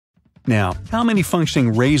Now, how many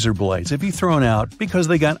functioning razor blades have you thrown out because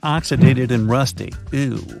they got oxidated and rusty?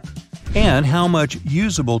 Ew. And how much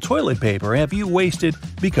usable toilet paper have you wasted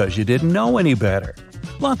because you didn't know any better?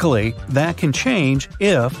 Luckily, that can change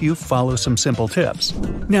if you follow some simple tips.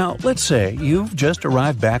 Now, let's say you've just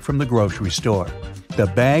arrived back from the grocery store. The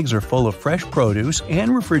bags are full of fresh produce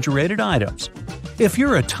and refrigerated items. If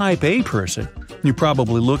you're a Type A person, you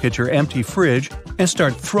probably look at your empty fridge and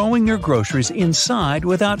start throwing your groceries inside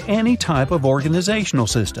without any type of organizational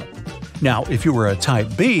system. Now, if you were a Type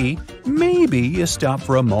B, maybe you stop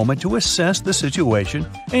for a moment to assess the situation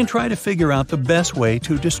and try to figure out the best way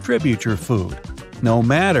to distribute your food. No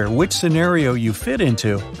matter which scenario you fit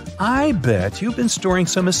into, I bet you've been storing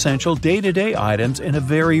some essential day-to-day items in a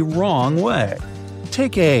very wrong way.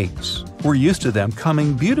 Take eggs. We're used to them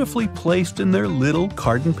coming beautifully placed in their little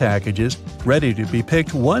carton packages, ready to be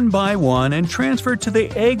picked one by one and transferred to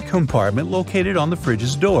the egg compartment located on the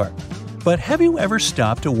fridge's door. But have you ever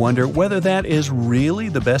stopped to wonder whether that is really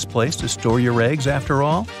the best place to store your eggs after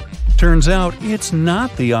all? Turns out it's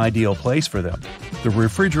not the ideal place for them. The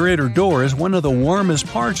refrigerator door is one of the warmest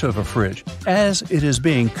parts of a fridge, as it is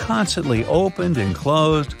being constantly opened and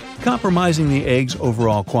closed, compromising the egg's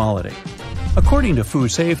overall quality. According to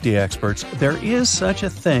food safety experts, there is such a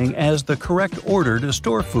thing as the correct order to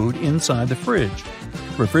store food inside the fridge.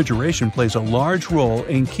 Refrigeration plays a large role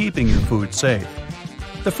in keeping your food safe.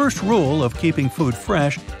 The first rule of keeping food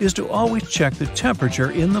fresh is to always check the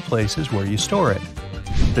temperature in the places where you store it.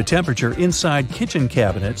 The temperature inside kitchen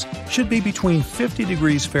cabinets should be between 50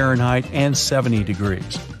 degrees Fahrenheit and 70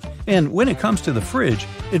 degrees. And when it comes to the fridge,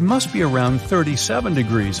 it must be around 37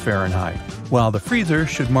 degrees Fahrenheit, while the freezer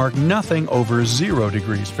should mark nothing over 0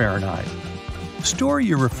 degrees Fahrenheit. Store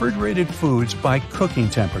your refrigerated foods by cooking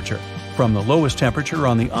temperature, from the lowest temperature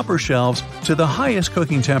on the upper shelves to the highest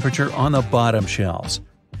cooking temperature on the bottom shelves.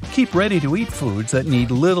 Keep ready-to-eat foods that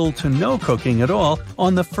need little to no cooking at all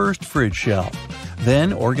on the first fridge shelf.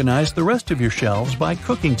 Then organize the rest of your shelves by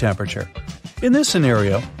cooking temperature. In this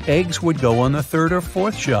scenario, eggs would go on the third or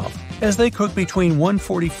fourth shelf, as they cook between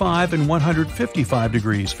 145 and 155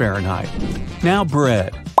 degrees Fahrenheit. Now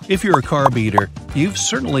bread. If you're a carb eater, you've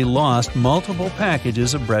certainly lost multiple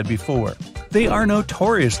packages of bread before. They are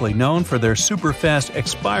notoriously known for their super-fast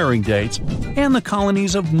expiring dates and the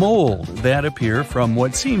colonies of mold that appear from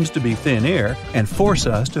what seems to be thin air and force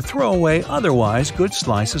us to throw away otherwise good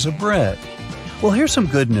slices of bread. Well, here's some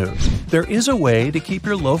good news. There is a way to keep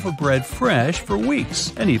your loaf of bread fresh for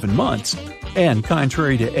weeks and even months. And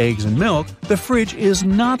contrary to eggs and milk, the fridge is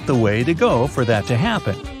not the way to go for that to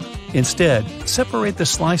happen. Instead, separate the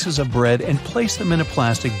slices of bread and place them in a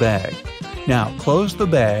plastic bag. Now, close the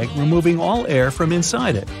bag, removing all air from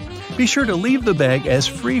inside it. Be sure to leave the bag as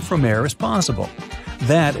free from air as possible.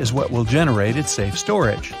 That is what will generate its safe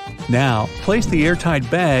storage. Now, place the airtight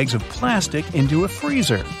bags of plastic into a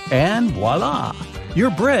freezer, and voila!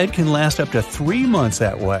 Your bread can last up to 3 months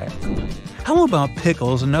that way. How about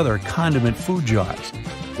pickles and other condiment food jars?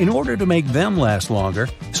 In order to make them last longer,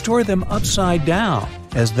 store them upside down,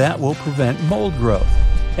 as that will prevent mold growth.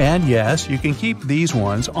 And yes, you can keep these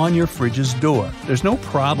ones on your fridge's door. There's no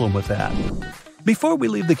problem with that. Before we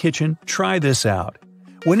leave the kitchen, try this out.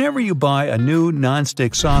 Whenever you buy a new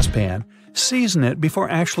non-stick saucepan, season it before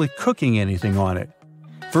actually cooking anything on it.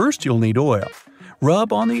 First, you'll need oil.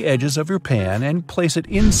 Rub on the edges of your pan and place it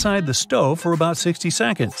inside the stove for about 60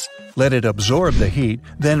 seconds. Let it absorb the heat,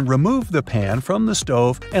 then remove the pan from the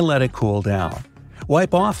stove and let it cool down.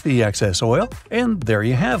 Wipe off the excess oil, and there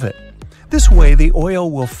you have it. This way, the oil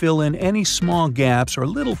will fill in any small gaps or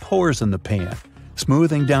little pores in the pan,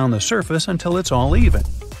 smoothing down the surface until it's all even.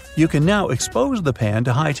 You can now expose the pan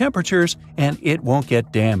to high temperatures and it won't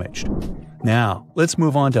get damaged. Now, let's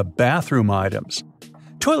move on to bathroom items.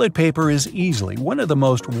 Toilet paper is easily one of the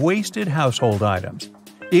most wasted household items.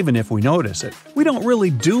 Even if we notice it, we don't really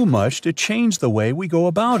do much to change the way we go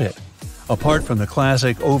about it. Apart from the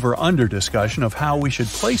classic over-under discussion of how we should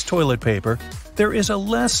place toilet paper, there is a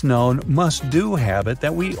less-known must-do habit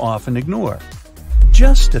that we often ignore.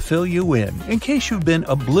 Just to fill you in case you've been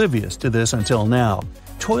oblivious to this until now,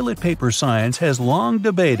 toilet paper science has long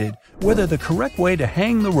debated whether the correct way to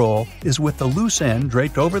hang the roll is with the loose end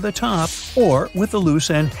draped over the top or with the loose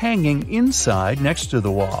end hanging inside next to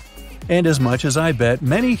the wall. And as much as I bet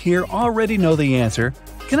many here already know the answer,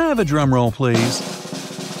 can I have a drum roll, please?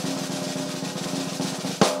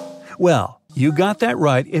 Well, you got that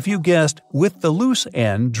right if you guessed with the loose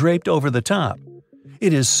end draped over the top.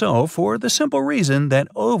 It is so for the simple reason that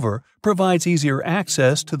over provides easier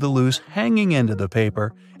access to the loose hanging end of the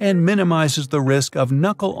paper and minimizes the risk of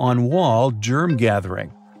knuckle-on-wall germ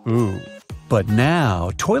gathering. Ooh. But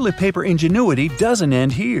now, toilet paper ingenuity doesn't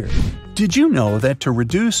end here. Did you know that to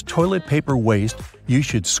reduce toilet paper waste, you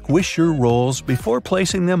should squish your rolls before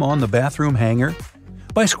placing them on the bathroom hanger?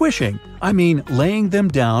 By squishing, I mean laying them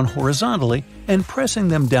down horizontally and pressing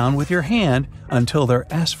them down with your hand until their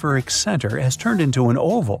aspheric center has turned into an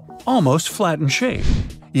oval, almost flattened shape.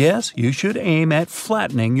 Yes, you should aim at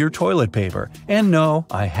flattening your toilet paper. And no,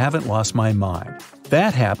 I haven't lost my mind.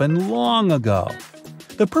 That happened long ago.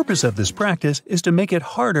 The purpose of this practice is to make it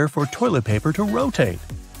harder for toilet paper to rotate.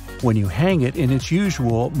 When you hang it in its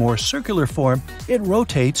usual, more circular form, it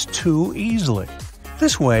rotates too easily.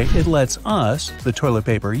 This way, it lets us, the toilet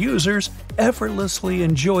paper users, effortlessly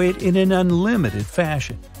enjoy it in an unlimited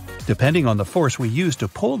fashion. Depending on the force we use to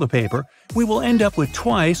pull the paper, we will end up with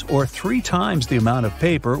twice or 3 times the amount of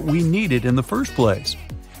paper we needed in the first place.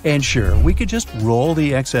 And sure, we could just roll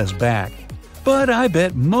the excess back. But I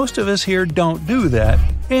bet most of us here don't do that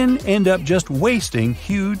and end up just wasting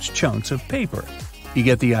huge chunks of paper. You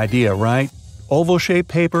get the idea, right? Oval-shaped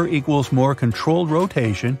paper equals more controlled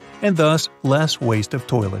rotation and thus less waste of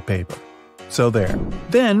toilet paper. So there.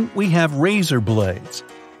 Then we have razor blades.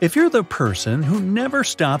 If you're the person who never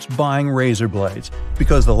stops buying razor blades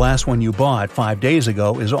because the last one you bought 5 days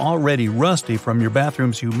ago is already rusty from your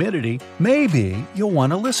bathroom's humidity, maybe you'll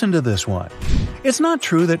want to listen to this one. It's not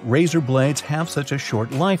true that razor blades have such a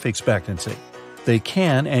short life expectancy. They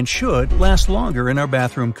can and should last longer in our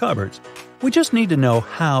bathroom cupboards. We just need to know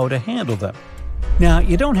how to handle them. Now,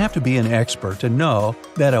 you don't have to be an expert to know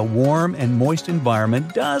that a warm and moist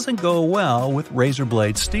environment doesn't go well with razor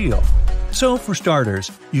blade steel. So, for starters,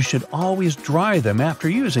 you should always dry them after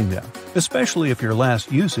using them, especially if your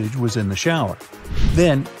last usage was in the shower.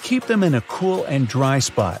 Then, keep them in a cool and dry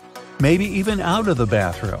spot, maybe even out of the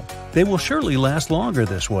bathroom. They will surely last longer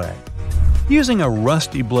this way. Using a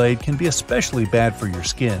rusty blade can be especially bad for your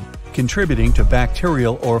skin, contributing to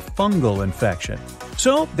bacterial or fungal infection.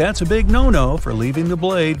 So that's a big no-no for leaving the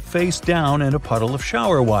blade face down in a puddle of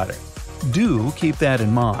shower water. Do keep that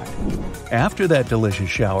in mind. After that delicious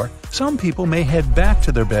shower, some people may head back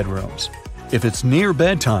to their bedrooms. If it's near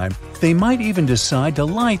bedtime, they might even decide to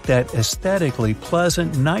light that aesthetically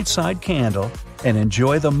pleasant nightside candle and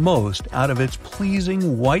enjoy the most out of its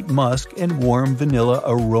pleasing white musk and warm vanilla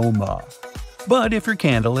aroma. But if your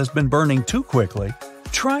candle has been burning too quickly,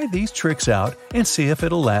 try these tricks out and see if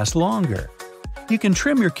it'll last longer. You can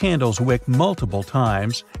trim your candle's wick multiple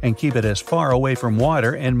times and keep it as far away from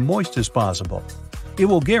water and moist as possible. It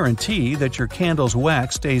will guarantee that your candle's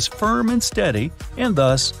wax stays firm and steady and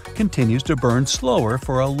thus continues to burn slower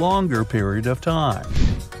for a longer period of time.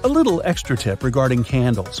 A little extra tip regarding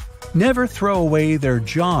candles: never throw away their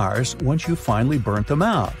jars once you finally burnt them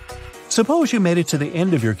out. Suppose you made it to the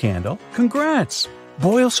end of your candle. Congrats!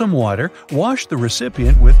 Boil some water, wash the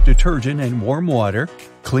recipient with detergent and warm water,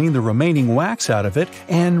 clean the remaining wax out of it,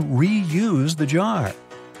 and reuse the jar.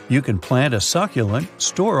 You can plant a succulent,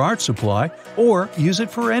 store art supply, or use it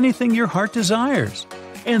for anything your heart desires.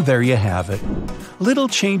 And there you have it. Little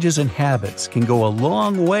changes in habits can go a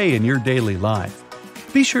long way in your daily life.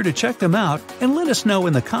 Be sure to check them out and let us know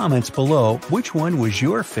in the comments below which one was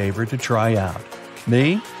your favorite to try out.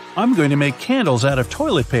 Me? I'm going to make candles out of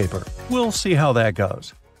toilet paper. We'll see how that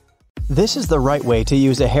goes. This is the right way to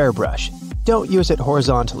use a hairbrush. Don't use it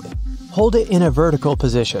horizontally. Hold it in a vertical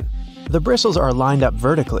position. The bristles are lined up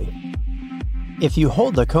vertically. If you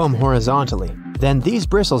hold the comb horizontally, then these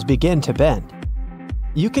bristles begin to bend.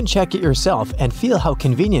 You can check it yourself and feel how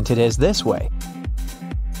convenient it is this way.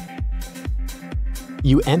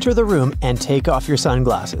 You enter the room and take off your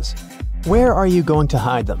sunglasses. Where are you going to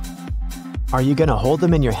hide them? Are you going to hold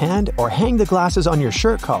them in your hand or hang the glasses on your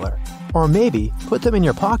shirt collar? Or maybe put them in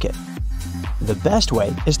your pocket? The best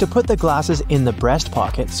way is to put the glasses in the breast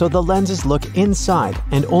pocket so the lenses look inside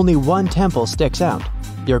and only one temple sticks out.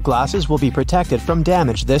 Your glasses will be protected from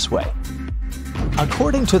damage this way.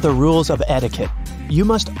 According to the rules of etiquette, you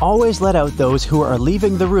must always let out those who are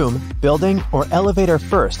leaving the room, building, or elevator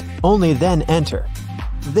first, only then enter.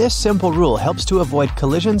 This simple rule helps to avoid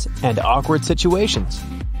collisions and awkward situations.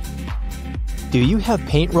 Do you have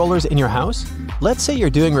paint rollers in your house? Let's say you're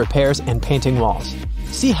doing repairs and painting walls.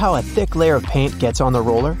 See how a thick layer of paint gets on the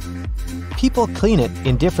roller? People clean it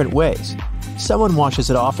in different ways. Someone washes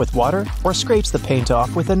it off with water or scrapes the paint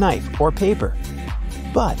off with a knife or paper.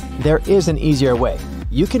 But there is an easier way.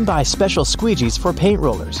 You can buy special squeegees for paint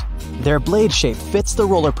rollers. Their blade shape fits the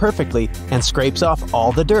roller perfectly and scrapes off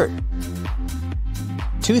all the dirt.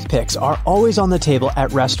 Toothpicks are always on the table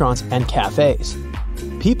at restaurants and cafes.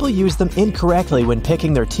 People use them incorrectly when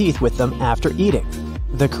picking their teeth with them after eating.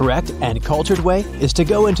 The correct and cultured way is to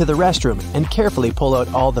go into the restroom and carefully pull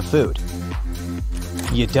out all the food.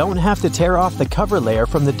 You don't have to tear off the cover layer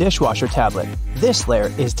from the dishwasher tablet. This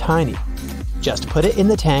layer is tiny. Just put it in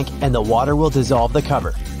the tank and the water will dissolve the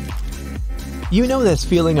cover. You know this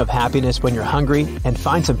feeling of happiness when you're hungry and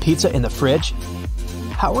find some pizza in the fridge?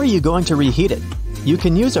 How are you going to reheat it? You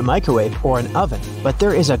can use a microwave or an oven, but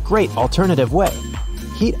there is a great alternative way.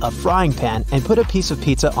 Heat a frying pan and put a piece of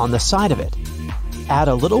pizza on the side of it. Add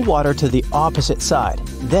a little water to the opposite side.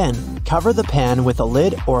 Then, cover the pan with a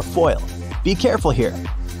lid or foil. Be careful here.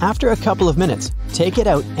 After a couple of minutes, take it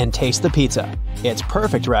out and taste the pizza. It's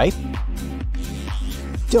perfect, right?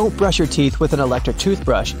 Don't brush your teeth with an electric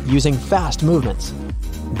toothbrush using fast movements.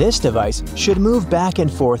 This device should move back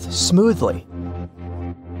and forth smoothly.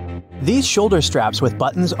 These shoulder straps with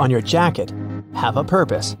buttons on your jacket have a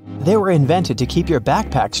purpose. They were invented to keep your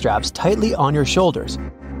backpack straps tightly on your shoulders,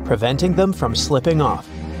 preventing them from slipping off.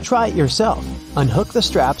 Try it yourself. Unhook the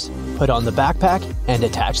straps, put on the backpack, and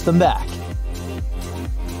attach them back.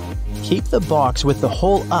 Keep the box with the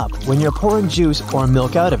hole up when you're pouring juice or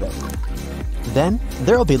milk out of it. Then,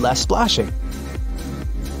 there'll be less splashing.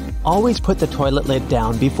 Always put the toilet lid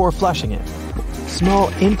down before flushing it. Small,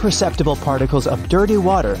 imperceptible particles of dirty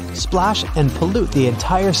water splash and pollute the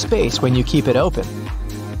entire space when you keep it open.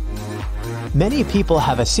 Many people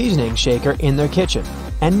have a seasoning shaker in their kitchen,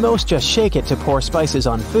 and most just shake it to pour spices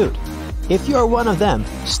on food. If you're one of them,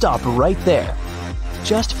 stop right there.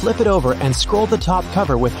 Just flip it over and scroll the top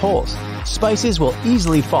cover with holes. Spices will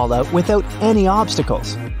easily fall out without any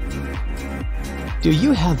obstacles. Do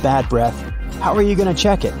you have bad breath? How are you going to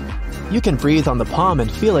check it? You can breathe on the palm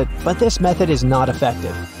and feel it, but this method is not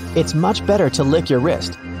effective. It's much better to lick your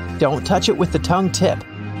wrist. Don't touch it with the tongue tip.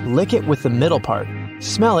 Lick it with the middle part.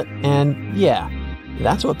 Smell it, and yeah,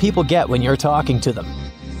 that's what people get when you're talking to them.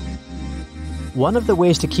 One of the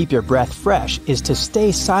ways to keep your breath fresh is to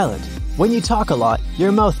stay silent. When you talk a lot,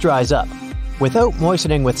 your mouth dries up. Without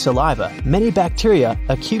moistening with saliva, many bacteria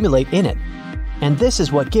accumulate in it, and this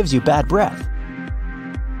is what gives you bad breath.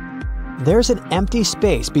 There's an empty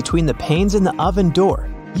space between the panes in the oven door.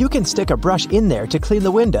 You can stick a brush in there to clean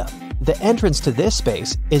the window. The entrance to this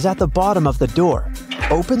space is at the bottom of the door.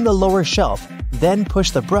 Open the lower shelf, then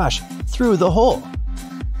push the brush through the hole.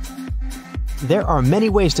 There are many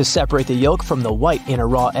ways to separate the yolk from the white in a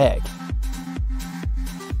raw egg.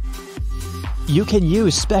 You can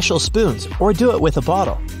use special spoons or do it with a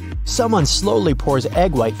bottle. Someone slowly pours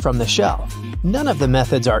egg white from the shell. None of the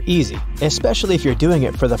methods are easy, especially if you're doing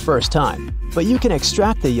it for the first time, but you can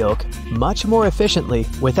extract the yolk much more efficiently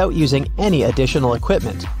without using any additional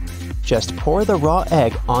equipment. Just pour the raw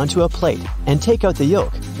egg onto a plate and take out the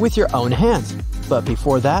yolk with your own hands, but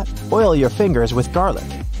before that, oil your fingers with garlic.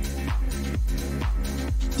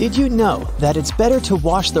 Did you know that it's better to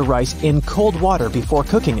wash the rice in cold water before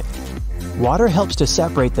cooking it? Water helps to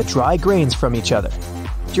separate the dry grains from each other.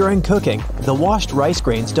 During cooking, the washed rice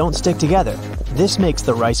grains don't stick together. This makes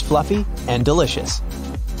the rice fluffy and delicious.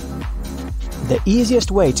 The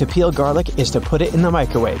easiest way to peel garlic is to put it in the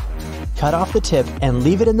microwave. Cut off the tip and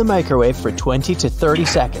leave it in the microwave for 20 to 30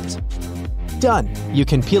 seconds. Done! You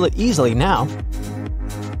can peel it easily now.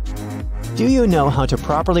 Do you know how to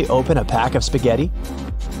properly open a pack of spaghetti?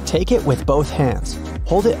 Take it with both hands.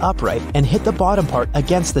 Hold it upright and hit the bottom part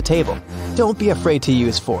against the table. Don't be afraid to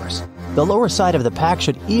use force. The lower side of the pack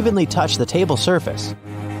should evenly touch the table surface.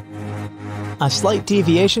 A slight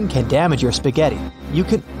deviation can damage your spaghetti. You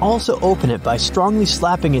can also open it by strongly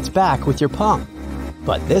slapping its back with your palm.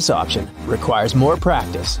 But this option requires more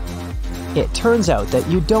practice. It turns out that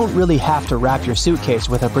you don't really have to wrap your suitcase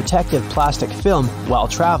with a protective plastic film while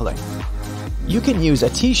traveling. You can use a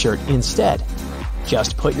t-shirt instead.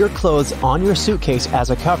 Just put your clothes on your suitcase as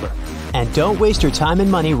a cover, and don't waste your time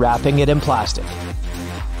and money wrapping it in plastic.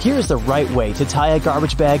 Here's the right way to tie a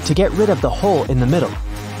garbage bag to get rid of the hole in the middle.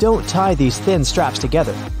 Don't tie these thin straps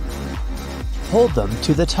together. Hold them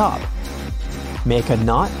to the top. Make a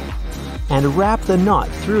knot and wrap the knot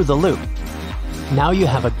through the loop. Now you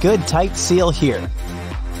have a good tight seal here.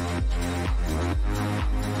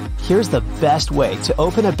 Here's the best way to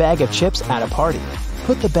open a bag of chips at a party.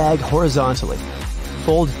 Put the bag horizontally.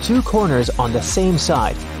 Fold two corners on the same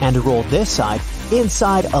side and roll this side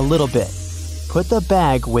inside a little bit. Put the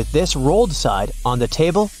bag with this rolled side on the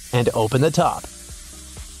table and open the top.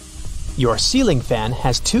 Your ceiling fan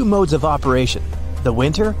has two modes of operation, the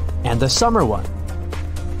winter and the summer one.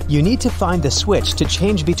 You need to find the switch to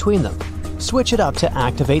change between them. Switch it up to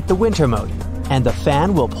activate the winter mode, and the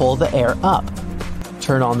fan will pull the air up.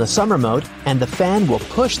 Turn on the summer mode, and the fan will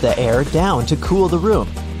push the air down to cool the room.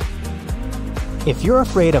 If you're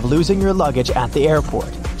afraid of losing your luggage at the airport,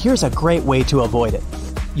 here's a great way to avoid it.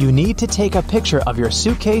 You need to take a picture of your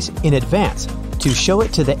suitcase in advance to show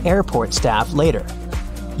it to the airport staff later.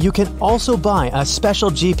 You can also buy a special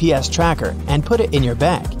GPS tracker and put it in your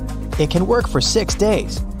bag. It can work for 6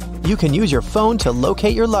 days. You can use your phone to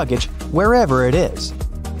locate your luggage wherever it is.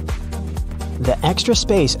 The extra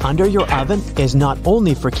space under your oven is not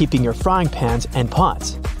only for keeping your frying pans and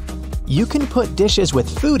pots. You can put dishes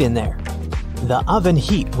with food in there. The oven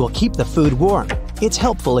heat will keep the food warm. It's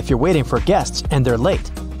helpful if you're waiting for guests and they're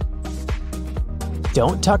late.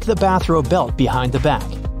 Don't tuck the bathrobe belt behind the back.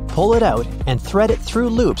 Pull it out and thread it through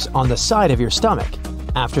loops on the side of your stomach.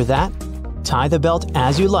 After that, tie the belt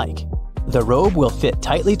as you like. The robe will fit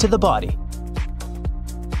tightly to the body.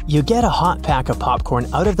 You get a hot pack of popcorn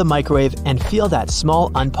out of the microwave and feel that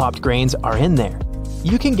small unpopped grains are in there.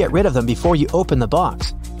 You can get rid of them before you open the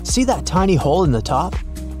box. See that tiny hole in the top?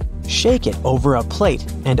 Shake it over a plate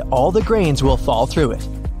and all the grains will fall through it.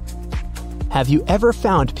 Have you ever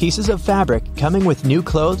found pieces of fabric coming with new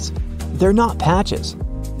clothes? They're not patches.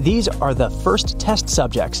 These are the first test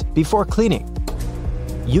subjects before cleaning.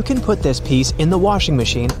 You can put this piece in the washing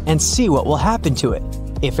machine and see what will happen to it.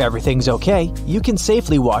 If everything's okay, you can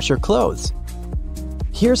safely wash your clothes.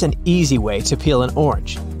 Here's an easy way to peel an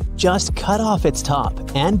orange. Just cut off its top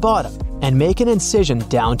and bottom and make an incision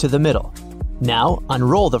down to the middle. Now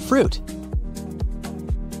unroll the fruit.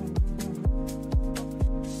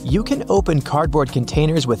 You can open cardboard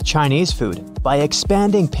containers with Chinese food by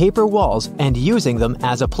expanding paper walls and using them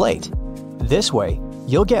as a plate. This way,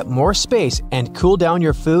 you'll get more space and cool down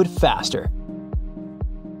your food faster.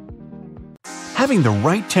 Having the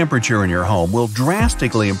right temperature in your home will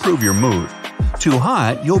drastically improve your mood. Too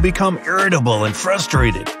hot, you'll become irritable and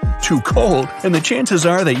frustrated. Too cold, and the chances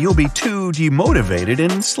are that you'll be too demotivated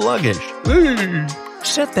and sluggish.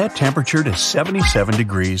 Set that temperature to 77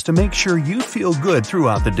 degrees to make sure you feel good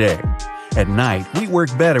throughout the day. At night, we work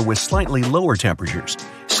better with slightly lower temperatures.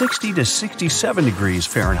 60 to 67 degrees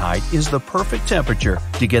Fahrenheit is the perfect temperature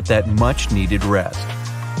to get that much-needed rest.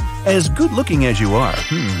 As good-looking as you are,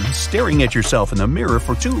 staring at yourself in the mirror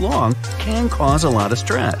for too long can cause a lot of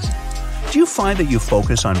stress. Do you find that you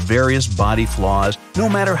focus on various body flaws, no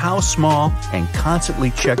matter how small, and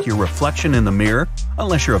constantly check your reflection in the mirror?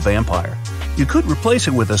 Unless you're a vampire. You could replace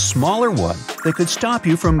it with a smaller one that could stop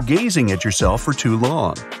you from gazing at yourself for too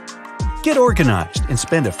long. Get organized and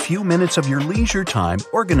spend a few minutes of your leisure time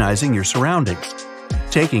organizing your surroundings.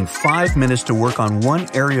 Taking 5 minutes to work on one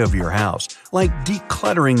area of your house, like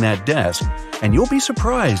decluttering that desk, and you'll be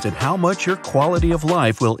surprised at how much your quality of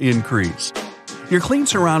life will increase. Your clean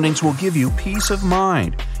surroundings will give you peace of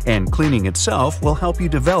mind, and cleaning itself will help you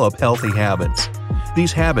develop healthy habits.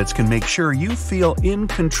 These habits can make sure you feel in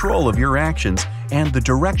control of your actions and the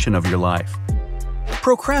direction of your life.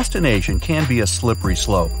 Procrastination can be a slippery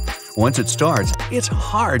slope. Once it starts, it's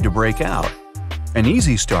hard to break out. An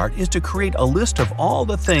easy start is to create a list of all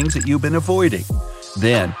the things that you've been avoiding.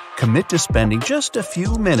 Then, commit to spending just a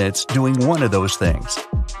few minutes doing one of those things.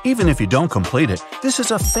 Even if you don't complete it, this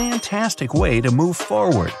is a fantastic way to move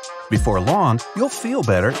forward. Before long, you'll feel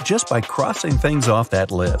better just by crossing things off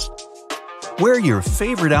that list. Wear your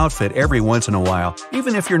favorite outfit every once in a while,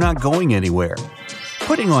 even if you're not going anywhere.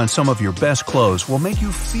 Putting on some of your best clothes will make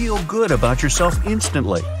you feel good about yourself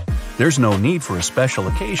instantly. There's no need for a special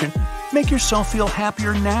occasion. Make yourself feel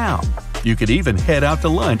happier now. You could even head out to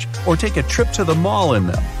lunch or take a trip to the mall in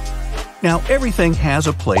them. Now, everything has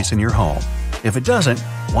a place in your home. If it doesn't,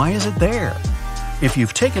 why is it there? If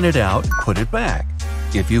you've taken it out, put it back.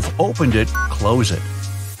 If you've opened it, close it.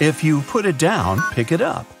 If you put it down, pick it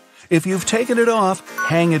up. If you've taken it off,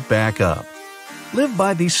 hang it back up. Live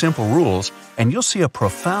by these simple rules, and you'll see a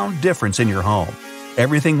profound difference in your home.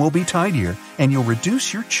 Everything will be tidier, and you'll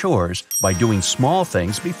reduce your chores by doing small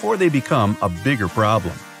things before they become a bigger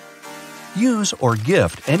problem. Use or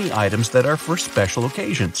gift any items that are for special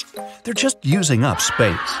occasions. They're just using up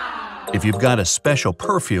space. If you've got a special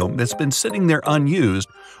perfume that's been sitting there unused,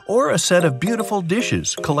 or a set of beautiful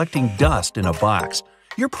dishes collecting dust in a box,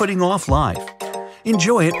 you're putting off life.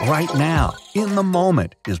 Enjoy it right now. In the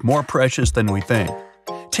moment is more precious than we think.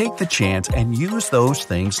 Take the chance and use those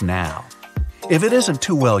things now. If it isn't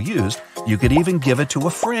too well used, you could even give it to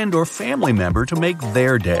a friend or family member to make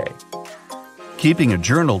their day. Keeping a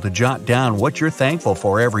journal to jot down what you're thankful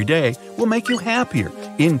for every day will make you happier,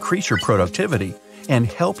 increase your productivity, and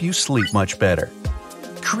help you sleep much better.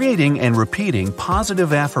 Creating and repeating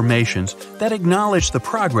positive affirmations that acknowledge the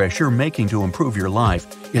progress you're making to improve your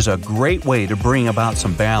life is a great way to bring about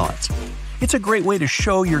some balance. It's a great way to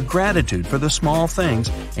show your gratitude for the small things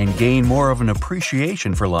and gain more of an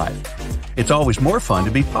appreciation for life. It's always more fun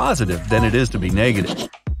to be positive than it is to be negative.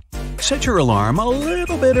 Set your alarm a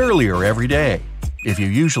little bit earlier every day. If you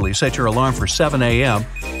usually set your alarm for 7 a.m.,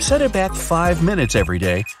 set it back 5 minutes every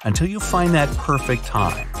day until you find that perfect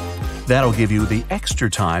time. That'll give you the extra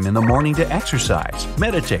time in the morning to exercise,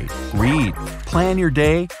 meditate, read, plan your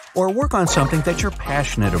day, or work on something that you're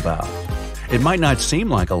passionate about. It might not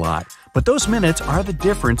seem like a lot, but those minutes are the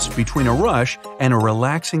difference between a rush and a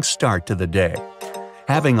relaxing start to the day.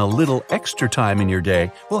 Having a little extra time in your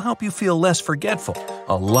day will help you feel less forgetful,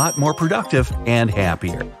 a lot more productive, and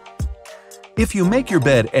happier. If you make your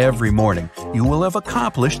bed every morning, you will have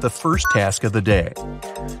accomplished the first task of the day.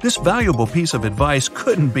 This valuable piece of advice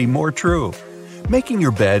couldn't be more true. Making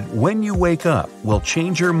your bed when you wake up will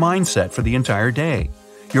change your mindset for the entire day.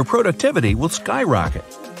 Your productivity will skyrocket.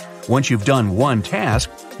 Once you've done one task,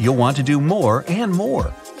 you'll want to do more and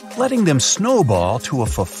more, letting them snowball to a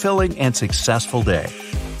fulfilling and successful day.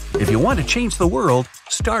 If you want to change the world,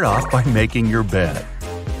 start off by making your bed.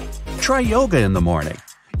 Try yoga in the morning.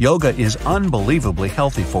 Yoga is unbelievably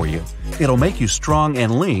healthy for you. It'll make you strong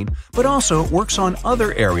and lean, but also works on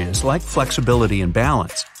other areas like flexibility and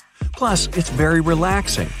balance. Plus, it's very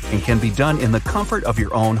relaxing and can be done in the comfort of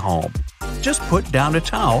your own home. Just put down a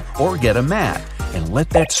towel or get a mat and let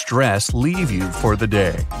that stress leave you for the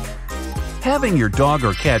day. Having your dog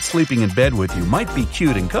or cat sleeping in bed with you might be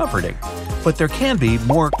cute and comforting, but there can be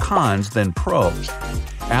more cons than pros.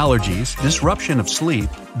 Allergies, disruption of sleep,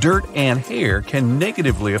 dirt, and hair can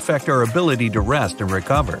negatively affect our ability to rest and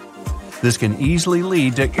recover. This can easily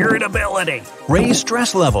lead to irritability, raised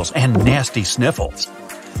stress levels, and nasty sniffles.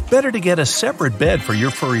 Better to get a separate bed for your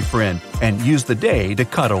furry friend and use the day to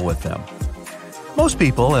cuddle with them. Most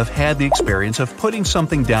people have had the experience of putting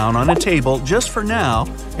something down on a table just for now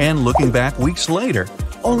and looking back weeks later,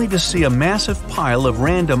 only to see a massive pile of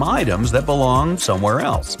random items that belong somewhere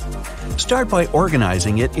else. Start by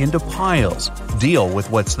organizing it into piles, deal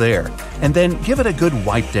with what's there, and then give it a good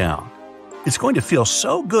wipe down. It's going to feel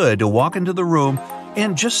so good to walk into the room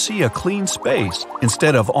and just see a clean space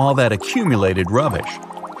instead of all that accumulated rubbish.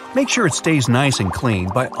 Make sure it stays nice and clean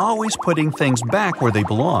by always putting things back where they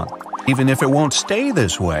belong. Even if it won't stay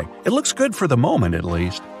this way, it looks good for the moment at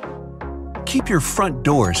least. Keep your front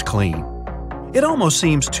doors clean. It almost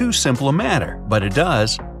seems too simple a matter, but it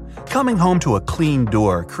does. Coming home to a clean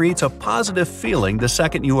door creates a positive feeling the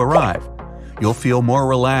second you arrive. You'll feel more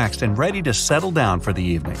relaxed and ready to settle down for the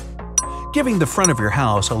evening. Giving the front of your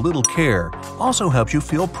house a little care also helps you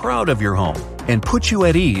feel proud of your home and puts you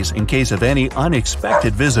at ease in case of any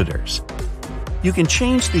unexpected visitors. You can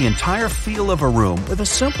change the entire feel of a room with a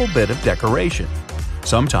simple bit of decoration.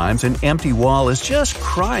 Sometimes an empty wall is just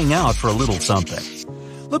crying out for a little something.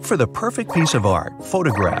 Look for the perfect piece of art,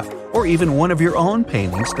 photograph, or even one of your own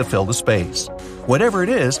paintings to fill the space. Whatever it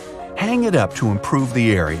is, hang it up to improve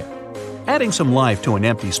the area. Adding some life to an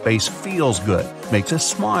empty space feels good, makes us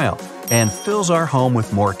smile, and fills our home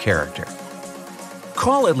with more character.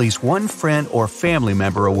 Call at least one friend or family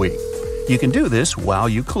member a week. You can do this while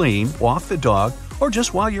you clean, walk the dog, or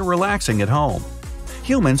just while you're relaxing at home.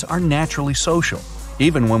 Humans are naturally social.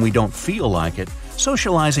 Even when we don't feel like it,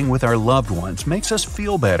 socializing with our loved ones makes us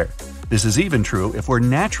feel better. This is even true if we're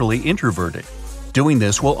naturally introverted. Doing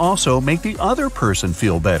this will also make the other person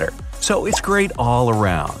feel better, so it's great all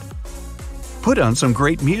around. Put on some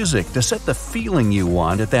great music to set the feeling you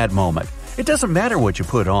want at that moment. It doesn't matter what you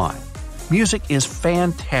put on. Music is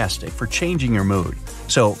fantastic for changing your mood,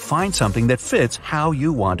 so find something that fits how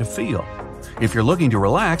you want to feel. If you're looking to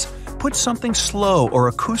relax, put something slow or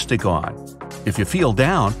acoustic on. If you feel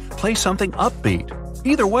down, play something upbeat.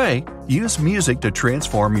 Either way, use music to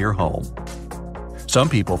transform your home. Some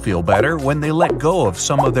people feel better when they let go of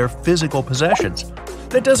some of their physical possessions.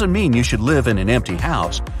 That doesn't mean you should live in an empty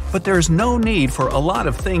house, but there's no need for a lot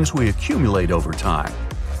of things we accumulate over time.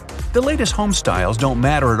 The latest home styles don't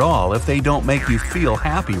matter at all if they don't make you feel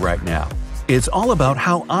happy right now. It's all about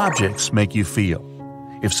how objects make you feel.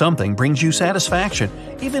 If something brings you satisfaction,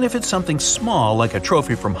 even if it's something small like a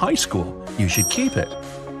trophy from high school, you should keep it.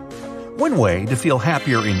 One way to feel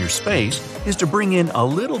happier in your space is to bring in a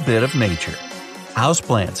little bit of nature.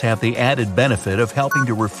 Houseplants have the added benefit of helping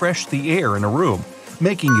to refresh the air in a room,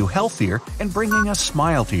 making you healthier and bringing a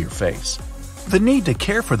smile to your face. The need to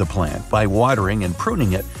care for the plant by watering and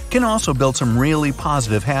pruning it can also build some really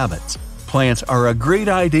positive habits. Plants are a great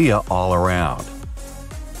idea all around.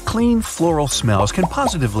 Clean floral smells can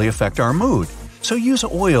positively affect our mood, so use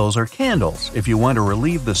oils or candles if you want to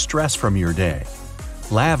relieve the stress from your day.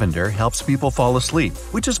 Lavender helps people fall asleep,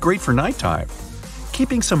 which is great for nighttime.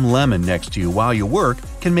 Keeping some lemon next to you while you work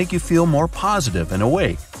can make you feel more positive and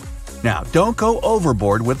awake. Now, don't go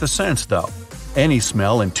overboard with the scents, though. Any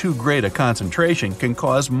smell in too great a concentration can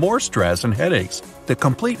cause more stress and headaches. the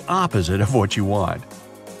complete opposite of what you want.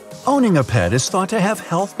 Owning a pet is thought to have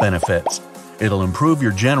health benefits. It'll improve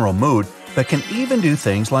your general mood, but can even do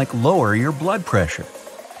things like lower your blood pressure.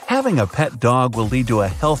 Having a pet dog will lead to a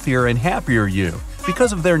healthier and happier you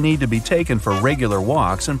because of their need to be taken for regular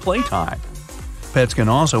walks and playtime. Pets can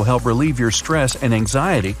also help relieve your stress and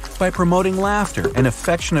anxiety by promoting laughter and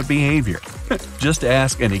affectionate behavior. Just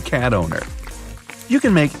ask any cat owner. You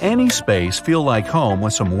can make any space feel like home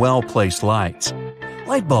with some well-placed lights.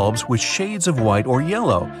 Light bulbs with shades of white or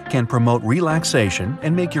yellow can promote relaxation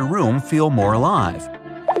and make your room feel more alive.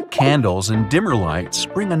 Candles and dimmer lights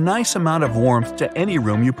bring a nice amount of warmth to any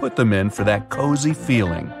room you put them in for that cozy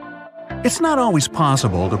feeling. It's not always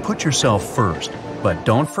possible to put yourself first, but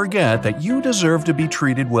don't forget that you deserve to be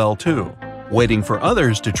treated well too. Waiting for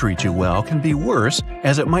others to treat you well can be worse,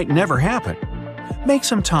 as it might never happen. Make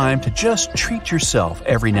some time to just treat yourself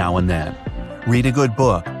every now and then. Read a good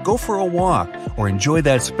book, go for a walk, or enjoy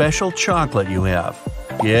that special chocolate you have.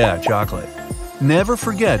 Yeah, chocolate. Never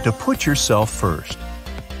forget to put yourself first.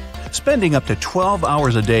 Spending up to 12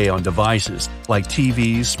 hours a day on devices like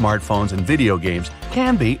TVs, smartphones, and video games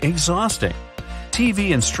can be exhausting.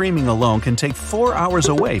 TV and streaming alone can take 4 hours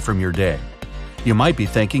away from your day. You might be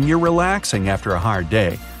thinking you're relaxing after a hard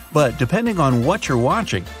day, but depending on what you're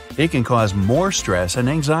watching, it can cause more stress and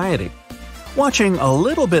anxiety. Watching a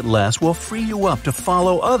little bit less will free you up to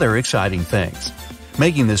follow other exciting things.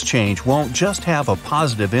 Making this change won't just have a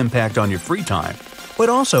positive impact on your free time, but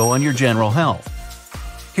also on your general health.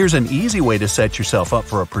 Here's an easy way to set yourself up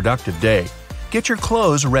for a productive day. Get your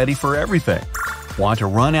clothes ready for everything. Want to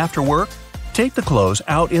run after work? Take the clothes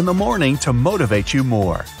out in the morning to motivate you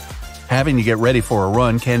more. Having to get ready for a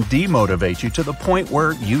run can demotivate you to the point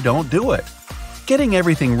where you don't do it. Getting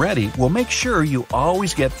everything ready will make sure you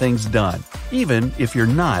always get things done, even if you're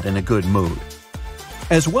not in a good mood.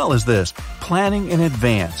 As well as this, planning in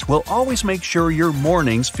advance will always make sure your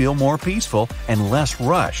mornings feel more peaceful and less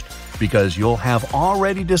rushed, because you'll have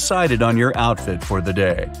already decided on your outfit for the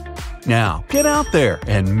day. Now, get out there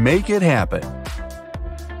and make it happen.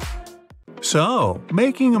 So,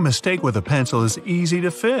 making a mistake with a pencil is easy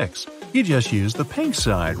to fix. You just use the pink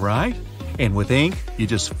side, right? And with ink, you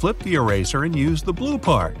just flip the eraser and use the blue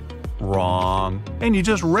part. Wrong. And you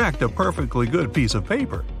just wrecked a perfectly good piece of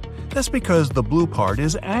paper. That's because the blue part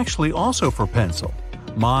is actually also for pencil.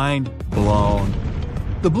 Mind blown.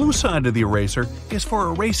 The blue side of the eraser is for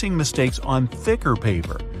erasing mistakes on thicker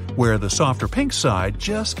paper, where the softer pink side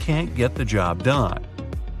just can't get the job done.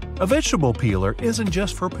 A vegetable peeler isn't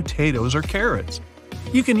just for potatoes or carrots.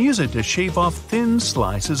 You can use it to shave off thin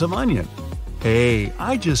slices of onion. Hey,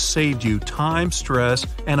 I just saved you time, stress,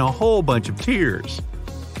 and a whole bunch of tears.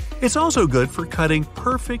 It's also good for cutting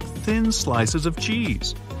perfect thin slices of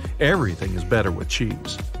cheese. Everything is better with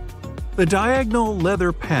cheese. The diagonal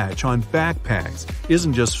leather patch on backpacks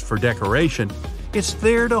isn't just for decoration, it's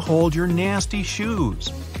there to hold your nasty shoes.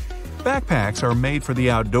 Backpacks are made for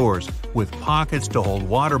the outdoors, with pockets to hold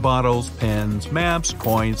water bottles, pens, maps,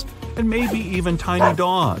 coins, and maybe even tiny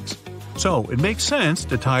dogs. So it makes sense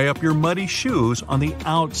to tie up your muddy shoes on the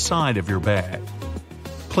outside of your bag.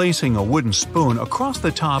 Placing a wooden spoon across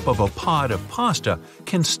the top of a pot of pasta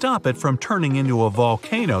can stop it from turning into a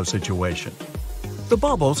volcano situation. The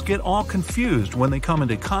bubbles get all confused when they come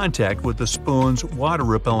into contact with the spoon's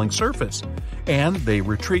water-repelling surface, and they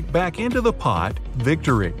retreat back into the pot.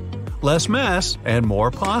 Victory! Less mess and more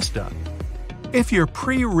pasta. If you're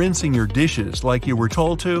pre-rinsing your dishes like you were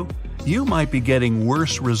told to, you might be getting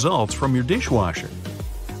worse results from your dishwasher.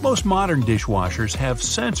 Most modern dishwashers have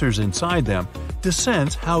sensors inside them to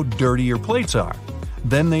sense how dirty your plates are.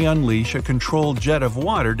 Then they unleash a controlled jet of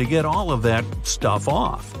water to get all of that stuff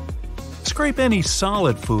off. Scrape any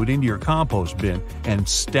solid food into your compost bin and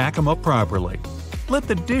stack them up properly. Let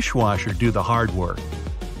the dishwasher do the hard work.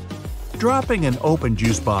 Dropping an open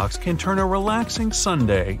juice box can turn a relaxing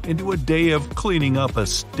Sunday into a day of cleaning up a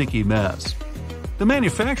sticky mess. The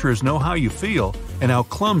manufacturers know how you feel and how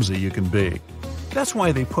clumsy you can be. That's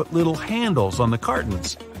why they put little handles on the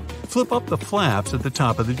cartons. Flip up the flaps at the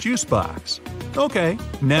top of the juice box. Okay,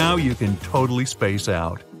 now you can totally space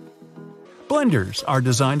out. Blenders are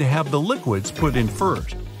designed to have the liquids put in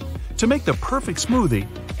first. To make the perfect smoothie,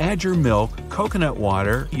 add your milk, coconut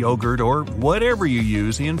water, yogurt, or whatever you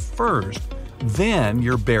use in first. Then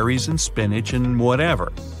your berries and spinach and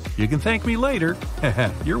whatever. You can thank me later.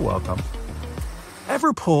 You're welcome.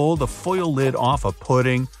 Ever pull the foil lid off a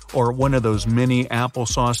pudding or one of those mini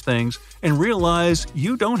applesauce things and realize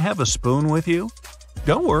you don't have a spoon with you?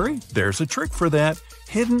 Don't worry, there's a trick for that,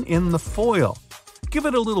 hidden in the foil. Give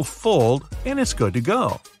it a little fold and it's good to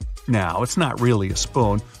go. Now, it's not really a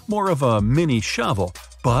spoon, more of a mini shovel,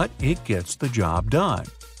 but it gets the job done.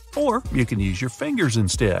 Or you can use your fingers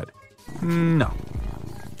instead. No.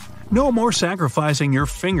 No more sacrificing your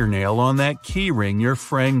fingernail on that keyring your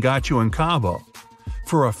friend got you in Cabo.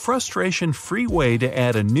 For a frustration-free way to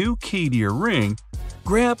add a new key to your ring,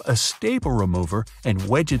 grab a staple remover and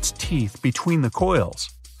wedge its teeth between the coils.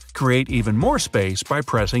 Create even more space by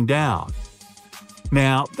pressing down.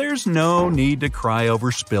 Now, there's no need to cry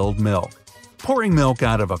over spilled milk. Pouring milk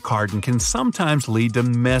out of a carton can sometimes lead to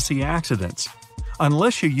messy accidents.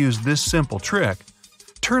 Unless you use this simple trick,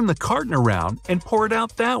 turn the carton around and pour it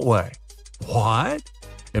out that way. What?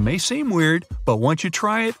 It may seem weird, but once you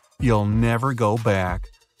try it, you'll never go back.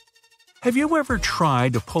 Have you ever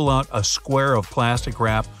tried to pull out a square of plastic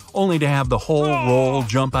wrap only to have the whole roll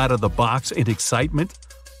jump out of the box in excitement?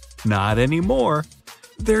 Not anymore.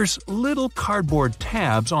 There's little cardboard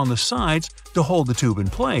tabs on the sides to hold the tube in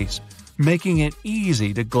place, making it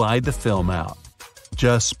easy to glide the film out.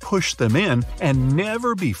 Just push them in and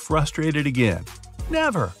never be frustrated again.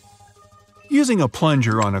 Never! Using a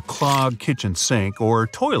plunger on a clogged kitchen sink or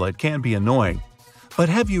toilet can be annoying. But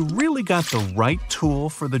have you really got the right tool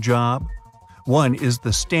for the job? One is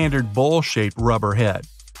the standard bowl-shaped rubber head.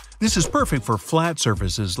 This is perfect for flat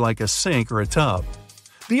surfaces like a sink or a tub.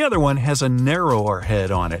 The other one has a narrower head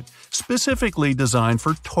on it, specifically designed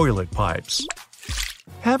for toilet pipes.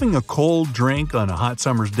 Having a cold drink on a hot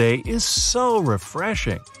summer's day is so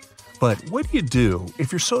refreshing. But what do you do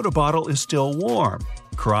if your soda bottle is still warm?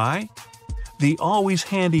 Cry? The always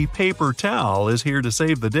handy paper towel is here to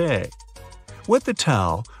save the day. Wet the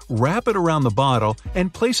towel, wrap it around the bottle,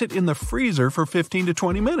 and place it in the freezer for 15 to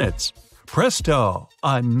 20 minutes. Presto!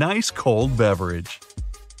 A nice cold beverage.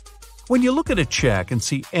 When you look at a check and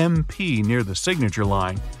see MP near the signature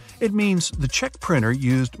line, it means the check printer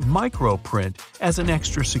used microprint as an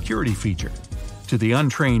extra security feature. To the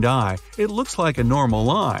untrained eye, it looks like a normal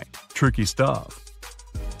line. Tricky stuff.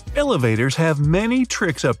 Elevators have many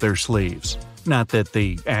tricks up their sleeves. Not that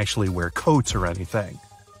they actually wear coats or anything.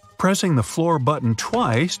 Pressing the floor button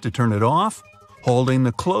twice to turn it off, holding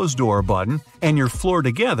the closed door button and your floor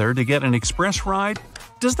together to get an express ride,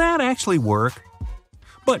 does that actually work?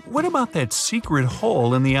 But what about that secret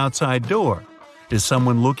hole in the outside door? Is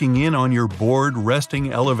someone looking in on your bored,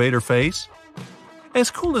 resting elevator face?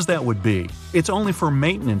 As cool as that would be, it's only for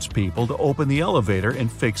maintenance people to open the elevator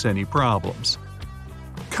and fix any problems.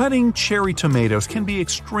 Cutting cherry tomatoes can be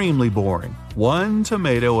extremely boring, one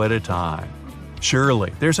tomato at a time.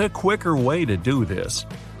 Surely, there's a quicker way to do this.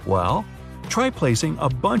 Well, try placing a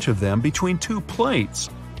bunch of them between two plates.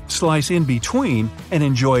 Slice in between and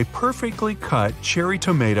enjoy perfectly cut cherry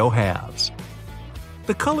tomato halves.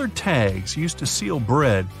 The colored tags used to seal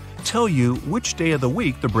bread tell you which day of the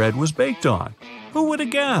week the bread was baked on. Who would have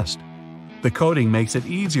guessed? The coating makes it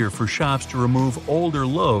easier for shops to remove older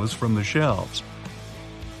loaves from the shelves.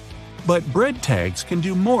 But bread tags can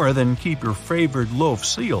do more than keep your favorite loaf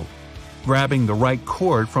sealed. Grabbing the right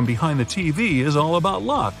cord from behind the TV is all about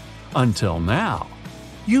luck. Until now.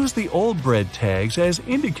 Use the old bread tags as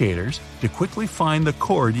indicators to quickly find the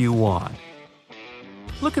cord you want.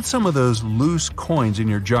 Look at some of those loose coins in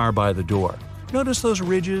your jar by the door. Notice those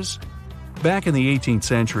ridges? Back in the 18th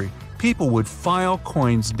century, people would file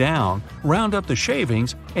coins down, round up the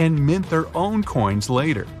shavings, and mint their own coins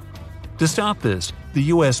later. To stop this, the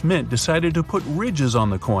U.S. Mint decided to put ridges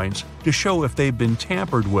on the coins to show if they've been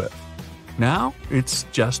tampered with. Now, it's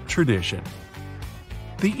just tradition.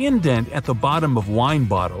 The indent at the bottom of wine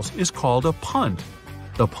bottles is called a punt.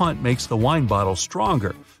 The punt makes the wine bottle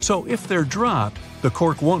stronger, so if they're dropped, the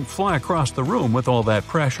cork won't fly across the room with all that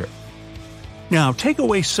pressure. Now,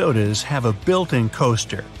 takeaway sodas have a built-in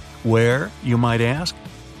coaster. Where, you might ask?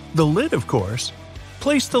 The lid, of course.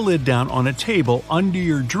 Place the lid down on a table under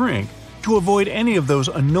your drink to avoid any of those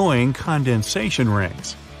annoying condensation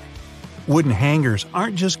rings. Wooden hangers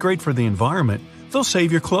aren't just great for the environment, they'll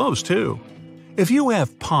save your clothes too. If you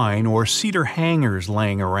have pine or cedar hangers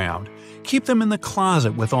laying around, keep them in the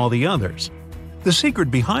closet with all the others. The secret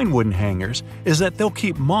behind wooden hangers is that they'll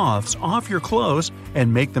keep moths off your clothes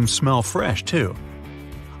and make them smell fresh too.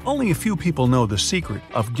 Only a few people know the secret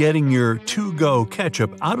of getting your to-go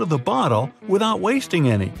ketchup out of the bottle without wasting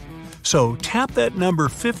any. So tap that number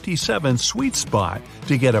 57 sweet spot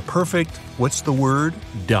to get a perfect, what's the word,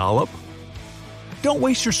 dollop? Don't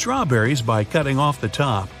waste your strawberries by cutting off the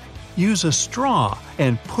top. Use a straw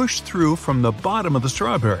and push through from the bottom of the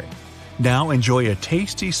strawberry. Now enjoy a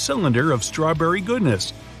tasty cylinder of strawberry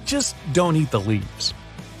goodness. Just don't eat the leaves.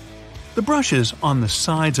 The brushes on the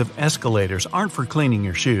sides of escalators aren't for cleaning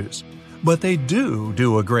your shoes, but they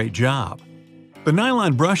do a great job. The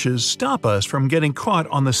nylon brushes stop us from getting caught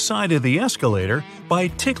on the side of the escalator by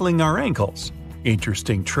tickling our ankles.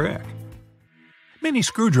 Interesting trick. Many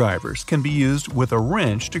screwdrivers can be used with a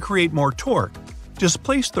wrench to create more torque. Just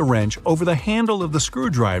place the wrench over the handle of the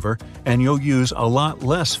screwdriver and you'll use a lot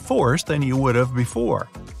less force than you would have before.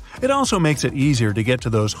 It also makes it easier to get to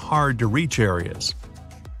those hard-to-reach areas.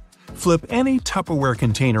 Flip any Tupperware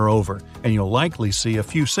container over and you'll likely see a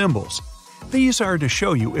few symbols. These are to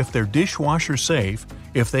show you if they're dishwasher safe,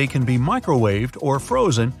 if they can be microwaved or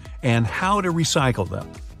frozen, and how to recycle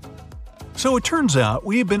them. So it turns out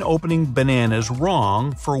we've been opening bananas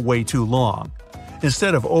wrong for way too long.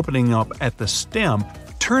 Instead of opening up at the stem,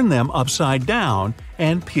 turn them upside down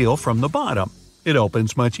and peel from the bottom. It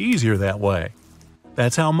opens much easier that way.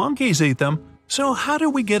 That's how monkeys eat them, so how do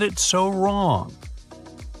we get it so wrong?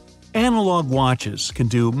 Analog watches can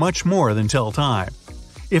do much more than tell time.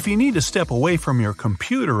 If you need to step away from your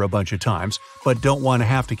computer a bunch of times but don't want to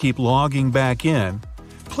have to keep logging back in,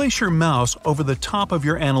 place your mouse over the top of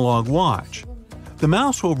your analog watch. The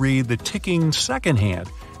mouse will read the ticking second hand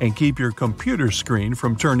and keep your computer screen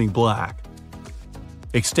from turning black.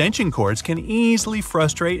 Extension cords can easily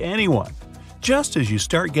frustrate anyone. Just as you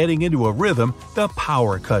start getting into a rhythm, the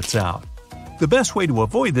power cuts out. The best way to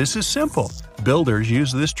avoid this is simple. Builders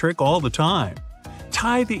use this trick all the time.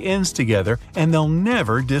 Tie the ends together and they'll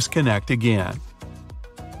never disconnect again.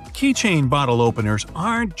 Keychain bottle openers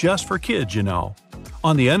aren't just for kids, you know.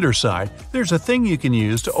 On the underside, there's a thing you can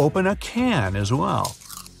use to open a can as well.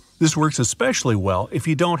 This works especially well if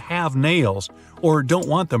you don't have nails or don't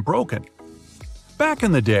want them broken. Back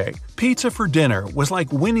in the day, pizza for dinner was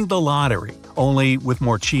like winning the lottery, only with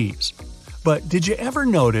more cheese. But did you ever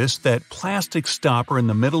notice that plastic stopper in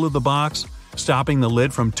the middle of the box, stopping the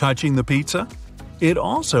lid from touching the pizza? It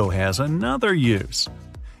also has another use.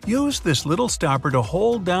 Use this little stopper to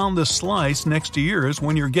hold down the slice next to yours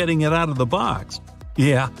when you're getting it out of the box.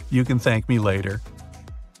 Yeah, you can thank me later.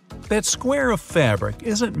 That square of fabric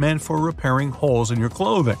isn't meant for repairing holes in your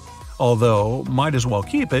clothing, although might as well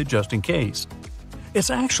keep it just in case.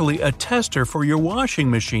 It's actually a tester for your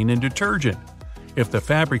washing machine and detergent. If the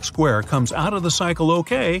fabric square comes out of the cycle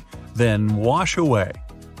okay, then wash away.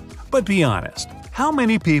 But be honest, how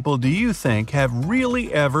many people do you think have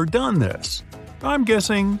really ever done this? I'm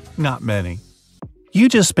guessing not many. You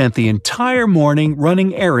just spent the entire morning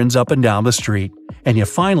running errands up and down the street, and you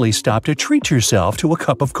finally stop to treat yourself to a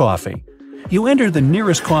cup of coffee. You enter the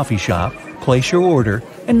nearest coffee shop, place your order,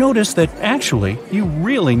 and notice that actually you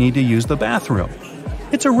really need to use the bathroom.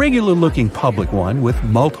 It's a regular-looking public one with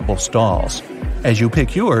multiple stalls. As you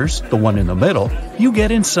pick yours, the one in the middle, you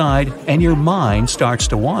get inside and your mind starts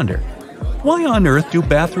to wander. Why on earth do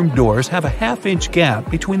bathroom doors have a half-inch gap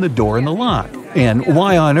between the door and the lock? And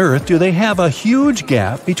why on earth do they have a huge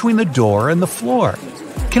gap between the door and the floor?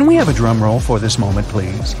 Can we have a drum roll for this moment,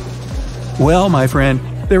 please? Well, my friend,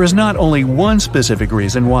 there is not only one specific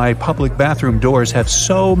reason why public bathroom doors have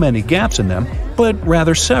so many gaps in them, but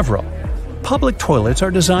rather several. Public toilets are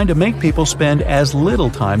designed to make people spend as little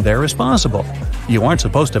time there as possible. You aren't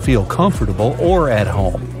supposed to feel comfortable or at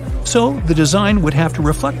home. So the design would have to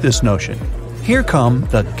reflect this notion. Here come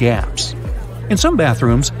the gaps. In some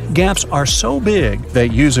bathrooms, gaps are so big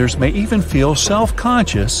that users may even feel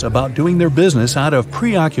self-conscious about doing their business out of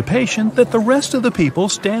preoccupation that the rest of the people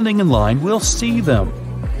standing in line will see them.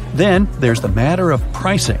 Then there's the matter of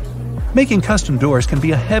pricing. Making custom doors can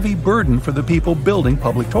be a heavy burden for the people building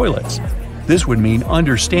public toilets. This would mean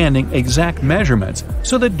understanding exact measurements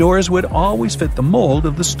so that doors would always fit the mold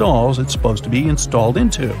of the stalls it's supposed to be installed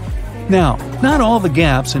into. Now, not all the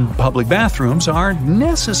gaps in public bathrooms are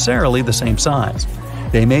necessarily the same size.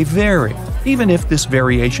 They may vary, even if this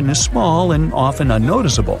variation is small and often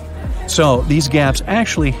unnoticeable. So, these gaps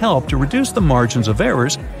actually help to reduce the margins of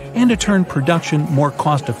errors and to turn production more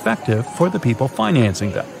cost-effective for the people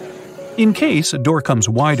financing them. In case a door comes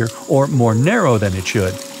wider or more narrow than it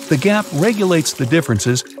should, the gap regulates the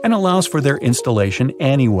differences and allows for their installation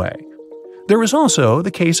anyway. There is also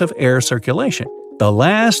the case of air circulation. The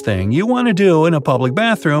last thing you want to do in a public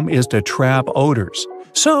bathroom is to trap odors.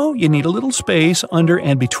 So you need a little space under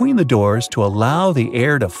and between the doors to allow the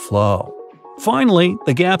air to flow. Finally,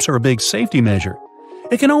 the gaps are a big safety measure.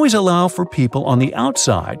 It can always allow for people on the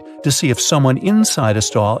outside to see if someone inside a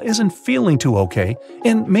stall isn't feeling too okay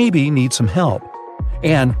and maybe needs some help.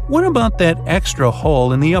 And what about that extra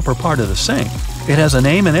hole in the upper part of the sink? It has a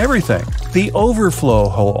name and everything, the overflow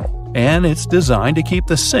hole, and it's designed to keep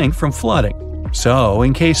the sink from flooding. So,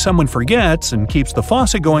 in case someone forgets and keeps the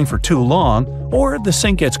faucet going for too long, or the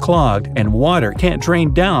sink gets clogged and water can't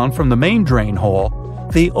drain down from the main drain hole,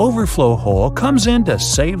 the overflow hole comes in to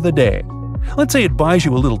save the day. Let's say it buys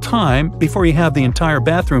you a little time before you have the entire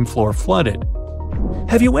bathroom floor flooded.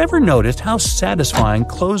 Have you ever noticed how satisfying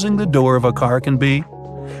closing the door of a car can be?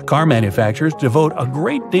 Car manufacturers devote a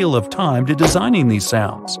great deal of time to designing these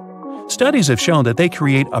sounds. Studies have shown that they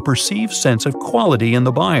create a perceived sense of quality in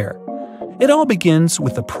the buyer. It all begins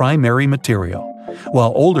with the primary material.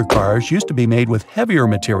 While older cars used to be made with heavier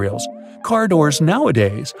materials, car doors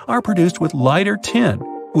nowadays are produced with lighter tin,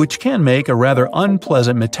 which can make a rather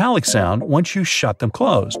unpleasant metallic sound once you shut them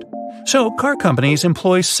closed. So, car companies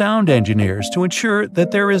employ sound engineers to ensure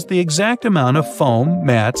that there is the exact amount of foam,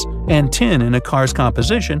 mats, and tin in a car's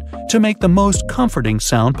composition to make the most comforting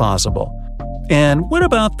sound possible. And what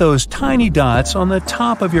about those tiny dots on the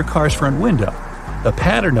top of your car's front window? The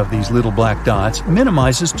pattern of these little black dots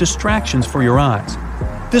minimizes distractions for your eyes.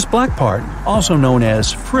 This black part, also known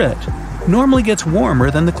as frit, normally gets warmer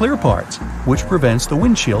than the clear parts, which prevents the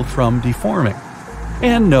windshield from deforming.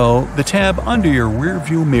 And no, the tab under your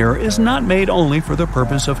rearview mirror is not made only for the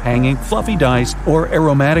purpose of hanging fluffy dice or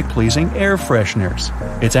aromatic-pleasing air fresheners.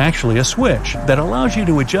 It's actually a switch that allows you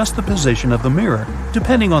to adjust the position of the mirror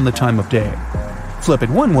depending on the time of day. Flip it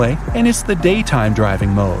one way and it's the daytime driving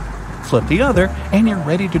mode. Flip the other and you're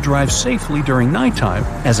ready to drive safely during nighttime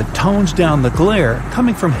as it tones down the glare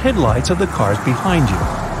coming from headlights of the cars behind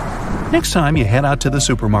you. Next time you head out to the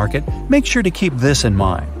supermarket, make sure to keep this in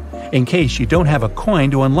mind. In case you don't have a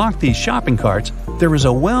coin to unlock these shopping carts, there is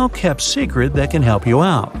a well-kept secret that can help you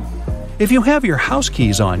out. If you have your house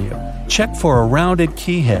keys on you, check for a rounded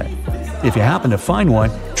key head. If you happen to find one,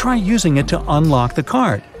 try using it to unlock the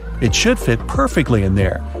cart. It should fit perfectly in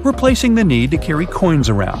there, replacing the need to carry coins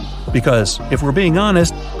around. Because, if we're being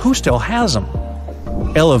honest, who still has them?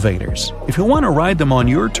 Elevators. If you want to ride them on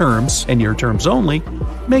your terms, and your terms only,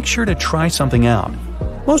 make sure to try something out.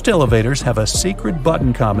 Most elevators have a secret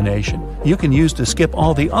button combination you can use to skip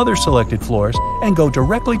all the other selected floors and go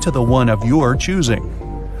directly to the one of your choosing.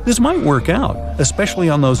 This might work out, especially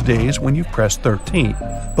on those days when you've pressed 13,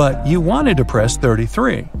 but you wanted to press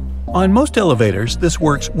 33. On most elevators, this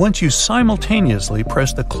works once you simultaneously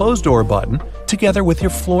press the closed door button together with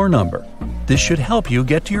your floor number. This should help you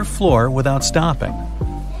get to your floor without stopping.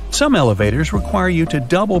 Some elevators require you to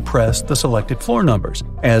double press the selected floor numbers,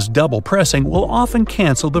 as double pressing will often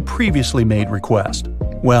cancel the previously made request.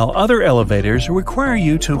 While other elevators require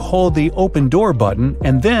you to hold the open door button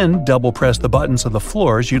and then double press the buttons of the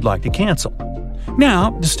floors you'd like to cancel.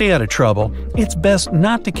 Now, to stay out of trouble, it's best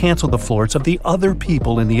not to cancel the floors of the other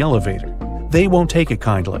people in the elevator. They won't take it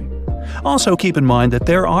kindly. Also keep in mind that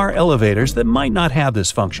there are elevators that might not have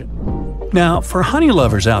this function. Now, for honey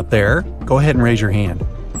lovers out there, go ahead and raise your hand.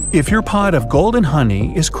 If your pot of golden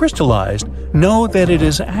honey is crystallized, know that it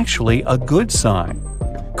is actually a good sign.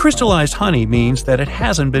 Crystallized honey means that it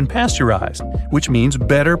hasn't been pasteurized, which means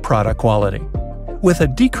better product quality. With a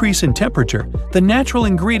decrease in temperature, the natural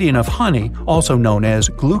ingredient of honey, also known as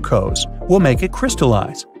glucose, will make it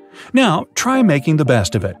crystallize. Now, try making the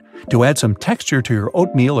best of it. To add some texture to your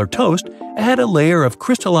oatmeal or toast, add a layer of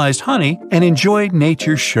crystallized honey and enjoy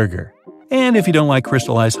nature's sugar. And if you don't like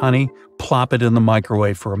crystallized honey, plop it in the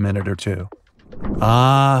microwave for a minute or two.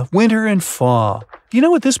 Ah, winter and fall. You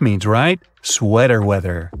know what this means, right? Sweater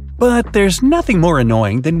weather. But there's nothing more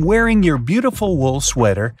annoying than wearing your beautiful wool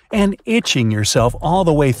sweater and itching yourself all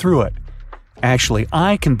the way through it. Actually,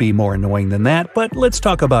 I can be more annoying than that, but let's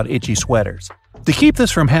talk about itchy sweaters. To keep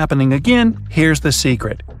this from happening again, here's the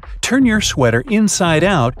secret. Turn your sweater inside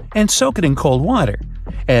out and soak it in cold water.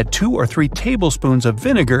 Add 2 or 3 tablespoons of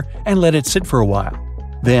vinegar and let it sit for a while.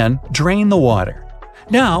 Then, drain the water.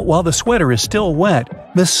 Now, while the sweater is still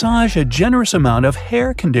wet, massage a generous amount of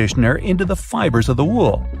hair conditioner into the fibers of the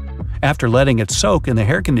wool. After letting it soak in the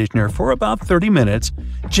hair conditioner for about 30 minutes,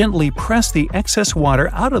 gently press the excess water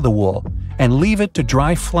out of the wool and leave it to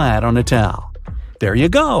dry flat on a towel. There you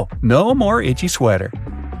go! No more itchy sweater.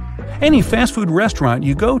 Any fast food restaurant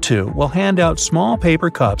you go to will hand out small paper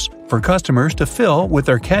cups for customers to fill with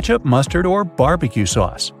their ketchup, mustard, or barbecue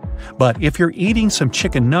sauce. But if you're eating some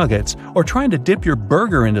chicken nuggets or trying to dip your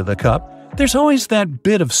burger into the cup, there's always that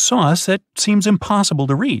bit of sauce that seems impossible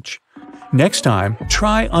to reach. Next time,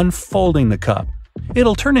 try unfolding the cup.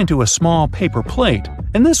 It'll turn into a small paper plate,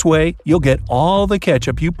 and this way you'll get all the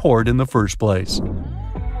ketchup you poured in the first place.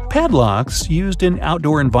 Padlocks used in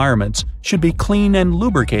outdoor environments should be cleaned and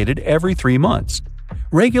lubricated every 3 months.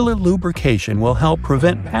 Regular lubrication will help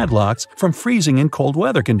prevent padlocks from freezing in cold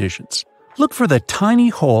weather conditions. Look for the tiny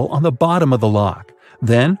hole on the bottom of the lock.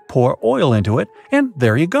 Then pour oil into it, and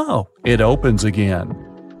there you go. It opens again.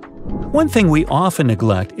 One thing we often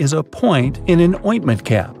neglect is a point in an ointment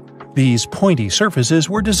cap. These pointy surfaces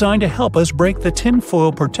were designed to help us break the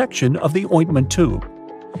tinfoil protection of the ointment tube.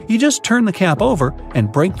 You just turn the cap over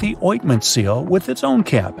and break the ointment seal with its own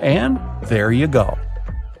cap, and there you go.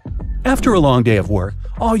 After a long day of work,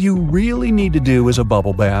 all you really need to do is a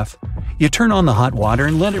bubble bath. You turn on the hot water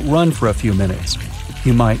and let it run for a few minutes.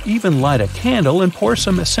 You might even light a candle and pour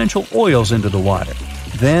some essential oils into the water.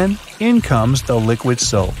 Then, in comes the liquid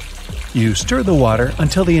soap. You stir the water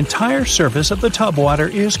until the entire surface of the tub water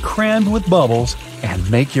is crammed with bubbles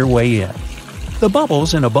and make your way in. The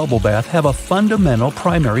bubbles in a bubble bath have a fundamental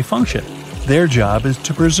primary function. Their job is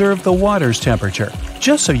to preserve the water's temperature,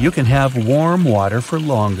 just so you can have warm water for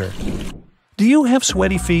longer. Do you have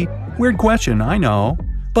sweaty feet? Weird question, I know.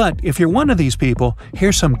 But if you're one of these people,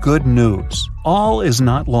 here's some good news. All is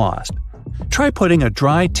not lost. Try putting a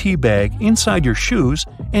dry tea bag inside your shoes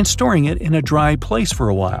and storing it in a dry place for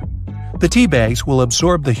a while. The tea bags will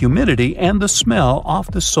absorb the humidity and the smell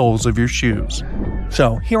off the soles of your shoes.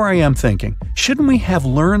 So here I am thinking, shouldn't we have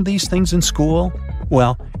learned these things in school?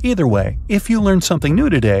 Well, either way, if you learned something new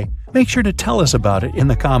today, make sure to tell us about it in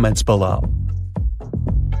the comments below.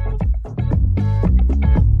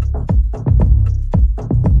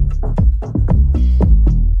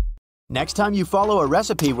 Next time you follow a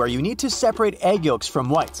recipe where you need to separate egg yolks from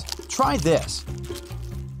whites, try this.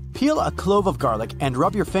 Peel a clove of garlic and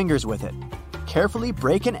rub your fingers with it. Carefully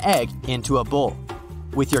break an egg into a bowl.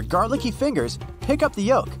 With your garlicky fingers, pick up the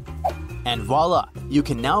yolk. And voila, you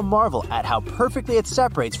can now marvel at how perfectly it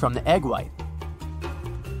separates from the egg white.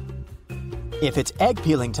 If it's egg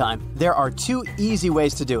peeling time, there are 2 easy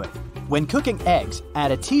ways to do it. When cooking eggs,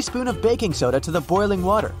 add a teaspoon of baking soda to the boiling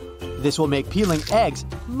water. This will make peeling eggs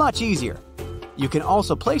much easier. You can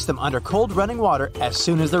also place them under cold running water as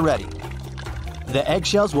soon as they're ready. The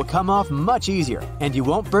eggshells will come off much easier, and you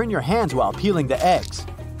won't burn your hands while peeling the eggs.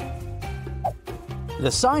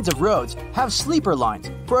 The sides of roads have sleeper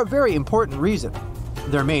lines for a very important reason.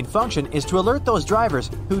 Their main function is to alert those drivers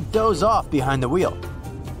who doze off behind the wheel.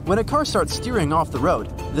 When a car starts steering off the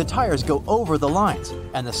road, the tires go over the lines,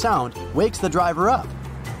 and the sound wakes the driver up.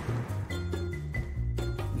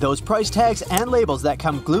 Those price tags and labels that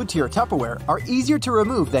come glued to your Tupperware are easier to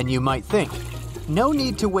remove than you might think. No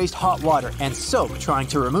need to waste hot water and soap trying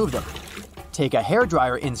to remove them. Take a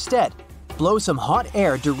hairdryer instead. Blow some hot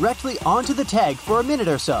air directly onto the tag for a minute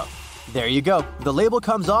or so. There you go, the label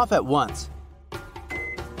comes off at once.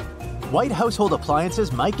 White household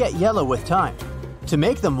appliances might get yellow with time. To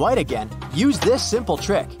make them white again, use this simple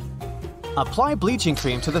trick. Apply bleaching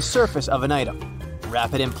cream to the surface of an item.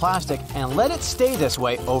 Wrap it in plastic and let it stay this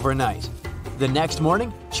way overnight. The next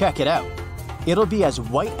morning, check it out. It'll be as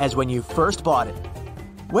white as when you first bought it.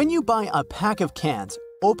 When you buy a pack of cans,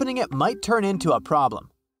 opening it might turn into a problem.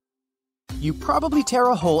 You probably tear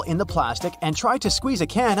a hole in the plastic and try to squeeze a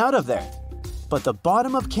can out of there. But the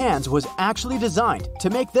bottom of cans was actually designed to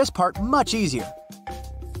make this part much easier.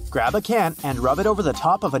 Grab a can and rub it over the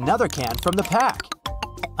top of another can from the pack.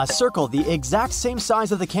 A circle the exact same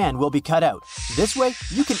size of the can will be cut out. This way,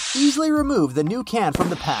 you can easily remove the new can from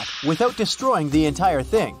the pack without destroying the entire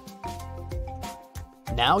thing.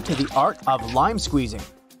 Now to the art of lime squeezing.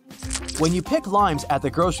 When you pick limes at the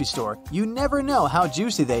grocery store, you never know how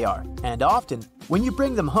juicy they are, and often, when you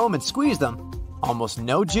bring them home and squeeze them, almost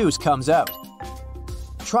no juice comes out.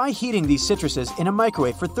 Try heating these citruses in a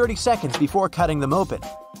microwave for 30 seconds before cutting them open.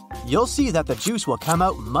 You'll see that the juice will come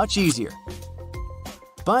out much easier.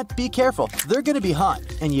 But be careful, they're going to be hot,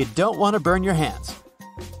 and you don't want to burn your hands.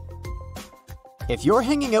 If you're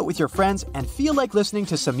hanging out with your friends and feel like listening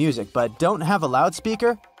to some music but don't have a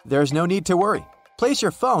loudspeaker, there's no need to worry. Place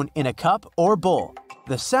your phone in a cup or bowl.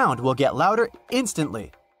 The sound will get louder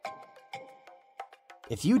instantly.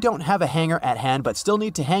 If you don't have a hanger at hand but still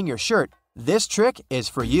need to hang your shirt, this trick is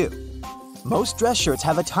for you. Most dress shirts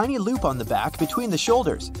have a tiny loop on the back between the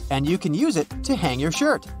shoulders, and you can use it to hang your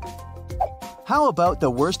shirt. How about the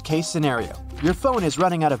worst case scenario? Your phone is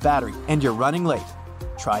running out of battery and you're running late.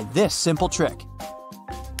 Try this simple trick.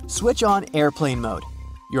 Switch on airplane mode.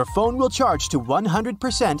 Your phone will charge to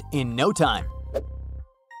 100% in no time.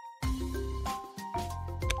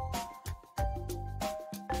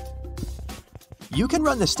 You can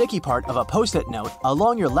run the sticky part of a Post-it note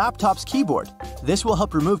along your laptop's keyboard. This will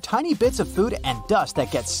help remove tiny bits of food and dust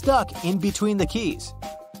that get stuck in between the keys.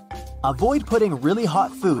 Avoid putting really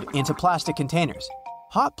hot food into plastic containers.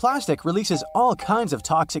 Hot plastic releases all kinds of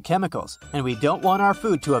toxic chemicals, and we don't want our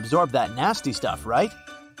food to absorb that nasty stuff, right?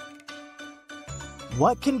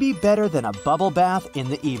 What can be better than a bubble bath in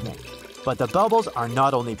the evening? But the bubbles are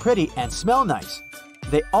not only pretty and smell nice,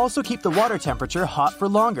 they also keep the water temperature hot for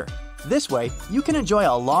longer. This way, you can enjoy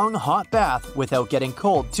a long hot bath without getting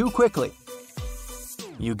cold too quickly.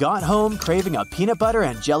 You got home craving a peanut butter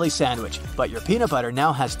and jelly sandwich, but your peanut butter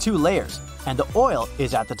now has 2 layers, and the oil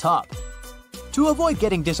is at the top. To avoid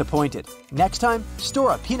getting disappointed, next time,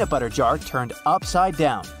 store a peanut butter jar turned upside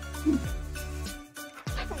down.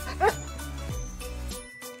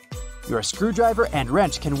 Your screwdriver and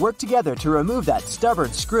wrench can work together to remove that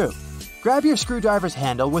stubborn screw. Grab your screwdriver's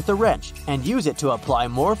handle with the wrench and use it to apply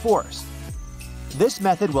more force. This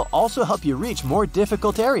method will also help you reach more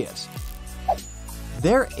difficult areas.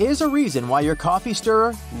 There is a reason why your coffee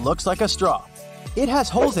stirrer looks like a straw. It has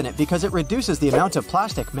holes in it because it reduces the amount of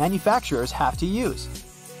plastic manufacturers have to use.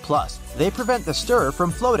 Plus, they prevent the stirrer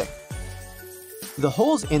from floating. The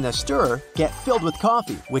holes in the stirrer get filled with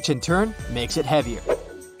coffee, which in turn makes it heavier.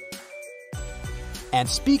 And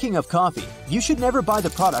speaking of coffee, you should never buy the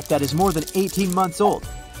product that is more than 18 months old.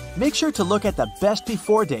 Make sure to look at the best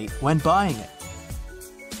before date when buying it.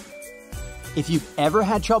 If you've ever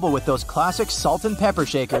had trouble with those classic salt and pepper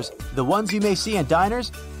shakers, the ones you may see in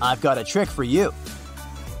diners, I've got a trick for you.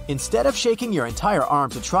 Instead of shaking your entire arm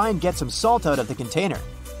to try and get some salt out of the container,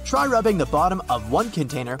 try rubbing the bottom of one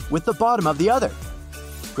container with the bottom of the other.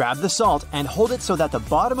 Grab the salt and hold it so that the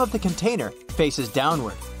bottom of the container faces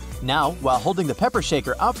downward. Now, while holding the pepper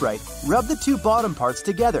shaker upright, rub the 2 bottom parts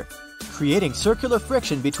together, creating circular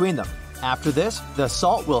friction between them. After this, the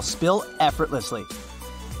salt will spill effortlessly.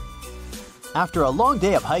 After a long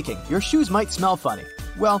day of hiking, your shoes might smell funny.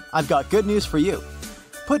 Well, I've got good news for you.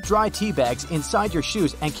 Put dry tea bags inside your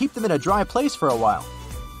shoes and keep them in a dry place for a while.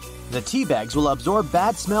 The tea bags will absorb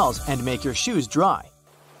bad smells and make your shoes dry.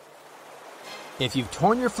 If you've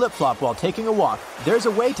torn your flip-flop while taking a walk, there's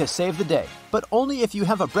a way to save the day, but only if you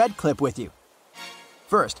have a bread clip with you.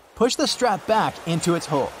 First, push the strap back into its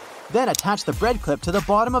hole. Then attach the bread clip to the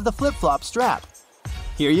bottom of the flip-flop strap.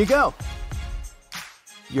 Here you go!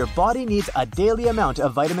 Your body needs a daily amount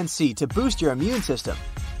of vitamin C to boost your immune system,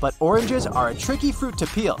 but oranges are a tricky fruit to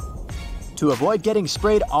peel. To avoid getting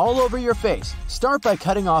sprayed all over your face, start by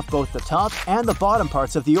cutting off both the top and the bottom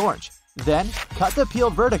parts of the orange. Then, cut the peel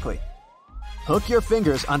vertically. Hook your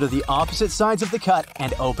fingers under the opposite sides of the cut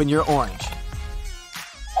and open your orange.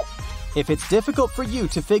 If it's difficult for you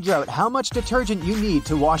to figure out how much detergent you need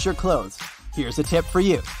to wash your clothes, here's a tip for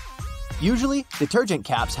you. Usually, detergent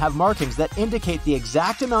caps have markings that indicate the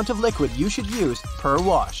exact amount of liquid you should use per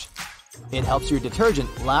wash. It helps your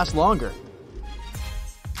detergent last longer.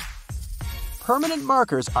 Permanent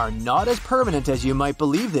markers are not as permanent as you might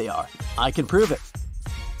believe they are. I can prove it.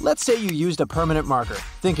 Let's say you used a permanent marker,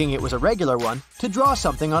 thinking it was a regular one, to draw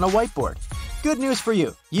something on a whiteboard. Good news for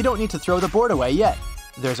you, you don't need to throw the board away yet.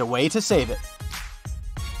 There's a way to save it.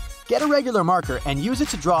 Get a regular marker and use it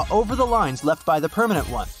to draw over the lines left by the permanent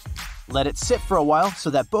one. Let it sit for a while so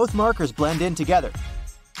that both markers blend in together.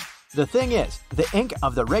 The thing is, the ink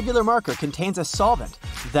of the regular marker contains a solvent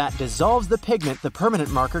that dissolves the pigment the permanent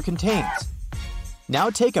marker contains. Now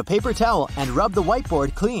take a paper towel and rub the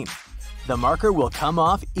whiteboard clean. The marker will come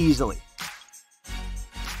off easily.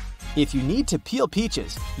 If you need to peel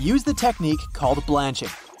peaches, use the technique called blanching.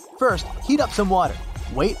 First, heat up some water.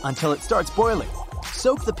 Wait until it starts boiling.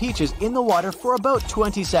 Soak the peaches in the water for about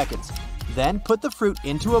 20 seconds. Then put the fruit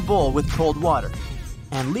into a bowl with cold water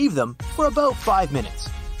and leave them for about 5 minutes.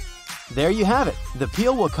 There you have it. The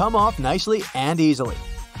peel will come off nicely and easily.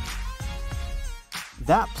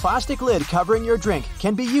 That plastic lid covering your drink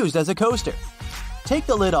can be used as a coaster. Take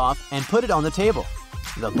the lid off and put it on the table.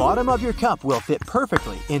 The bottom of your cup will fit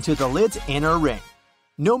perfectly into the lid's inner ring.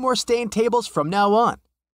 No more stained tables from now on.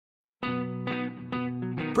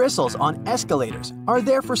 Bristles on escalators are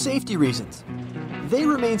there for safety reasons. They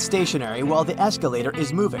remain stationary while the escalator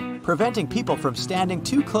is moving, preventing people from standing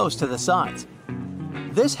too close to the sides.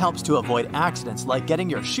 This helps to avoid accidents like getting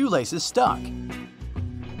your shoelaces stuck.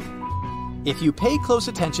 If you pay close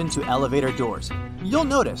attention to elevator doors, you'll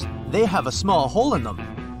notice they have a small hole in them.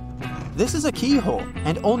 This is a keyhole,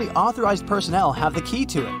 and only authorized personnel have the key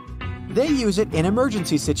to it. They use it in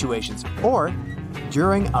emergency situations or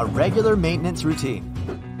during a regular maintenance routine.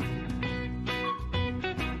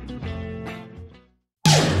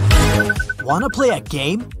 Want to play a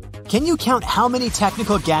game? Can you count how many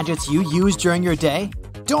technical gadgets you use during your day?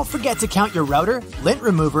 Don't forget to count your router, lint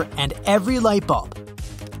remover, and every light bulb.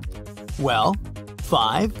 Well,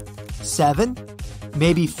 5, 7,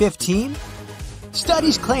 maybe 15?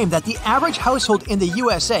 Studies claim that the average household in the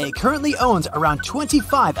USA currently owns around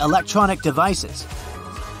 25 electronic devices.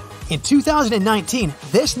 In 2019,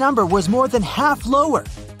 this number was more than half lower.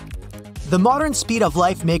 The modern speed of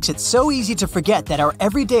life makes it so easy to forget that our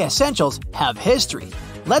everyday essentials have history.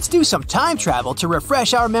 Let's do some time travel to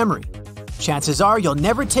refresh our memory. chances are you'll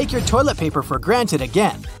never take your toilet paper for granted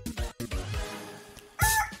again.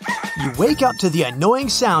 You wake up to the annoying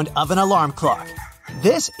sound of an alarm clock.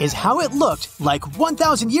 This is how it looked like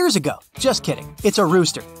 1,000 years ago. Just kidding, it's a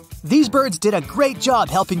rooster. These birds did a great job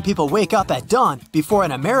helping people wake up at dawn before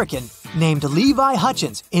an American named Levi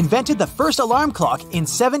Hutchins invented the first alarm clock in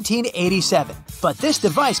 1787. But this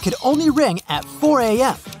device could only ring at 4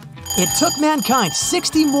 a.m. It took mankind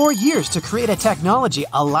 60 more years to create a technology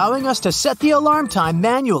allowing us to set the alarm time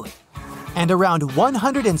manually, and around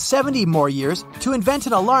 170 more years to invent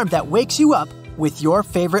an alarm that wakes you up with your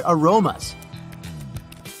favorite aromas.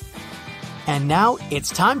 And now it's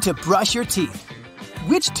time to brush your teeth.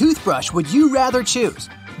 Which toothbrush would you rather choose?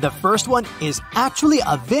 The first one is actually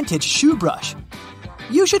a vintage shoe brush.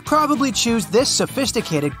 You should probably choose this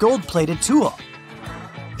sophisticated gold-plated tool.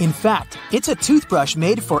 In fact, it's a toothbrush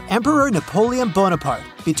made for Emperor Napoleon Bonaparte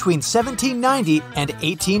between 1790 and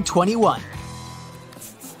 1821.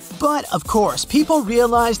 But of course, people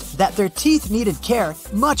realized that their teeth needed care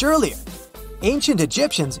much earlier. Ancient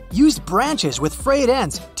Egyptians used branches with frayed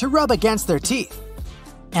ends to rub against their teeth.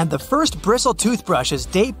 And the first bristle toothbrushes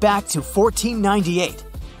date back to 1498.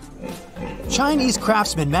 Chinese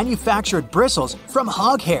craftsmen manufactured bristles from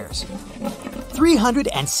hog hairs.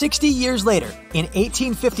 360 years later, in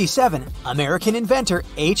 1857, American inventor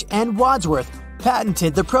H.N. Wadsworth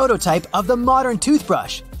patented the prototype of the modern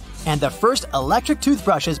toothbrush, and the first electric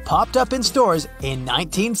toothbrushes popped up in stores in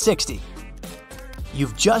 1960.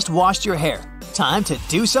 You've just washed your hair. Time to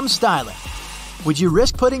do some styling. Would you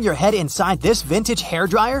risk putting your head inside this vintage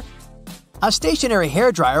hairdryer? A stationary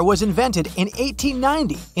hairdryer was invented in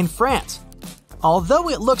 1890 in France. Although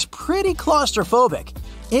it looks pretty claustrophobic,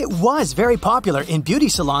 it was very popular in beauty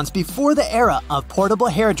salons before the era of portable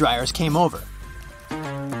hairdryers came over.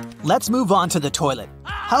 Let's move on to the toilet.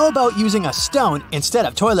 How about using a stone instead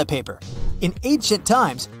of toilet paper? In ancient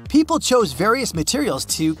times, people chose various materials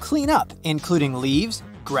to clean up, including leaves,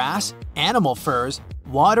 grass, animal furs,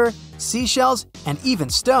 water, seashells, and even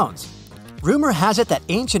stones. Rumor has it that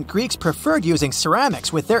ancient Greeks preferred using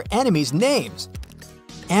ceramics with their enemies' names.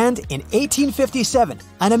 And in 1857,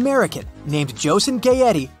 an American named Joseph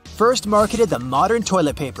Gaetti first marketed the modern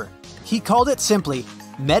toilet paper. He called it simply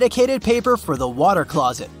medicated paper for the water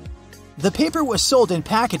closet. The paper was sold in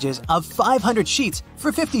packages of 500 sheets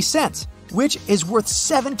for 50 cents, which is worth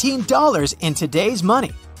 $17 in today's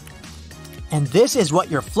money. And this is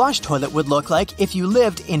what your flush toilet would look like if you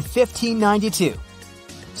lived in 1592.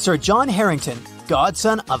 Sir John Harrington,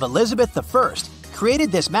 godson of Elizabeth I,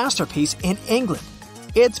 created this masterpiece in England.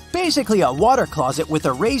 It's basically a water closet with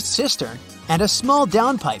a raised cistern and a small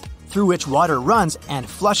downpipe through which water runs and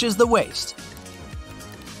flushes the waste.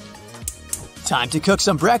 Time to cook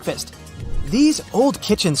some breakfast. These old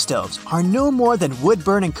kitchen stoves are no more than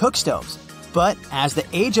wood-burning cook stoves, but as the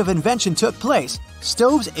age of invention took place,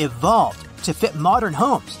 stoves evolved to fit modern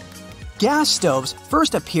homes. Gas stoves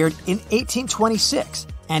first appeared in 1826,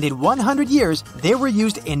 and in 100 years, they were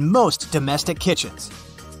used in most domestic kitchens.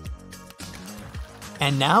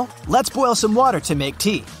 And now, let's boil some water to make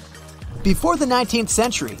tea. Before the 19th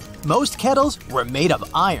century, most kettles were made of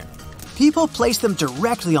iron. People placed them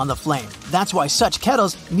directly on the flame. That's why such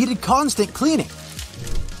kettles needed constant cleaning.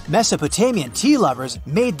 Mesopotamian tea lovers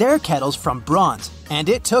made their kettles from bronze, and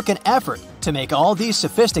it took an effort to make all these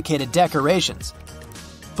sophisticated decorations.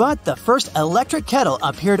 But the first electric kettle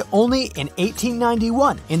appeared only in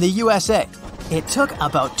 1891 in the USA. It took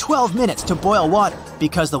about 12 minutes to boil water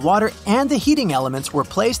because the water and the heating elements were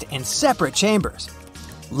placed in separate chambers.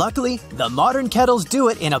 Luckily, the modern kettles do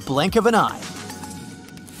it in a blink of an eye.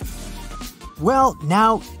 Well,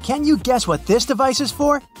 now, can you guess what this device is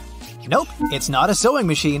for? Nope, it's not a sewing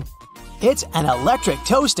machine. It's an electric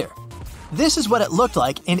toaster. This is what it looked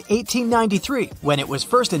like in 1893 when it was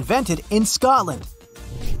first invented in Scotland.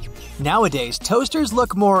 Nowadays, toasters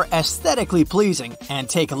look more aesthetically pleasing and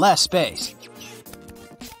take less space.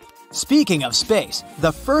 Speaking of space,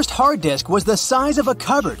 the first hard disk was the size of a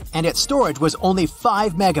cupboard and its storage was only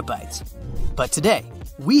 5 megabytes. But today,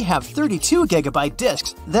 we have 32 gigabyte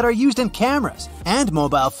disks that are used in cameras and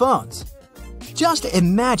mobile phones. Just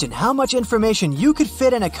imagine how much information you could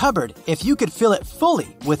fit in a cupboard if you could fill it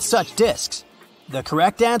fully with such disks. The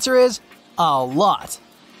correct answer is a lot.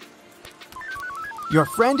 Your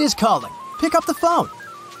friend is calling. Pick up the phone.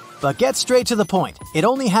 But get straight to the point. It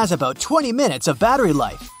only has about 20 minutes of battery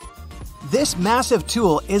life. This massive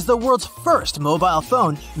tool is the world's first mobile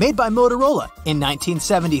phone made by Motorola in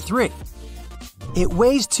 1973. It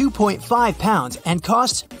weighs 2.5 pounds and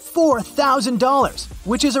costs $4,000,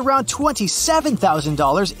 which is around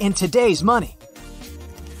 $27,000 in today's money.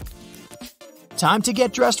 Time to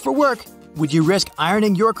get dressed for work. Would you risk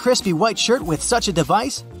ironing your crispy white shirt with such a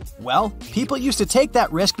device? Well, people used to take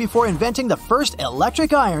that risk before inventing the first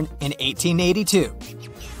electric iron in 1882.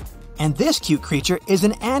 And this cute creature is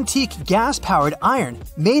an antique gas-powered iron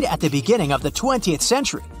made at the beginning of the 20th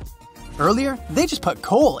century. Earlier, they just put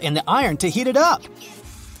coal in the iron to heat it up.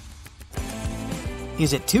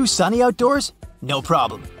 Is it too sunny outdoors? No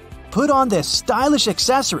problem. Put on this stylish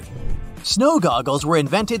accessory. Snow goggles were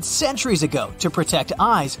invented centuries ago to protect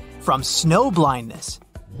eyes from snow blindness.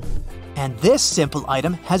 And this simple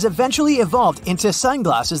item has eventually evolved into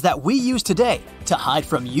sunglasses that we use today to hide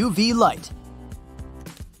from UV light.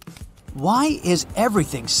 Why is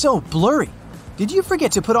everything so blurry? Did you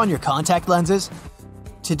forget to put on your contact lenses?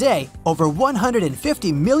 Today, over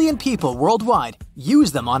 150 million people worldwide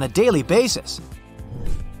use them on a daily basis.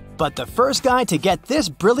 But the first guy to get this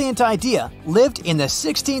brilliant idea lived in the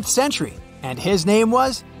 16th century, and his name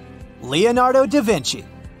was Leonardo da Vinci.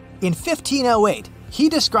 In 1508, he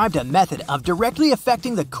described a method of directly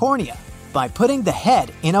affecting the cornea by putting the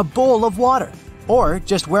head in a bowl of water, or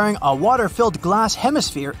just wearing a water-filled glass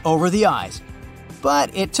hemisphere over the eyes.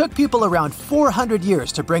 But it took people around 400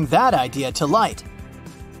 years to bring that idea to light.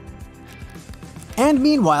 And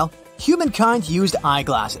meanwhile, humankind used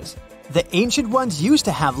eyeglasses. The ancient ones used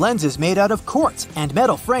to have lenses made out of quartz and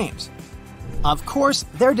metal frames. Of course,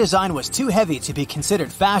 their design was too heavy to be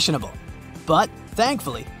considered fashionable. But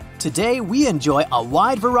thankfully, today we enjoy a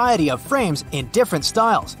wide variety of frames in different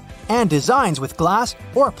styles and designs with glass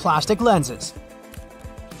or plastic lenses.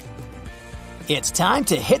 It's time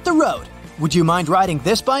to hit the road. Would you mind riding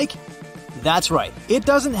this bike? That's right, it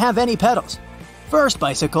doesn't have any pedals. First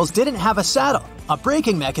bicycles didn't have a saddle, a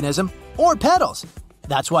braking mechanism, or pedals.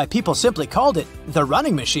 That's why people simply called it the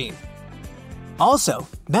running machine. Also,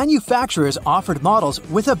 manufacturers offered models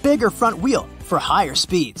with a bigger front wheel for higher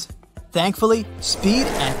speeds. Thankfully, speed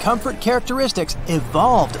and comfort characteristics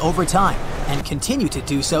evolved over time and continue to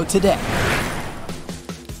do so today.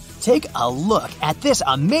 Take a look at this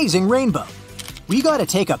amazing rainbow. We gotta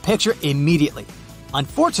take a picture immediately.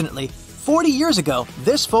 Unfortunately, 40 years ago,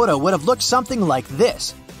 this photo would have looked something like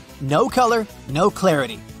this. No color, no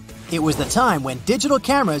clarity. It was the time when digital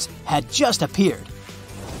cameras had just appeared.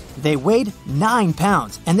 They weighed 9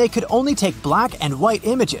 pounds and they could only take black and white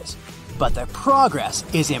images. But the progress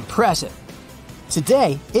is impressive.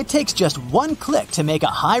 Today, it takes just one click to make a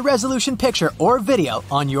high-resolution picture or video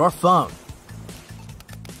on your phone.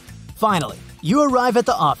 Finally, you arrive at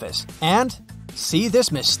the office and see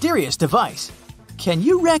this mysterious device. Can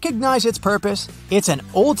you recognize its purpose? It's an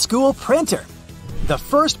old-school printer. The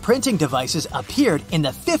first printing devices appeared in the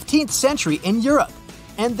 15th century in Europe,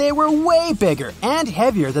 and they were way bigger and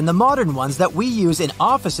heavier than the modern ones that we use in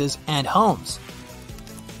offices and homes.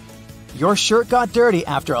 Your shirt got dirty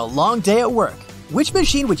after a long day at work. Which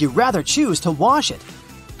machine would you rather choose to wash it?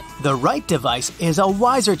 The right device is a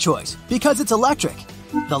wiser choice because it's electric.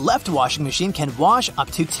 The left washing machine can wash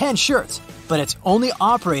up to 10 shirts, but it's only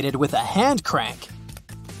operated with a hand crank.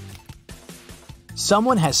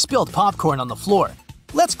 Someone has spilled popcorn on the floor.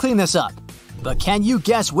 Let's clean this up. But can you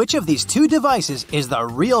guess which of these two devices is the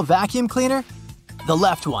real vacuum cleaner? The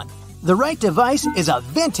left one. The right device is a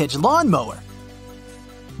vintage lawnmower.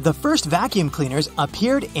 The first vacuum cleaners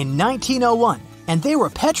appeared in 1901, and they were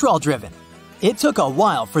petrol-driven. It took a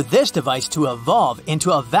while for this device to evolve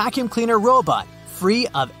into a vacuum cleaner robot free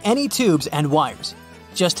of any tubes and wires.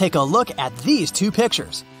 Just take a look at these two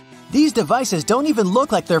pictures. These devices don't even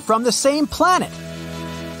look like they're from the same planet.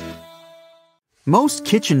 Most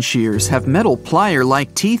kitchen shears have metal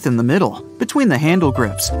plier-like teeth in the middle, between the handle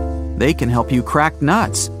grips. They can help you crack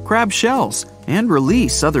nuts, grab shells, and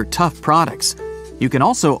release other tough products. You can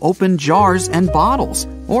also open jars and bottles,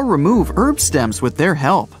 or remove herb stems with their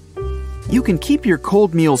help. You can keep your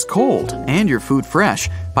cold meals cold and your food fresh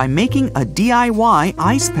by making a DIY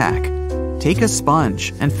ice pack. Take a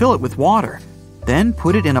sponge and fill it with water. Then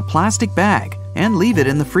put it in a plastic bag and leave it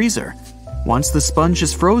in the freezer. Once the sponge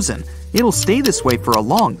is frozen, it'll stay this way for a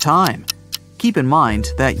long time. Keep in mind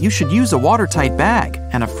that you should use a watertight bag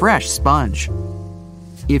and a fresh sponge.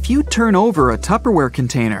 If you turn over a Tupperware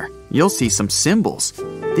container, you'll see some symbols.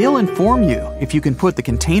 They'll inform you if you can put the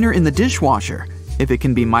container in the dishwasher, if it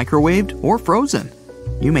can be microwaved or frozen.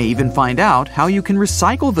 You may even find out how you can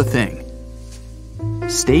recycle the thing.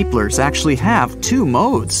 Staplers actually have two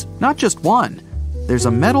modes, not just one. There's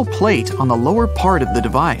a metal plate on the lower part of the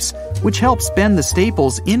device, which helps bend the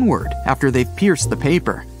staples inward after they've pierced the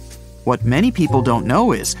paper. What many people don't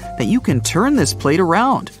know is that you can turn this plate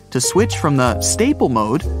around to switch from the staple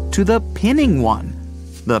mode to the pinning one.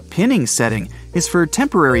 The pinning setting is for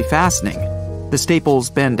temporary fastening. The staples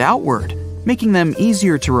bend outward, making them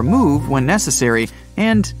easier to remove when necessary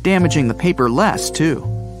and damaging the paper less too.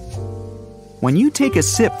 When you take a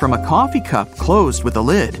sip from a coffee cup closed with a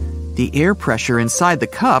lid, the air pressure inside the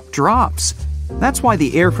cup drops. That's why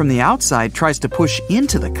the air from the outside tries to push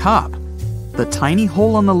into the cup. The tiny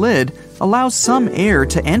hole on the lid allows some air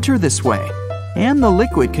to enter this way, and the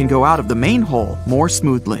liquid can go out of the main hole more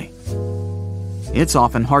smoothly. It's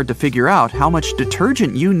often hard to figure out how much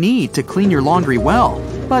detergent you need to clean your laundry well,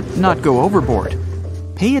 but not go overboard.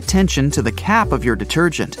 Pay attention to the cap of your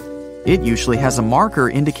detergent. It usually has a marker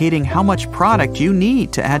indicating how much product you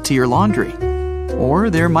need to add to your laundry. Or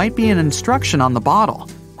there might be an instruction on the bottle.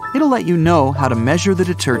 It'll let you know how to measure the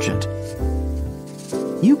detergent.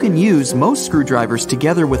 You can use most screwdrivers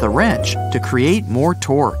together with a wrench to create more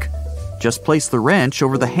torque. Just place the wrench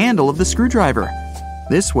over the handle of the screwdriver.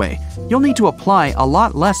 This way, you'll need to apply a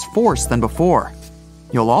lot less force than before.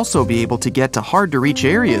 You'll also be able to get to hard-to-reach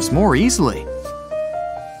areas more easily.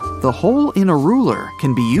 The hole in a ruler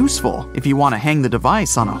can be useful if you want to hang the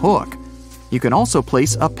device on a hook. You can also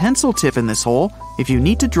place a pencil tip in this hole if you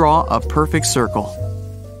need to draw a perfect circle.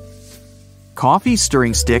 Coffee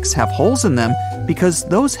stirring sticks have holes in them because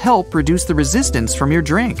those help reduce the resistance from your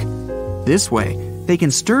drink. This way, they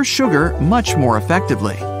can stir sugar much more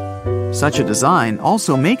effectively. Such a design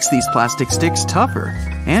also makes these plastic sticks tougher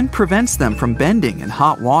and prevents them from bending in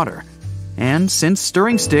hot water. And since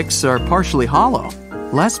stirring sticks are partially hollow,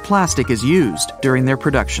 less plastic is used during their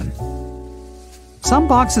production. Some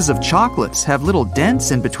boxes of chocolates have little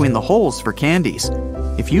dents in between the holes for candies.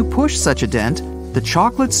 If you push such a dent, the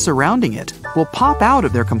chocolates surrounding it will pop out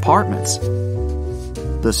of their compartments.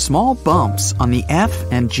 The small bumps on the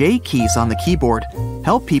F and J keys on the keyboard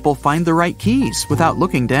help people find the right keys without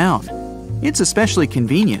looking down. It's especially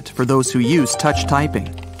convenient for those who use touch typing.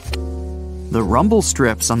 The rumble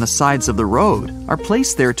strips on the sides of the road are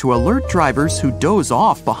placed there to alert drivers who doze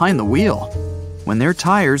off behind the wheel. When their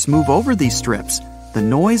tires move over these strips, the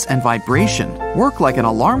noise and vibration work like an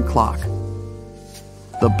alarm clock.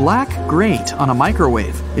 The black grate on a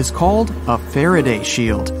microwave is called a Faraday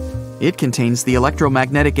shield. It contains the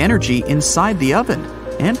electromagnetic energy inside the oven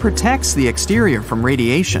and protects the exterior from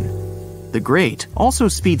radiation. The grate also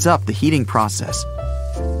speeds up the heating process.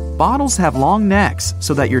 Bottles have long necks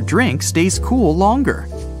so that your drink stays cool longer.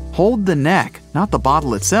 Hold the neck, not the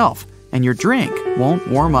bottle itself, and your drink won't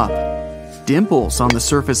warm up. Dimples on the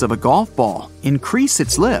surface of a golf ball increase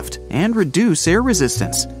its lift and reduce air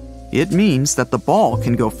resistance. It means that the ball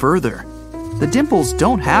can go further. The dimples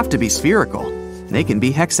don't have to be spherical. They can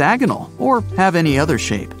be hexagonal or have any other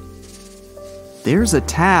shape. There's a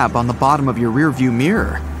tab on the bottom of your rearview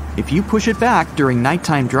mirror. If you push it back during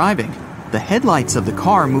nighttime driving, the headlights of the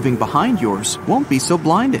car moving behind yours won't be so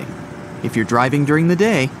blinding. If you're driving during the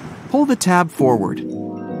day, pull the tab forward.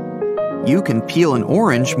 You can peel an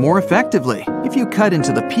orange more effectively if you cut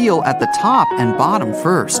into the peel at the top and bottom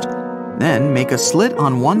first. Then make a slit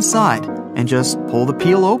on one side and just pull the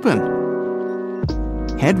peel open.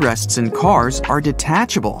 Headrests in cars are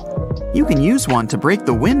detachable. You can use one to break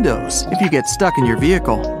the windows if you get stuck in your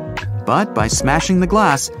vehicle. But by smashing the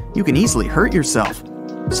glass, you can easily hurt yourself.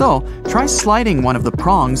 So try sliding one of the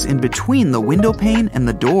prongs in between the window pane and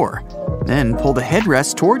the door. Then pull the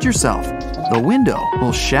headrest toward yourself. The window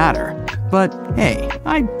will shatter. But hey,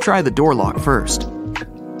 I'd try the door lock first.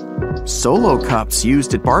 Solo cups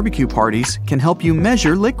used at barbecue parties can help you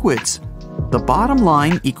measure liquids. The bottom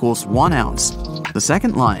line equals 1 ounce. The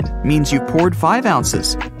second line means you poured 5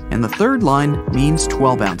 ounces, and the third line means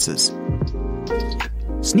 12 ounces.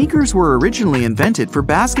 Sneakers were originally invented for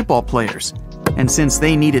basketball players, and since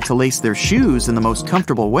they needed to lace their shoes in the most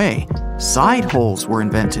comfortable way, side holes were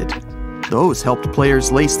invented. Those helped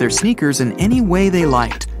players lace their sneakers in any way they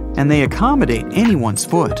liked, and they accommodate anyone's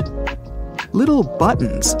foot. Little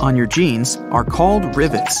buttons on your jeans are called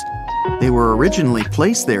rivets. They were originally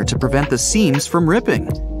placed there to prevent the seams from ripping.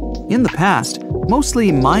 In the past,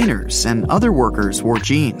 mostly miners and other workers wore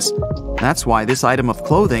jeans. That's why this item of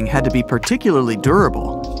clothing had to be particularly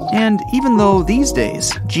durable. And even though these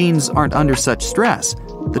days jeans aren't under such stress,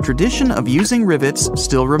 the tradition of using rivets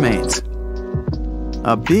still remains.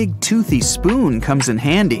 A big toothy spoon comes in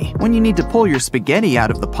handy when you need to pull your spaghetti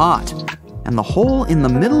out of the pot. And the hole in the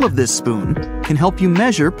middle of this spoon can help you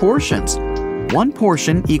measure portions. 1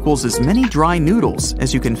 portion equals as many dry noodles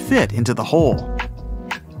as you can fit into the hole.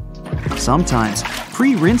 Sometimes,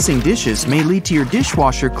 pre-rinsing dishes may lead to your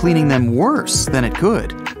dishwasher cleaning them worse than it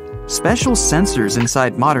could. Special sensors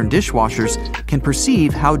inside modern dishwashers can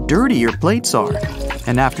perceive how dirty your plates are.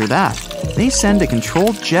 And after that, they send a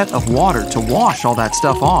controlled jet of water to wash all that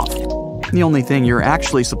stuff off. The only thing you're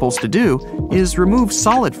actually supposed to do is remove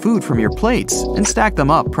solid food from your plates and stack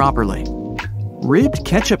them up properly. Ribbed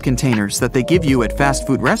ketchup containers that they give you at fast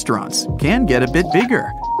food restaurants can get a bit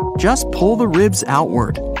bigger. Just pull the ribs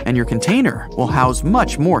outward, and your container will house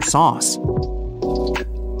much more sauce.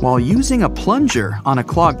 While using a plunger on a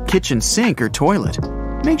clogged kitchen sink or toilet,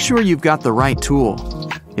 make sure you've got the right tool.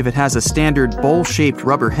 If it has a standard bowl-shaped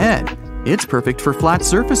rubber head, it's perfect for flat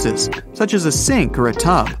surfaces, such as a sink or a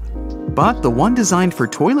tub. But the one designed for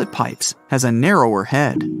toilet pipes has a narrower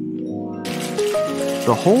head.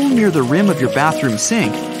 The hole near the rim of your bathroom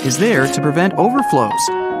sink is there to prevent overflows.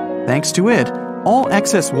 Thanks to it, all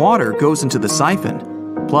excess water goes into the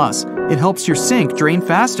siphon. Plus, it helps your sink drain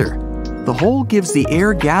faster. The hole gives the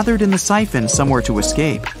air gathered in the siphon somewhere to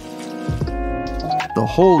escape. The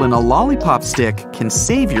hole in a lollipop stick can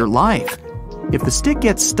save your life. If the stick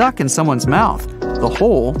gets stuck in someone's mouth, the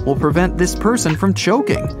hole will prevent this person from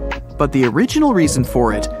choking. But the original reason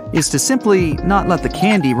for it is to simply not let the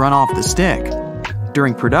candy run off the stick.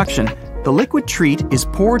 During production, the liquid treat is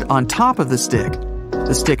poured on top of the stick.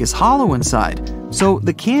 The stick is hollow inside, so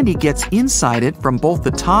the candy gets inside it from both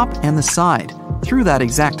the top and the side, through that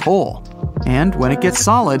exact hole. And when it gets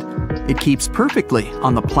solid, it keeps perfectly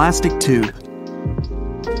on the plastic tube.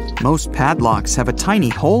 Most padlocks have a tiny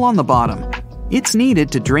hole on the bottom. It's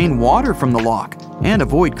needed to drain water from the lock and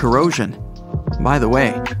avoid corrosion. By the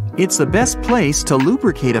way, it's the best place to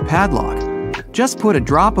lubricate a padlock. Just put a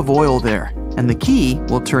drop of oil there, and the key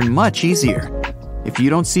will turn much easier. If you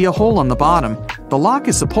don't see a hole on the bottom, the lock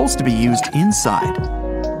is supposed to be used inside.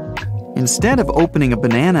 Instead of opening a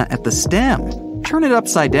banana at the stem, turn it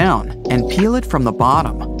upside down and peel it from the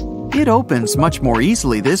bottom. It opens much more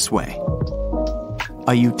easily this way.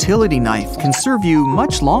 A utility knife can serve you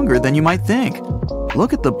much longer than you might think.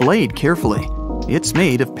 Look at the blade carefully. It's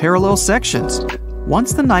made of parallel sections.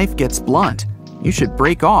 Once the knife gets blunt, you should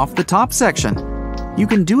break off the top section. You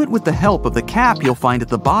can do it with the help of the cap you'll find at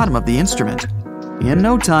the bottom of the instrument. In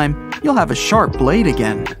no time, you'll have a sharp blade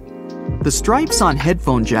again. The stripes on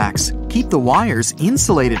headphone jacks keep the wires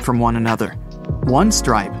insulated from one another. One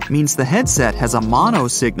stripe means the headset has a mono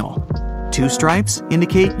signal. 2 stripes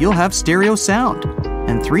indicate you'll have stereo sound.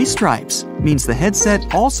 And 3 stripes means the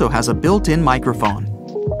headset also has a built-in microphone.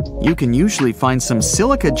 You can usually find some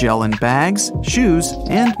silica gel in bags, shoes,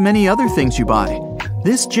 and many other things you buy.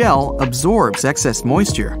 This gel absorbs excess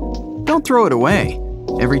moisture. Don't throw it away.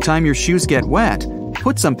 Every time your shoes get wet,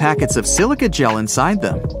 put some packets of silica gel inside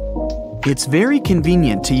them. It's very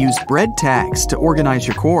convenient to use bread tags to organize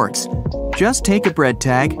your cords. Just take a bread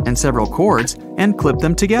tag and several cords and clip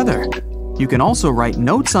them together. You can also write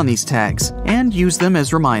notes on these tags and use them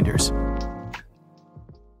as reminders.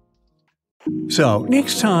 So,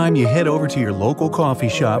 next time you head over to your local coffee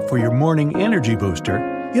shop for your morning energy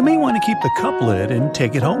booster, you may want to keep the cup lid and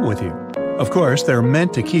take it home with you. Of course, they're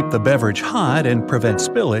meant to keep the beverage hot and prevent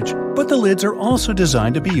spillage, but the lids are also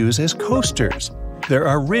designed to be used as coasters. There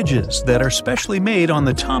are ridges that are specially made on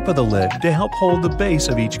the top of the lid to help hold the base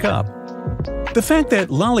of each cup. The fact that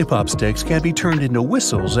lollipop sticks can be turned into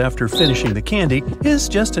whistles after finishing the candy is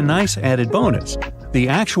just a nice added bonus. The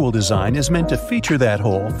actual design is meant to feature that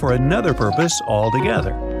hole for another purpose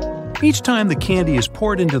altogether. Each time the candy is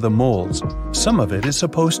poured into the molds, some of it is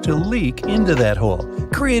supposed to leak into that hole,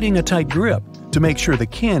 creating a tight grip to make sure the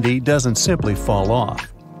candy doesn't simply fall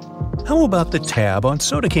off. How about the tab on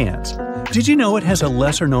soda cans? Did you know it has a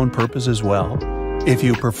lesser-known purpose as well? If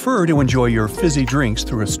you prefer to enjoy your fizzy drinks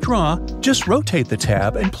through a straw, just rotate the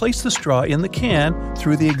tab and place the straw in the can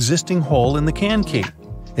through the existing hole in the can key.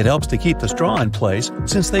 It helps to keep the straw in place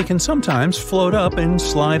since they can sometimes float up and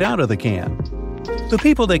slide out of the can. The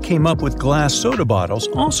people that came up with glass soda bottles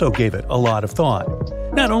also gave it a lot of thought.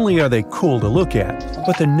 Not only are they cool to look at,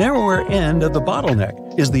 but the narrower end of the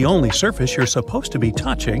bottleneck is the only surface you're supposed to be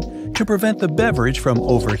touching to prevent the beverage from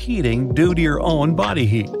overheating due to your own body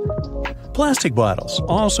heat. Plastic bottles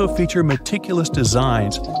also feature meticulous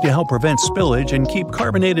designs to help prevent spillage and keep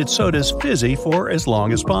carbonated sodas fizzy for as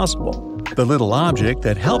long as possible. The little object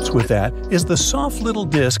that helps with that is the soft little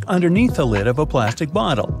disc underneath the lid of a plastic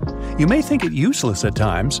bottle. You may think it useless at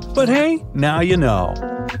times, but hey, now you know.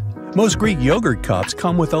 Most Greek yogurt cups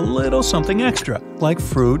come with a little something extra, like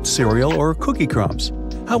fruit, cereal, or cookie crumbs.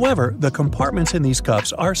 However, the compartments in these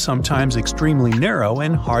cups are sometimes extremely narrow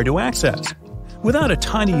and hard to access. Without a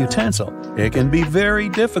tiny utensil, it can be very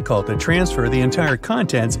difficult to transfer the entire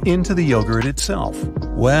contents into the yogurt itself.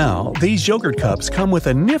 Well, these yogurt cups come with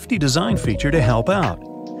a nifty design feature to help out.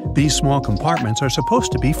 These small compartments are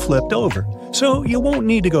supposed to be flipped over, so you won't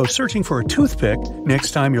need to go searching for a toothpick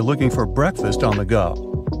next time you're looking for breakfast on the go.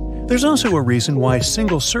 There's also a reason why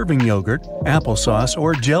single-serving yogurt, applesauce,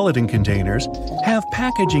 or gelatin containers have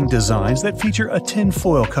packaging designs that feature a tin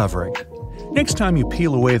foil covering. Next time you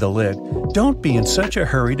peel away the lid, don't be in such a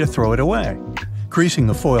hurry to throw it away. Creasing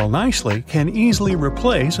the foil nicely can easily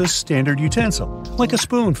replace a standard utensil, like a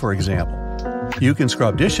spoon for example. You can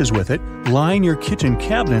scrub dishes with it, line your kitchen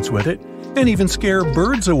cabinets with it, and even scare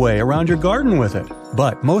birds away around your garden with it.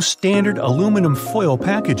 But most standard aluminum foil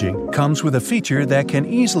packaging comes with a feature that can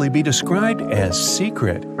easily be described as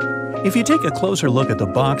secret. If you take a closer look at the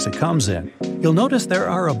box it comes in, you'll notice there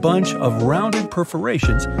are a bunch of rounded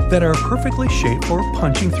perforations that are perfectly shaped for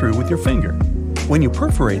punching through with your finger. When you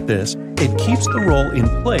perforate this, it keeps the roll in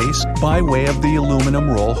place by way of the aluminum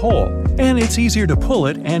roll hole, and it's easier to pull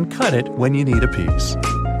it and cut it when you need a piece.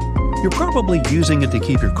 You're probably using it to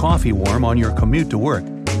keep your coffee warm on your commute to work,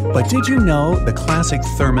 but did you know the classic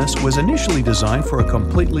thermos was initially designed for a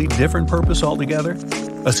completely different purpose altogether?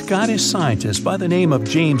 A Scottish scientist by the name of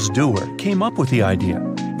James Dewar came up with the idea,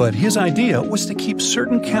 but his idea was to keep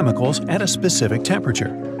certain chemicals at a specific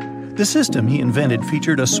temperature. The system he invented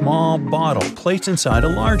featured a small bottle placed inside a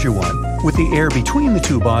larger one, with the air between the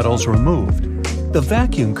two bottles removed. The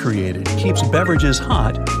vacuum created keeps beverages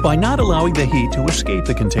hot by not allowing the heat to escape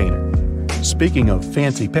the container. Speaking of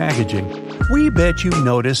fancy packaging, we bet you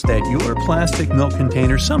noticed that your plastic milk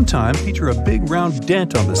containers sometimes feature a big round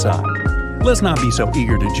dent on the side. Let's not be so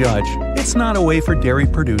eager to judge. It's not a way for dairy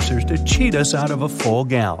producers to cheat us out of a full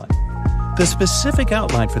gallon. The specific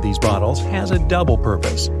outline for these bottles has a double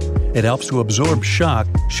purpose. It helps to absorb shock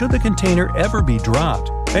should the container ever be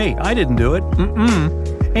dropped. Hey, I didn't do it.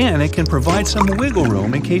 And it can provide some wiggle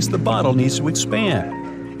room in case the bottle needs to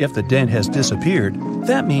expand. If the dent has disappeared,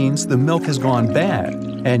 that means the milk has gone bad,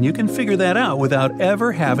 and you can figure that out without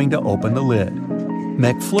ever having to open the lid.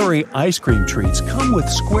 McFlurry ice cream treats come with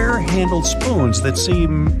square-handled spoons that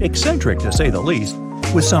seem eccentric to say the least,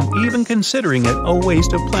 with some even considering it a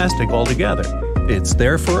waste of plastic altogether. It's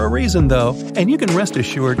there for a reason though, and you can rest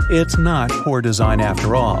assured it's not poor design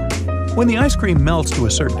after all. When the ice cream melts to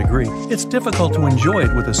a certain degree, it's difficult to enjoy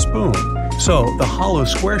it with a spoon, so the hollow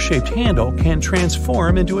square-shaped handle can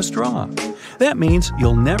transform into a straw. That means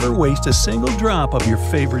you'll never waste a single drop of your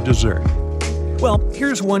favorite dessert. Well,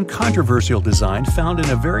 here's one controversial design found in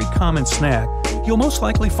a very common snack you'll most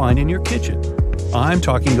likely find in your kitchen. I'm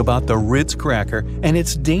talking about the Ritz cracker and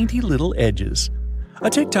its dainty little edges. A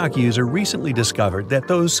TikTok user recently discovered that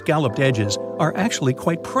those scalloped edges are actually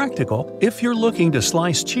quite practical if you're looking to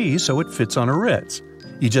slice cheese so it fits on a Ritz.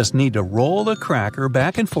 You just need to roll the cracker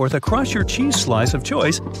back and forth across your cheese slice of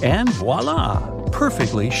choice and voila!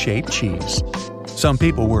 Perfectly shaped cheese. Some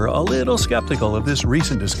people were a little skeptical of this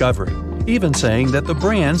recent discovery, even saying that the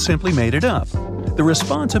brand simply made it up. The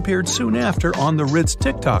response appeared soon after on the Ritz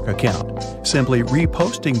TikTok account, simply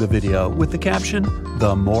reposting the video with the caption,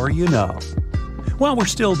 "The more you know." While we're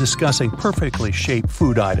still discussing perfectly shaped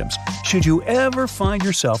food items, should you ever find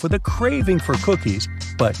yourself with a craving for cookies,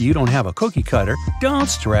 but you don't have a cookie cutter, don't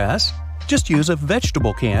stress. Just use a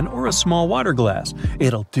vegetable can or a small water glass.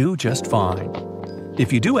 It'll do just fine.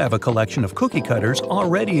 If you do have a collection of cookie cutters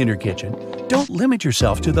already in your kitchen, don't limit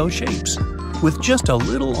yourself to those shapes. With just a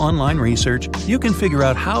little online research, you can figure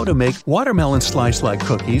out how to make watermelon slice-like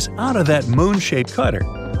cookies out of that moon-shaped cutter,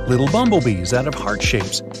 little bumblebees out of heart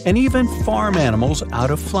shapes, and even farm animals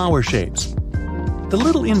out of flower shapes. The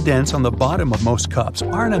little indents on the bottom of most cups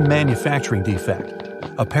aren't a manufacturing defect.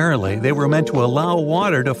 Apparently, they were meant to allow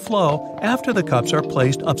water to flow after the cups are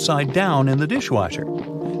placed upside down in the dishwasher.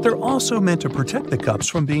 They're also meant to protect the cups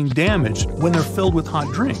from being damaged when they're filled with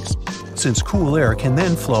hot drinks, since cool air can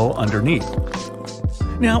then flow underneath.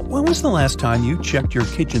 Now, when was the last time you checked your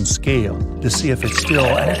kitchen scale to see if it's still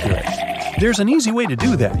accurate? There's an easy way to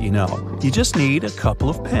do that, you know. You just need a couple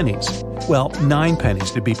of pennies. Well, 9 pennies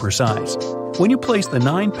to be precise. When you place the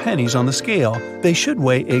 9 pennies on the scale, they should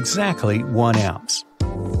weigh exactly 1 ounce.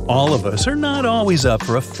 All of us are not always up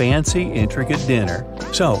for a fancy, intricate dinner,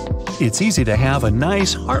 so it's easy to have a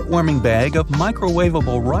nice, heartwarming bag of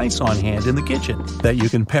microwavable rice on hand in the kitchen that you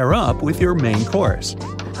can pair up with your main course.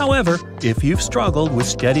 However, if you've struggled with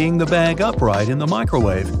steadying the bag upright in the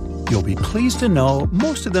microwave, you'll be pleased to know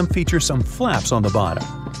most of them feature some flaps on the bottom,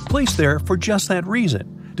 placed there for just that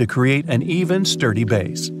reason, to create an even, sturdy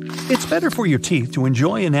base. It's better for your teeth to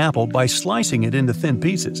enjoy an apple by slicing it into thin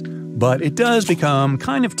pieces, but it does become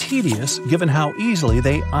kind of tedious given how easily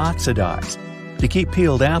they oxidize. To keep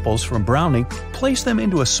peeled apples from browning, place them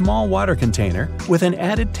into a small water container with an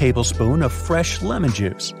added tablespoon of fresh lemon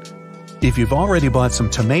juice. If you've already bought some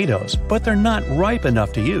tomatoes, but they're not ripe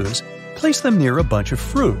enough to use, place them near a bunch of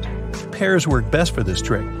fruit. pears work best for this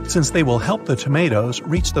trick, since they will help the tomatoes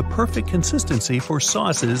reach the perfect consistency for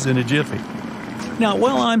sauces in a jiffy. Now,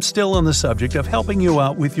 while I'm still on the subject of helping you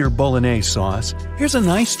out with your bolognese sauce, here's a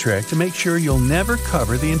nice trick to make sure you'll never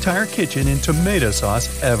cover the entire kitchen in tomato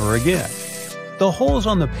sauce ever again. The holes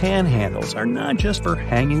on the pan handles are not just for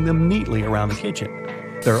hanging them neatly around the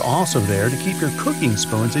kitchen. They're also there to keep your cooking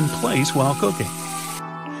spoons in place while cooking.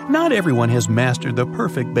 Not everyone has mastered the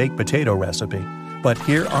perfect baked potato recipe, but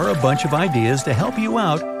here are a bunch of ideas to help you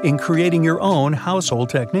out in creating your own household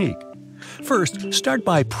technique. First, start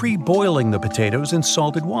by pre-boiling the potatoes in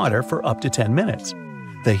salted water for up to 10 minutes.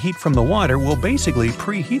 The heat from the water will basically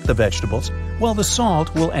preheat the vegetables, while the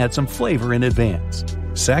salt will add some flavor in advance.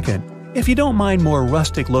 Second, if you don't mind more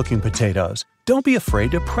rustic-looking potatoes, don't be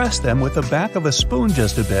afraid to press them with the back of a spoon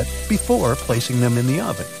just a bit before placing them in the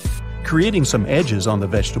oven. Creating some edges on the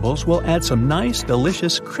vegetables will add some nice,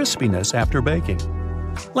 delicious crispiness after baking.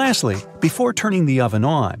 Lastly, before turning the oven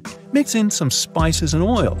on, mix in some spices and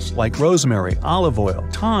oils like rosemary, olive oil,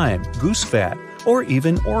 thyme, goose fat, or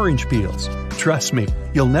even orange peels. Trust me,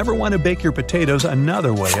 you'll never want to bake your potatoes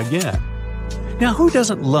another way again. Now, who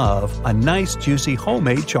doesn't love a nice, juicy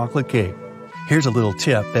homemade chocolate cake? Here's a little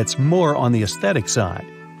tip that's more on the aesthetic side.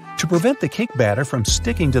 To prevent the cake batter from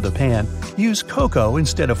sticking to the pan, use cocoa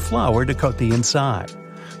instead of flour to coat the inside.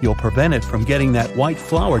 You'll prevent it from getting that white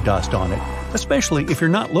flour dust on it, especially if you're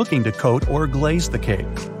not looking to coat or glaze the cake.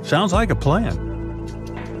 Sounds like a plan.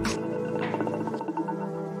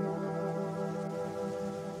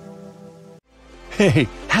 Hey,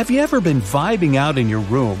 have you ever been vibing out in your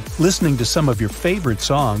room, listening to some of your favorite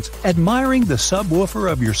songs, admiring the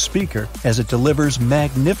subwoofer of your speaker as it delivers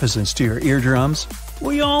magnificence to your eardrums?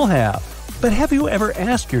 We all have. But have you ever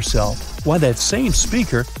asked yourself why that same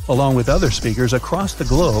speaker, along with other speakers across the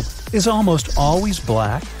globe, is almost always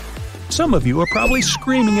black? Some of you are probably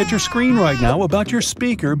screaming at your screen right now about your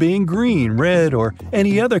speaker being green, red, or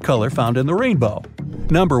any other color found in the rainbow.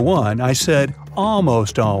 Number 1, I said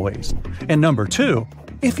almost always. And number 2,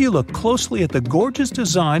 if you look closely at the gorgeous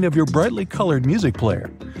design of your brightly colored music player,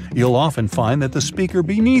 you'll often find that the speaker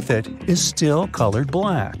beneath it is still colored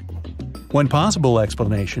black. One possible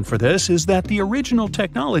explanation for this is that the original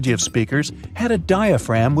technology of speakers had a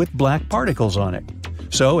diaphragm with black particles on it.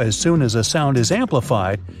 So as soon as a sound is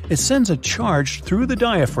amplified, it sends a charge through the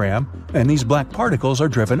diaphragm, and these black particles are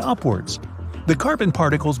driven upwards. The carbon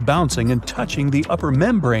particles bouncing and touching the upper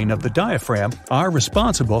membrane of the diaphragm are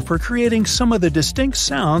responsible for creating some of the distinct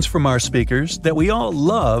sounds from our speakers that we all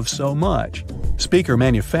love so much. Speaker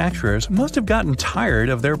manufacturers must have gotten tired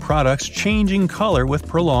of their products changing color with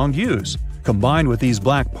prolonged use, combined with these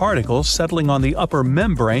black particles settling on the upper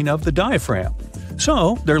membrane of the diaphragm.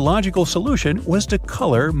 So, their logical solution was to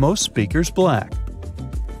color most speakers black.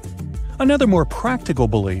 Another more practical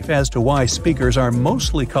belief as to why speakers are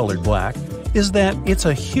mostly colored black is that it's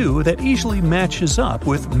a hue that easily matches up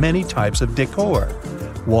with many types of decor.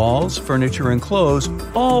 Walls, furniture, and clothes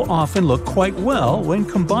all often look quite well when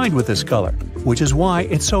combined with this color, which is why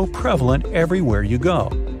it's so prevalent everywhere you go.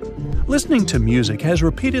 Listening to music has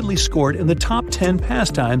repeatedly scored in the top 10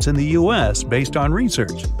 pastimes in the US based on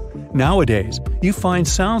research. Nowadays, you find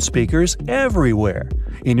sound speakers everywhere.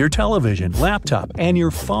 In your television, laptop, and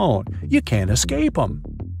your phone. You can't escape them.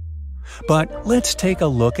 But let's take a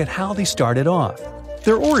look at how they started off.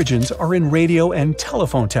 Their origins are in radio and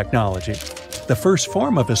telephone technology. The first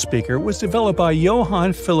form of a speaker was developed by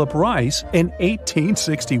Johann Philipp Reis in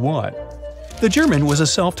 1861. The German was a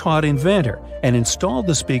self-taught inventor and installed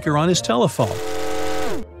the speaker on his telephone.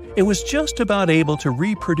 It was just about able to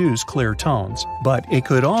reproduce clear tones, but it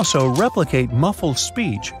could also replicate muffled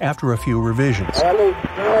speech after a few revisions.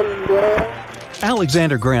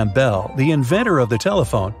 Alexander Graham Bell, the inventor of the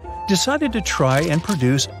telephone, decided to try and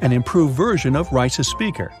produce an improved version of Reis's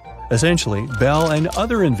speaker. Essentially, Bell and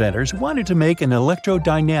other inventors wanted to make an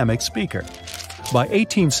electrodynamic speaker. By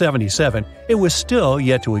 1877, it was still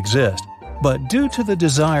yet to exist, but due to the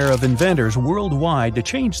desire of inventors worldwide to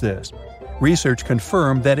change this, research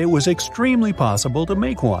confirmed that it was extremely possible to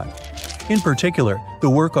make one. In particular, the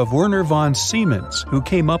work of Werner von Siemens, who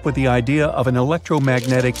came up with the idea of an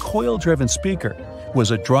electromagnetic coil-driven speaker, was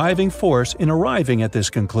a driving force in arriving at this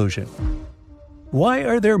conclusion. Why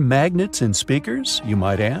are there magnets in speakers, you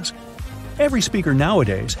might ask? Every speaker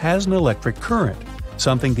nowadays has an electric current,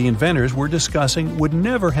 something the inventors were discussing would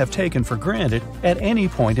never have taken for granted at any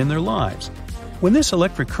point in their lives. When this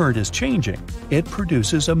electric current is changing, it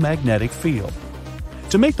produces a magnetic field.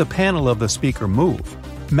 To make the panel of the speaker move,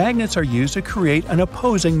 magnets are used to create an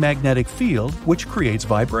opposing magnetic field which creates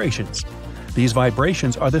vibrations. These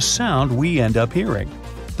vibrations are the sound we end up hearing.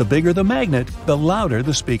 The bigger the magnet, the louder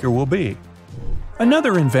the speaker will be.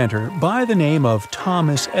 Another inventor by the name of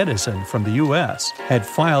Thomas Edison from the US had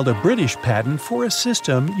filed a British patent for a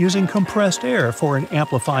system using compressed air for an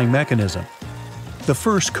amplifying mechanism. The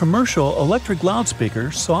first commercial electric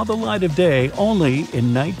loudspeaker saw the light of day only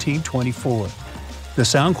in 1924. The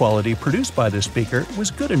sound quality produced by this speaker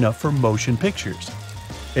was good enough for motion pictures.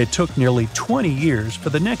 It took nearly 20 years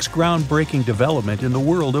for the next groundbreaking development in the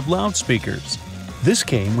world of loudspeakers. This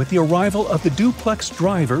came with the arrival of the duplex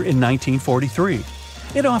driver in 1943.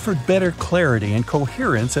 It offered better clarity and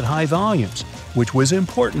coherence at high volumes, which was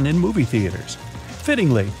important in movie theaters.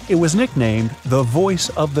 Fittingly, it was nicknamed the voice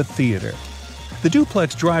of the theater. The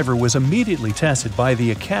duplex driver was immediately tested by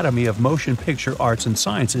the Academy of Motion Picture Arts and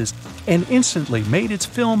Sciences and instantly made its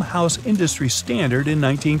film house industry standard in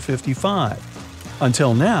 1955.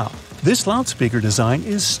 Until now, this loudspeaker design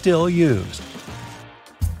is still used.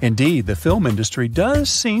 Indeed, the film industry does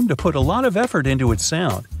seem to put a lot of effort into its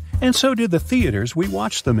sound, and so do the theaters we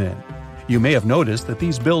watch them in. You may have noticed that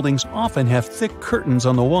these buildings often have thick curtains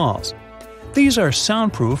on the walls. These are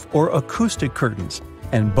soundproof or acoustic curtains,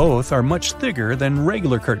 and both are much thicker than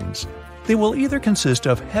regular curtains. They will either consist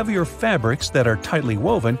of heavier fabrics that are tightly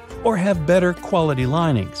woven or have better quality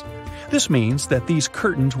linings. This means that these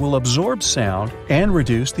curtains will absorb sound and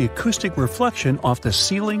reduce the acoustic reflection off the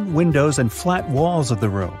ceiling, windows, and flat walls of the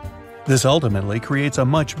room. This ultimately creates a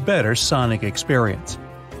much better sonic experience.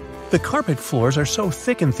 The carpet floors are so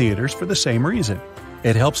thick in theaters for the same reason.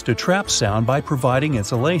 It helps to trap sound by providing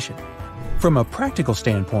insulation. From a practical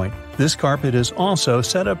standpoint, this carpet is also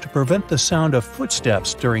set up to prevent the sound of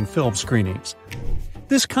footsteps during film screenings.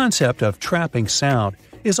 This concept of trapping sound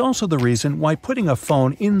is also the reason why putting a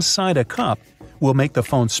phone inside a cup will make the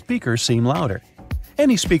phone's speaker seem louder.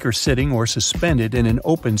 Any speaker sitting or suspended in an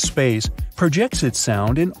open space projects its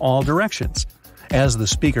sound in all directions. As the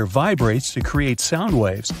speaker vibrates to create sound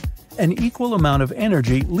waves, an equal amount of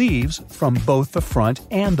energy leaves from both the front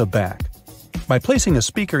and the back. By placing a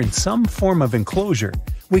speaker in some form of enclosure,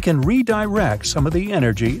 we can redirect some of the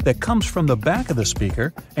energy that comes from the back of the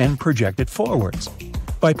speaker and project it forwards.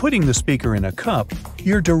 By putting the speaker in a cup,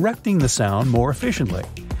 you're directing the sound more efficiently.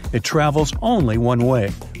 It travels only one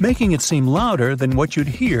way, making it seem louder than what you'd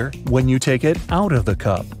hear when you take it out of the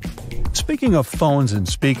cup. Speaking of phones and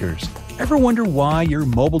speakers, ever wonder why your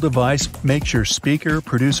mobile device makes your speaker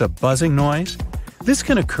produce a buzzing noise? This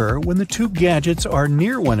can occur when the two gadgets are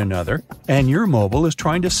near one another and your mobile is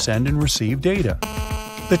trying to send and receive data.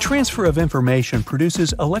 The transfer of information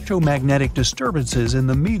produces electromagnetic disturbances in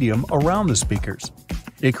the medium around the speakers.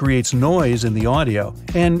 It creates noise in the audio,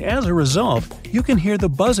 and as a result, you can hear the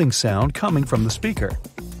buzzing sound coming from the speaker.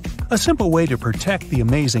 A simple way to protect the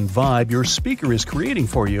amazing vibe your speaker is creating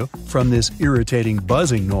for you from this irritating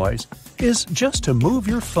buzzing noise is just to move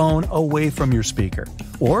your phone away from your speaker,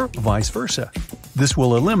 or vice versa. This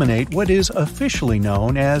will eliminate what is officially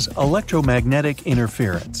known as electromagnetic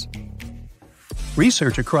interference.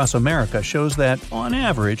 Research across America shows that, on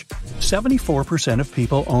average, 74% of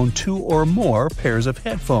people own 2 or more pairs of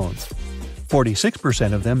headphones.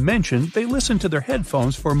 46% of them mentioned they listen to their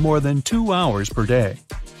headphones for more than 2 hours per day.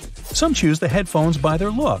 Some choose the headphones by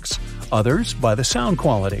their looks, others by the sound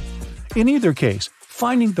quality. In either case,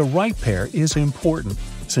 finding the right pair is important,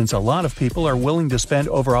 since a lot of people are willing to spend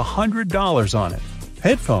over $100 on it.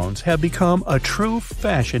 Headphones have become a true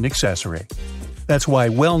fashion accessory. That's why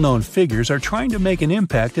well-known figures are trying to make an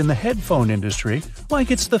impact in the headphone industry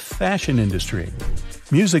like it's the fashion industry.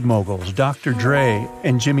 Music moguls Dr. Dre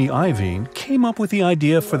and Jimmy Iovine came up with the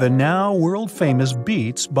idea for the now world-famous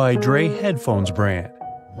Beats by Dre headphones brand.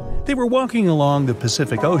 They were walking along the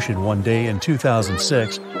Pacific Ocean one day in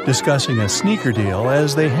 2006 discussing a sneaker deal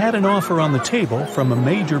as they had an offer on the table from a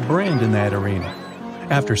major brand in that arena.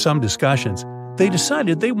 After some discussions, they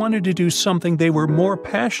decided they wanted to do something they were more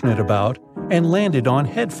passionate about and landed on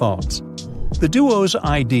headphones. The duo's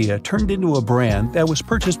idea turned into a brand that was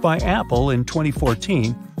purchased by Apple in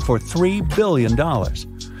 2014 for $3 billion.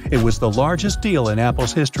 It was the largest deal in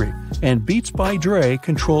Apple's history, and Beats by Dre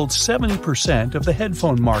controlled 70% of the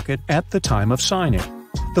headphone market at the time of signing.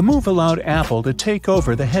 The move allowed Apple to take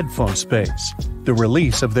over the headphone space. The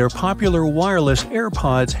release of their popular wireless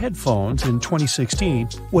AirPods headphones in 2016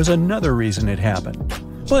 was another reason it happened.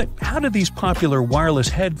 But how do these popular wireless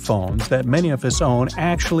headphones that many of us own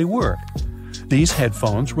actually work? These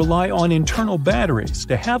headphones rely on internal batteries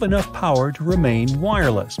to have enough power to remain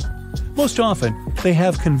wireless. Most often, they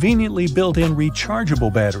have conveniently built-in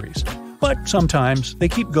rechargeable batteries, but sometimes they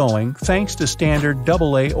keep going thanks to standard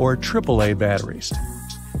AA or AAA batteries.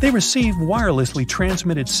 They receive wirelessly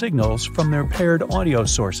transmitted signals from their paired audio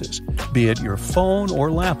sources, be it your phone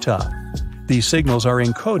or laptop. These signals are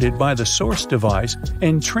encoded by the source device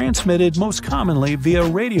and transmitted most commonly via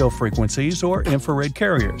radio frequencies or infrared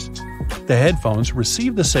carriers. The headphones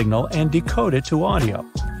receive the signal and decode it to audio.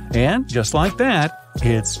 And just like that,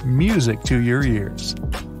 it's music to your ears.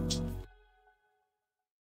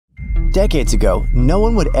 Decades ago, no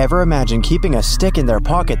one would ever imagine keeping a stick in their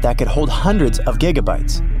pocket that could hold hundreds of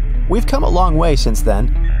gigabytes. We've come a long way since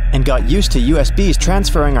then, and got used to USBs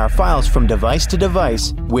transferring our files from device to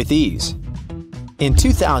device with ease. In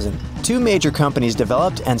 2000, two major companies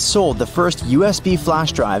developed and sold the first USB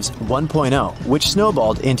flash drives 1.0, which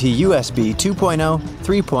snowballed into USB 2.0,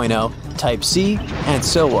 3.0, Type-C, and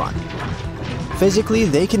so on. Physically,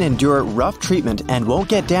 they can endure rough treatment and won't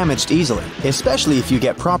get damaged easily, especially if you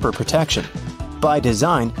get proper protection. By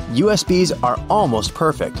design, USBs are almost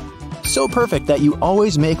perfect. So perfect that you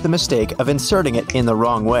always make the mistake of inserting it in the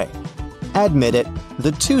wrong way. Admit it,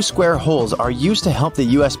 the two square holes are used to help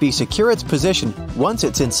the USB secure its position once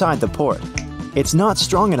it's inside the port. It's not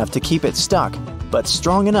strong enough to keep it stuck, but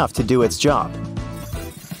strong enough to do its job.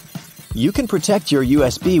 You can protect your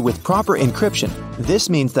USB with proper encryption. This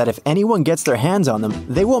means that if anyone gets their hands on them,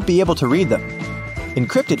 they won't be able to read them.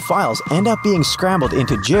 Encrypted files end up being scrambled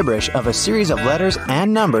into gibberish of a series of letters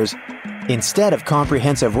and numbers instead of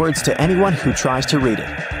comprehensive words to anyone who tries to read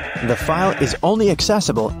it. The file is only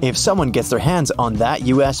accessible if someone gets their hands on that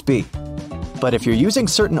USB. But if you're using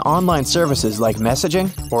certain online services like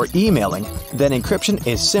messaging or emailing, then encryption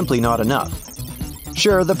is simply not enough.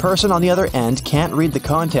 Sure, the person on the other end can't read the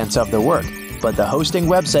contents of the work, but the hosting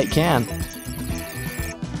website can.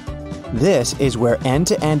 This is where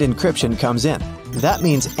end-to-end encryption comes in. That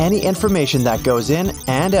means any information that goes in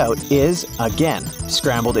and out is, again,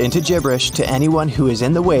 scrambled into gibberish to anyone who is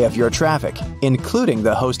in the way of your traffic, including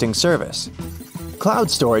the hosting service. Cloud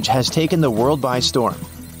storage has taken the world by storm.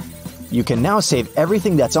 You can now save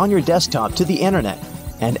everything that's on your desktop to the internet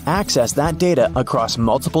and access that data across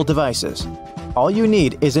multiple devices. All you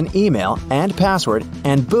need is an email and password,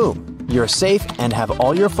 and boom, you're safe and have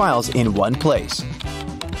all your files in one place.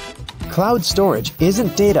 Cloud storage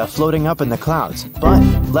isn't data floating up in the clouds, but,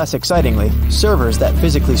 less excitingly, servers that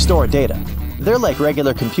physically store data. They're like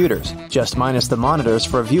regular computers, just minus the monitors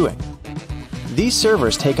for viewing. These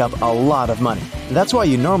servers take up a lot of money. That's why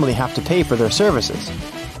you normally have to pay for their services.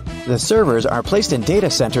 The servers are placed in data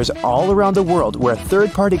centers all around the world where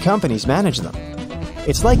third-party companies manage them.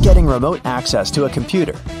 It's like getting remote access to a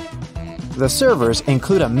computer. The servers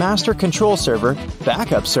include a master control server,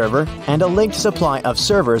 backup server, and a linked supply of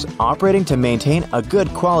servers operating to maintain a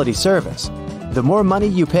good quality service. The more money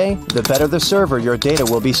you pay, the better the server your data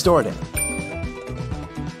will be stored in.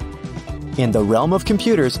 In the realm of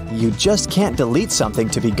computers, you just can't delete something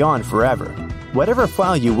to be gone forever. Whatever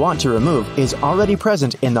file you want to remove is already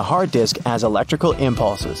present in the hard disk as electrical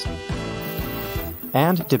impulses.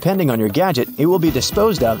 And, depending on your gadget, it will be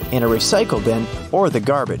disposed of in a recycle bin or the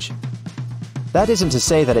garbage. That isn't to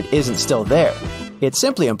say that it isn't still there. It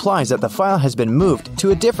simply implies that the file has been moved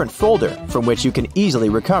to a different folder from which you can easily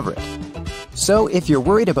recover it. So, if you're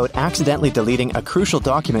worried about accidentally deleting a crucial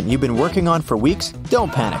document you've been working on for weeks,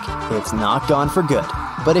 don't panic. It's not gone for good.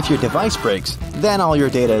 But if your device breaks, then all your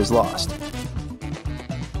data is lost.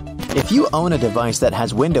 If you own a device that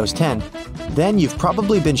has Windows 10, then you've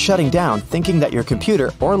probably been shutting down thinking that your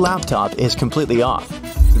computer or laptop is completely off.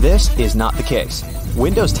 This is not the case.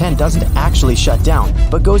 Windows 10 doesn't actually shut down,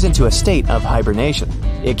 but goes into a state of hibernation.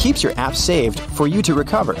 It keeps your app saved for you to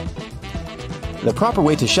recover. The proper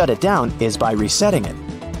way to shut it down is by resetting it.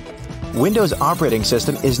 Windows operating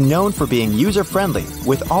system is known for being user-friendly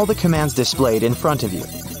with all the commands displayed in front of you.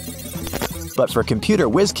 But for computer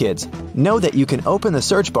whiz kids, know that you can open the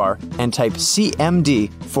search bar and type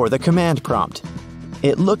CMD for the command prompt.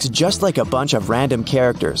 It looks just like a bunch of random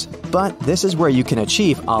characters, but this is where you can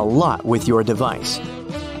achieve a lot with your device.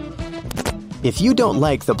 If you don't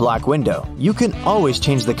like the black window, you can always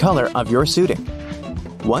change the color of your suiting.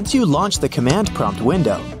 Once you launch the command prompt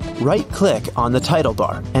window, right-click on the title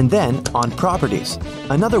bar and then on Properties.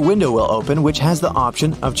 Another window will open which has the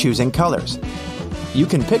option of choosing colors. You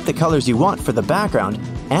can pick the colors you want for the background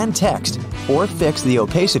and text, or fix the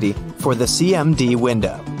opacity for the CMD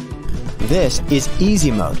window. This is easy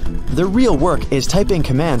mode. The real work is typing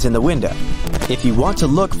commands in the window. If you want to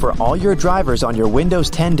look for all your drivers on your Windows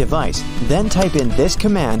 10 device, then type in this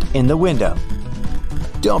command in the window.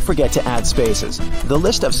 Don't forget to add spaces. The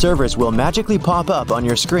list of servers will magically pop up on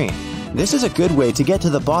your screen. This is a good way to get to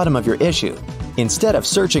the bottom of your issue, instead of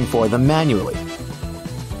searching for them manually.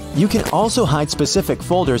 You can also hide specific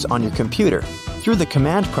folders on your computer. through the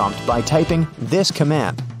command prompt by typing this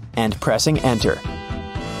command and pressing enter.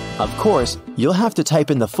 Of course, you'll have to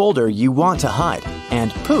type in the folder you want to hide,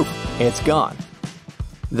 and poof, it's gone.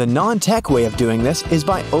 The non-tech way of doing this is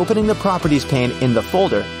by opening the Properties pane in the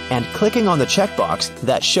folder and clicking on the checkbox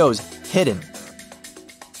that shows Hidden.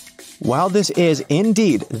 While this is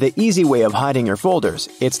indeed the easy way of hiding your folders,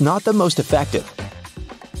 it's not the most effective.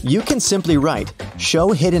 You can simply write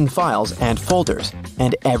Show Hidden Files and Folders,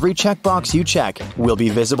 and every checkbox you check will be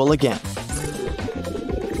visible again.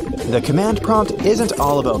 The command prompt isn't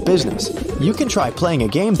all about business. You can try playing a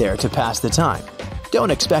game there to pass the time. Don't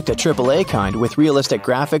expect a AAA kind with realistic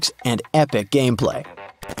graphics and epic gameplay.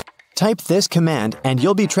 Type this command and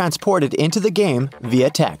you'll be transported into the game via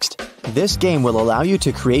text. This game will allow you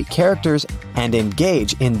to create characters and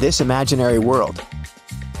engage in this imaginary world.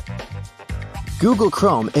 Google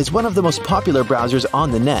Chrome is one of the most popular browsers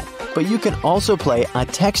on the net, but you can also play a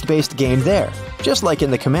text-based game there, just like in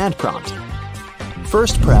the command prompt.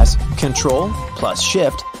 First press Ctrl plus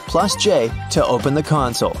Shift plus J to open the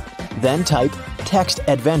console. Then type Text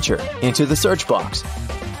Adventure into the search box.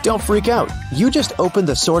 Don't freak out, you just opened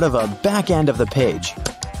the sort of a back end of the page.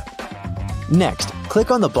 Next, click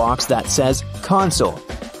on the box that says Console.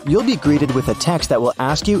 You'll be greeted with a text that will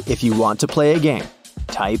ask you if you want to play a game.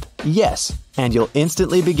 Type Yes, and you'll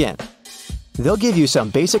instantly begin. They'll give you some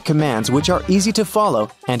basic commands which are easy to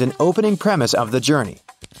follow and an opening premise of the journey.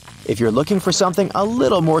 If you're looking for something a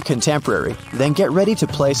little more contemporary, then get ready to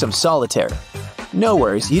play some solitaire. No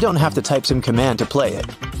worries, you don't have to type some command to play it.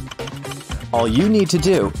 All you need to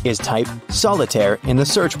do is type Solitaire in the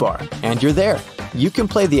search bar, and you're there. You can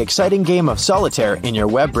play the exciting game of solitaire in your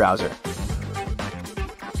web browser.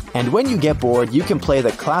 And when you get bored, you can play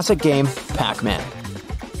the classic game Pac-Man.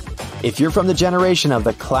 If you're from the generation of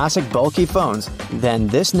the classic bulky phones, then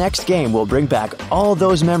this next game will bring back all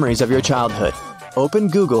those memories of your childhood. Open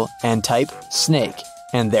Google and type Snake,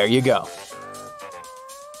 and there you go.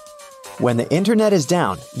 When the internet is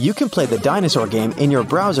down, you can play the dinosaur game in your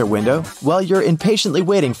browser window while you're impatiently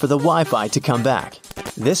waiting for the Wi-Fi to come back.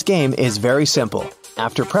 This game is very simple.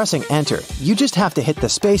 After pressing enter, you just have to hit the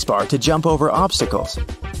spacebar to jump over obstacles.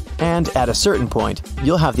 And at a certain point,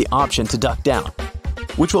 you'll have the option to duck down,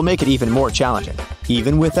 which will make it even more challenging.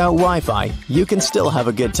 Even without Wi-Fi, you can still have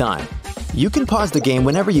a good time. You can pause the game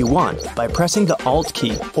whenever you want by pressing the Alt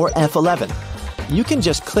key or F11. You can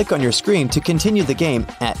just click on your screen to continue the game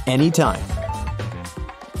at any time.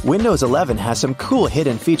 Windows 11 has some cool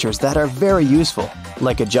hidden features that are very useful,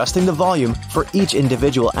 like adjusting the volume for each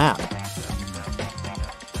individual app.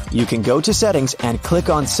 You can go to Settings and click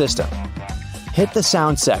on System. Hit the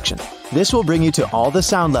Sound section. This will bring you to all the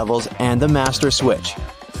sound levels and the master switch.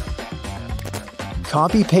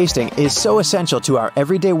 Copy-pasting is so essential to our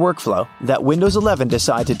everyday workflow that Windows 11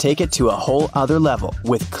 decided to take it to a whole other level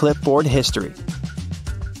with clipboard history.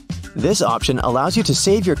 This option allows you to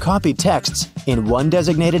save your copied texts in one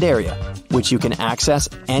designated area, which you can access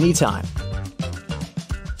anytime.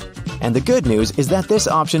 And the good news is that this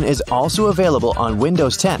option is also available on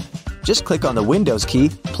Windows 10. Just click on the Windows key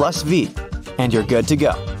plus V, and you're good to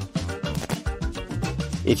go.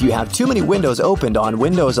 If you have too many windows opened on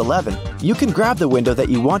Windows 11, you can grab the window that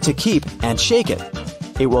you want to keep and shake it.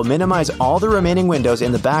 It will minimize all the remaining windows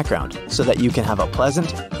in the background so that you can have a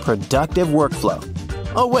pleasant, productive workflow.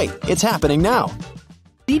 Oh wait, it's happening now!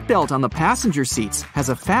 The seatbelt on the passenger seats has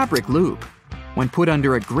a fabric loop. When put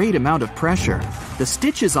under a great amount of pressure, the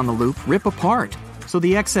stitches on the loop rip apart, so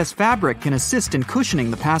the excess fabric can assist in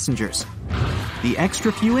cushioning the passengers. The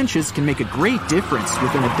extra few inches can make a great difference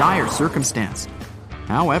within a dire circumstance.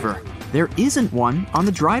 However, there isn't one on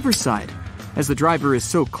the driver's side. As the driver is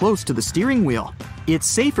so close to the steering wheel, it's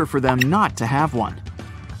safer for them not to have one.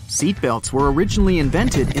 Seatbelts were originally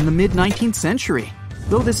invented in the mid-19th century,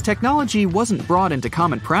 though this technology wasn't brought into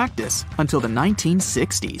common practice until the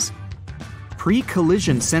 1960s.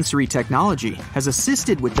 Pre-collision sensory technology has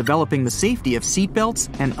assisted with developing the safety of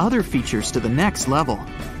seatbelts and other features to the next level.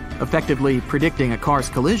 Effectively predicting a car's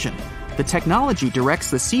collision, the technology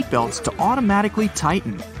directs the seatbelts to automatically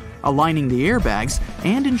tighten, aligning the airbags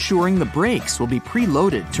and ensuring the brakes will be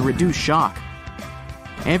preloaded to reduce shock.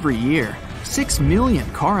 Every year, 6 million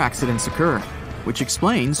car accidents occur, which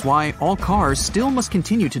explains why all cars still must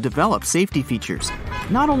continue to develop safety features,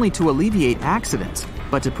 not only to alleviate accidents,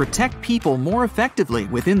 but to protect people more effectively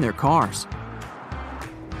within their cars.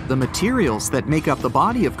 The materials that make up the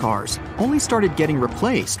body of cars only started getting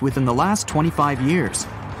replaced within the last 25 years,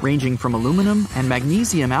 ranging from aluminum and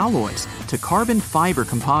magnesium alloys to carbon fiber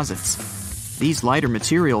composites. These lighter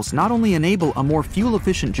materials not only enable a more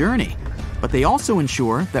fuel-efficient journey, but they also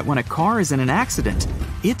ensure that when a car is in an accident,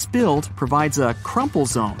 Its build provides a crumple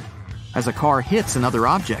zone. As a car hits another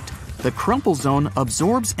object, the crumple zone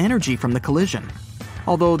absorbs energy from the collision.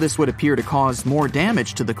 Although this would appear to cause more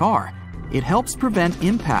damage to the car, it helps prevent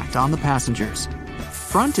impact on the passengers.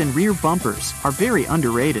 Front and rear bumpers are very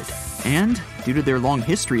underrated, and due to their long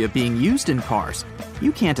history of being used in cars,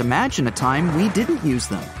 you can't imagine a time we didn't use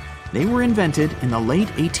them. They were invented in the late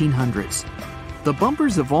 1800s. The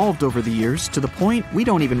bumpers evolved over the years to the point we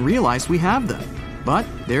don't even realize we have them. But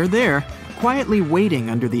they're there, quietly waiting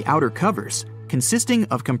under the outer covers, consisting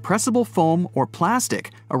of compressible foam or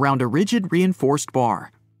plastic around a rigid reinforced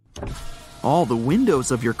bar. All the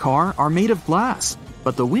windows of your car are made of glass,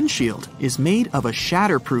 but the windshield is made of a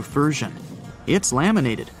shatterproof version. It's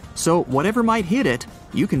laminated, so whatever might hit it,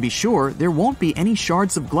 you can be sure there won't be any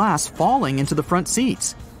shards of glass falling into the front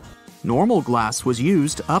seats. Normal glass was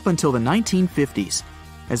used up until the 1950s.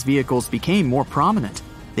 As vehicles became more prominent,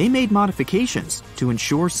 they made modifications to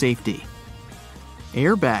ensure safety.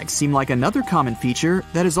 Airbags seem like another common feature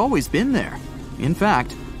that has always been there. In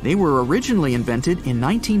fact, they were originally invented in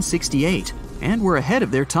 1968 and were ahead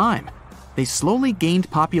of their time. They slowly gained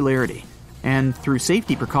popularity, and through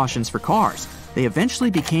safety precautions for cars, they eventually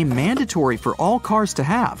became mandatory for all cars to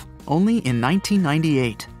have, only in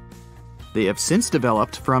 1998. They have since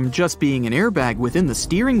developed from just being an airbag within the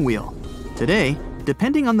steering wheel. Today,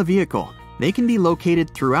 depending on the vehicle, they can be located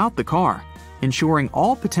throughout the car, ensuring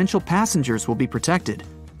all potential passengers will be protected.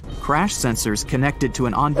 Crash sensors connected to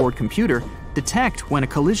an onboard computer detect when a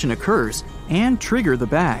collision occurs and trigger the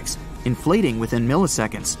bags, inflating within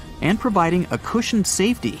milliseconds and providing a cushioned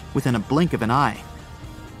safety within a blink of an eye.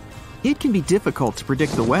 It can be difficult to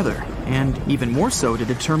predict the weather, and even more so to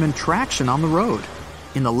determine traction on the road.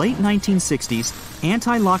 In the late 1960s,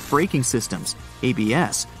 anti-lock braking systems,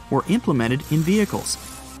 ABS, were implemented in vehicles.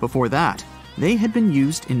 Before that, they had been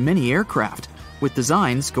used in many aircraft, with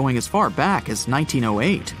designs going as far back as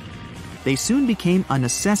 1908. They soon became a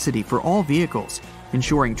necessity for all vehicles,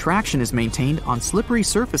 ensuring traction is maintained on slippery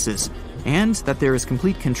surfaces and that there is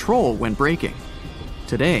complete control when braking.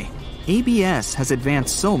 Today, ABS has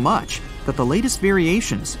advanced so much that the latest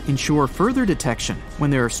variations ensure further detection when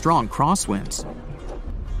there are strong crosswinds.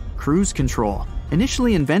 Cruise control,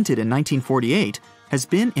 initially invented in 1948, has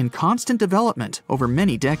been in constant development over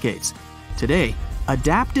many decades. Today,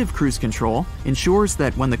 adaptive cruise control ensures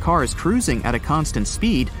that when the car is cruising at a constant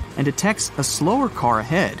speed and detects a slower car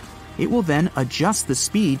ahead, it will then adjust the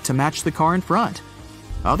speed to match the car in front.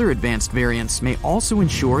 Other advanced variants may also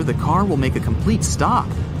ensure the car will make a complete stop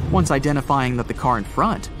once identifying that the car in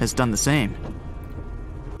front has done the same.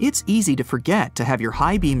 It's easy to forget to have your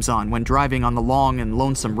high beams on when driving on the long and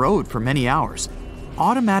lonesome road for many hours.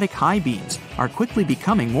 Automatic high beams are quickly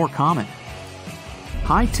becoming more common.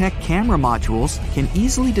 High-tech camera modules can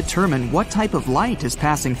easily determine what type of light is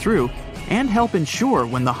passing through and help ensure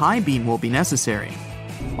when the high beam will be necessary.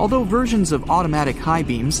 Although versions of automatic high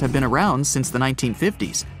beams have been around since the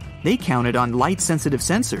 1950s, they counted on light-sensitive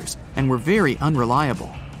sensors and were very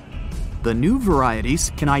unreliable. The new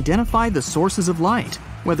varieties can identify the sources of light,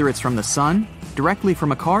 whether it's from the sun, directly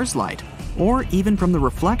from a car's light, or even from the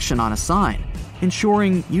reflection on a sign,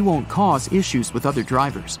 ensuring you won't cause issues with other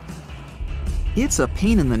drivers. It's a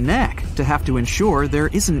pain in the neck to have to ensure there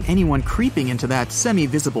isn't anyone creeping into that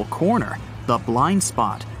semi-visible corner, the blind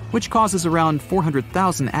spot, which causes around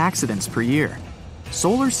 400,000 accidents per year.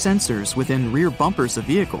 Solar sensors within rear bumpers of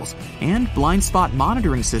vehicles and blind spot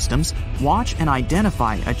monitoring systems watch and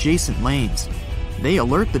identify adjacent lanes. They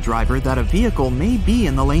alert the driver that a vehicle may be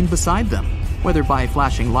in the lane beside them, whether by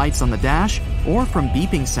flashing lights on the dash or from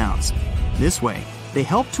beeping sounds. This way, they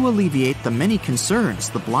help to alleviate the many concerns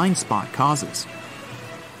the blind spot causes.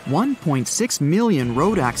 1.6 million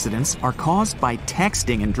road accidents are caused by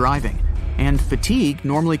texting and driving, and fatigue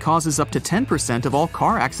normally causes up to 10% of all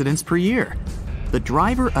car accidents per year. The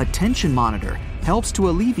Driver Attention Monitor helps to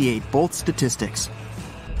alleviate both statistics.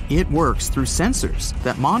 It works through sensors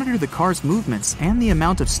that monitor the car's movements and the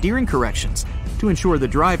amount of steering corrections to ensure the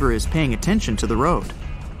driver is paying attention to the road.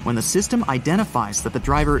 When the system identifies that the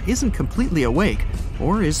driver isn't completely awake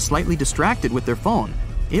or is slightly distracted with their phone,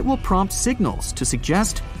 it will prompt signals to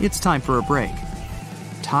suggest it's time for a break.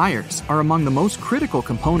 Tires are among the most critical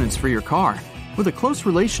components for your car, with a close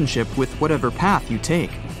relationship with whatever path you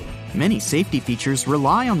take. Many safety features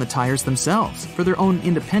rely on the tires themselves for their own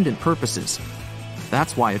independent purposes.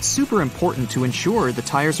 That's why it's super important to ensure the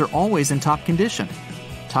tires are always in top condition.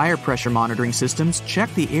 Tire pressure monitoring systems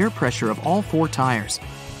check the air pressure of all 4 tires,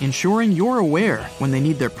 ensuring you're aware when they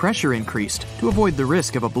need their pressure increased to avoid the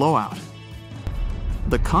risk of a blowout.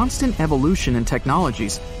 The constant evolution in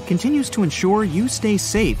technologies continues to ensure you stay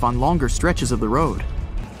safe on longer stretches of the road.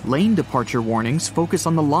 Lane departure warnings focus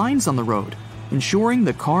on the lines on the road, ensuring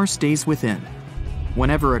the car stays within.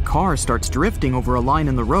 Whenever a car starts drifting over a line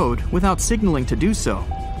in the road without signaling to do so,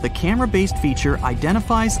 the camera-based feature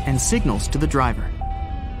identifies and signals to the driver.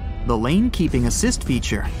 The lane keeping assist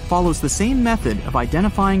feature follows the same method of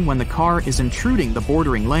identifying when the car is intruding the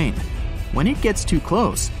bordering lane. When it gets too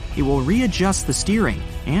close, it will readjust the steering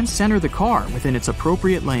and center the car within its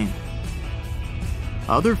appropriate lane.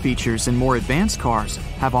 Other features in more advanced cars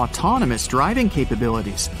have autonomous driving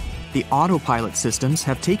capabilities. The autopilot systems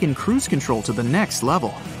have taken cruise control to the next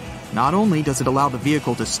level. Not only does it allow the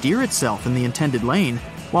vehicle to steer itself in the intended lane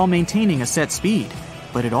while maintaining a set speed,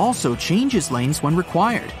 but it also changes lanes when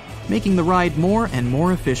required, making the ride more and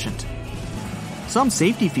more efficient. Some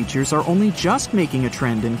safety features are only just making a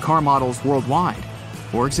trend in car models worldwide.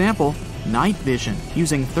 For example, night vision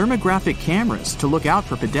using thermographic cameras to look out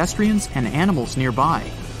for pedestrians and animals nearby.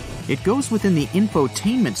 It goes within the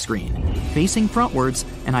infotainment screen, facing frontwards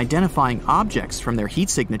and identifying objects from their heat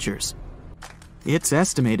signatures. It's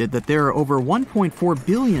estimated that there are over 1.4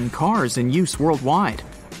 billion cars in use worldwide,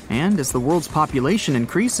 and as the world's population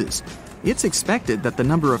increases, it's expected that the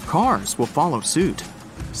number of cars will follow suit.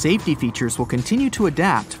 Safety features will continue to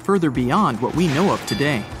adapt further beyond what we know of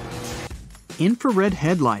today. Infrared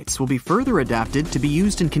headlights will be further adapted to be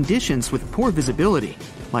used in conditions with poor visibility,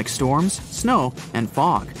 like storms, snow, and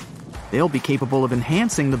fog. They'll be capable of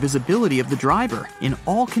enhancing the visibility of the driver in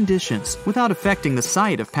all conditions without affecting the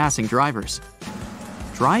sight of passing drivers.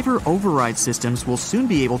 Driver override systems will soon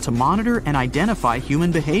be able to monitor and identify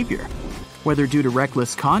human behavior. Whether due to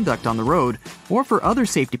reckless conduct on the road or for other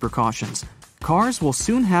safety precautions, cars will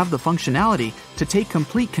soon have the functionality to take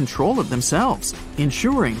complete control of themselves,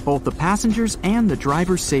 ensuring both the passengers and the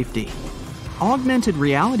driver's safety. Augmented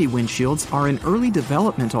reality windshields are in early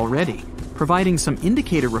development already, providing some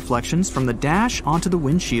indicator reflections from the dash onto the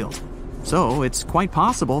windshield. So it's quite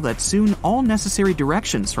possible that soon all necessary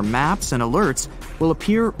directions from maps and alerts will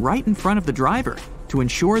appear right in front of the driver to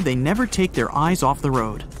ensure they never take their eyes off the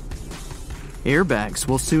road. Airbags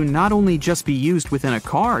will soon not only just be used within a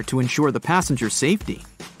car to ensure the passenger's safety,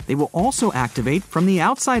 they will also activate from the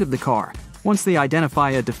outside of the car once they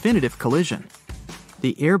identify a definitive collision.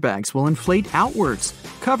 The airbags will inflate outwards,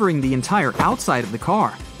 covering the entire outside of the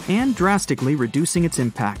car and drastically reducing its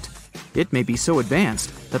impact. It may be so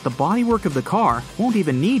advanced that the bodywork of the car won't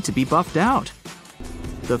even need to be buffed out.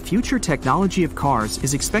 The future technology of cars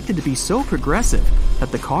is expected to be so progressive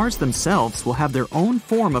that the cars themselves will have their own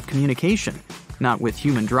form of communication, not with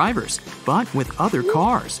human drivers, but with other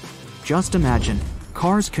cars. Just imagine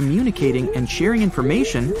cars communicating and sharing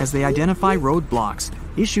information as they identify roadblocks,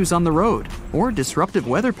 issues on the road, or disruptive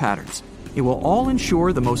weather patterns. It will all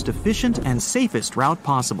ensure the most efficient and safest route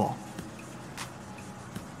possible.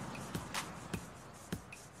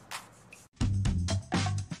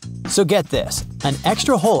 So get this, an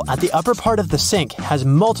extra hole at the upper part of the sink has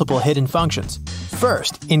multiple hidden functions.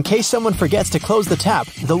 First, in case someone forgets to close the tap,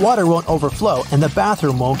 the water won't overflow and the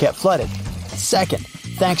bathroom won't get flooded. Second,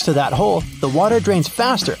 thanks to that hole, the water drains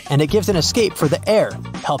faster and it gives an escape for the air,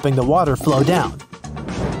 helping the water flow down.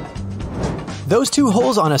 Those two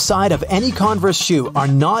holes on a side of any Converse shoe are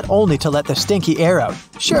not only to let the stinky air out.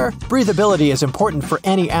 Sure, breathability is important for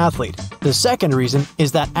any athlete. The second reason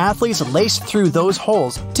is that athletes lace through those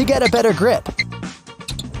holes to get a better grip.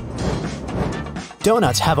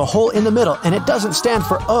 Donuts have a hole in the middle and it doesn't stand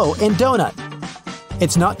for O in donut.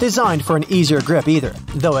 It's not designed for an easier grip either,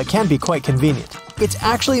 though it can be quite convenient. It's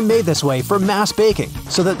actually made this way for mass baking,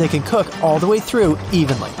 so that they can cook all the way through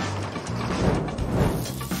evenly.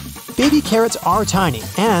 Baby carrots are tiny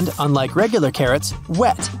and, unlike regular carrots,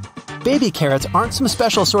 wet. Baby carrots aren't some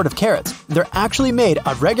special sort of carrots. They're actually made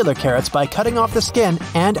of regular carrots by cutting off the skin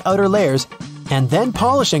and outer layers and then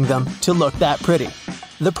polishing them to look that pretty.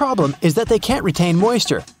 The problem is that they can't retain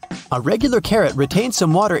moisture. A regular carrot retains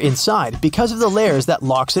some water inside because of the layers that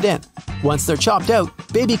locks it in. Once they're chopped out,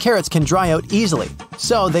 baby carrots can dry out easily,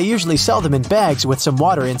 so they usually sell them in bags with some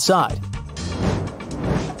water inside.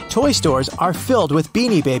 Toy stores are filled with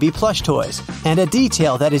Beanie Baby plush toys, and a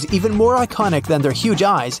detail that is even more iconic than their huge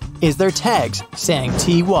eyes is their tags saying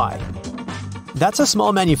TY. That's a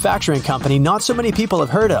small manufacturing company not so many people have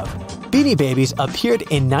heard of. Beanie Babies appeared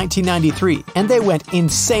in 1993 and they went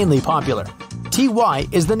insanely popular. TY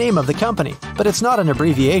is the name of the company, but it's not an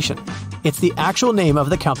abbreviation. It's the actual name of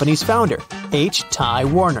the company's founder, H. Ty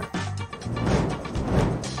Warner.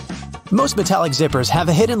 Most metallic zippers have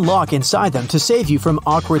a hidden lock inside them to save you from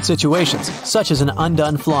awkward situations, such as an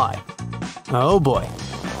undone fly. Oh boy.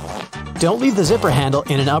 Don't leave the zipper handle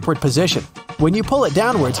in an upward position. When you pull it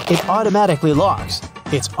downwards, it automatically locks.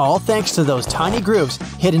 It's all thanks to those tiny grooves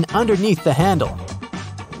hidden underneath the handle.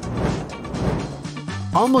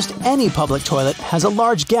 Almost any public toilet has a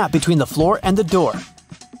large gap between the floor and the door.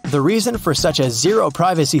 The reason for such a zero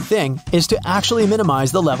privacy thing is to actually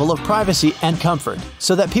minimize the level of privacy and comfort,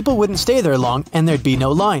 so that people wouldn't stay there long and there'd be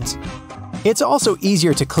no lines. It's also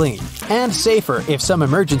easier to clean, and safer if some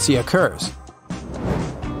emergency occurs.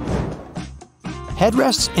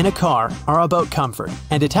 Headrests in a car are about comfort,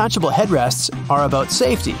 and detachable headrests are about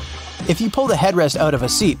safety. If you pull the headrest out of a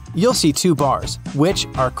seat, you'll see two bars, which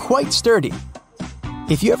are quite sturdy.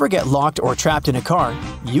 If you ever get locked or trapped in a car,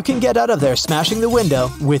 you can get out of there smashing the window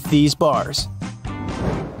with these bars.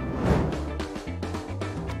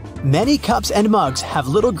 Many cups and mugs have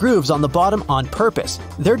little grooves on the bottom on purpose.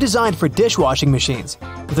 They're designed for dishwashing machines.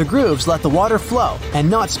 The grooves let the water flow and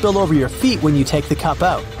not spill over your feet when you take the cup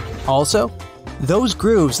out. Also, those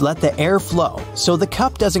grooves let the air flow, so the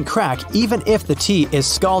cup doesn't crack even if the tea is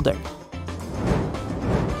scalding.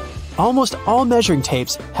 Almost all measuring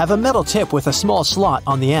tapes have a metal tip with a small slot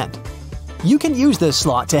on the end. You can use this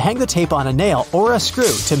slot to hang the tape on a nail or a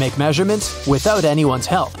screw to make measurements without anyone's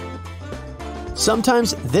help.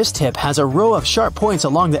 Sometimes this tip has a row of sharp points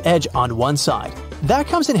along the edge on one side. That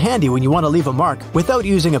comes in handy when you want to leave a mark without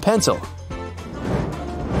using a pencil.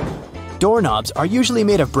 Doorknobs are usually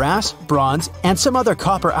made of brass, bronze, and some other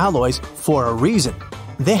copper alloys for a reason.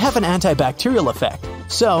 They have an antibacterial effect,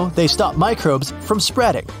 so they stop microbes from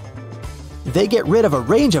spreading. They get rid of a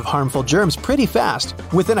range of harmful germs pretty fast,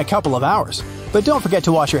 within a couple of hours. But don't forget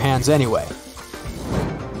to wash your hands anyway.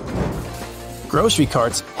 Grocery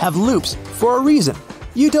carts have loops for a reason.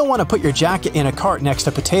 You don't want to put your jacket in a cart next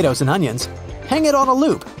to potatoes and onions. Hang it on a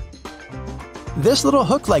loop. This little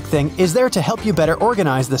hook-like thing is there to help you better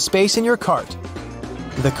organize the space in your cart.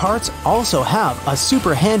 The carts also have a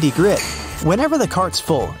super handy grid. Whenever the cart's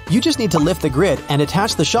full, you just need to lift the grid and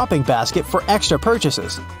attach the shopping basket for extra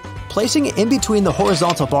purchases, placing it in between the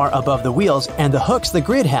horizontal bar above the wheels and the hooks the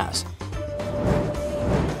grid has.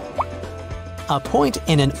 A point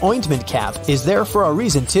in an ointment cap is there for a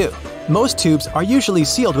reason too. Most tubes are usually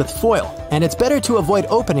sealed with foil, and it's better to avoid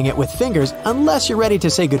opening it with fingers unless you're ready to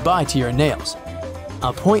say goodbye to your nails.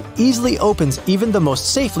 A point easily opens even the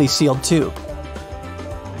most safely sealed tube.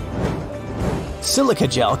 Silica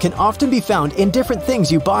gel can often be found in different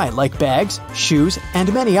things you buy, like bags, shoes,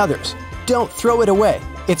 and many others. Don't throw it away.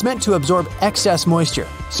 It's meant to absorb excess moisture,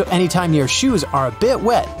 so anytime your shoes are a bit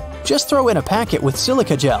wet, just throw in a packet with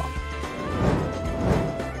silica gel.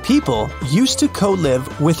 People used to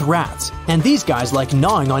co-live with rats, and these guys like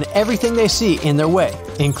gnawing on everything they see in their way,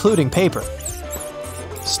 including paper.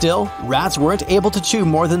 Still, rats weren't able to chew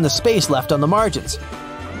more than the space left on the margins.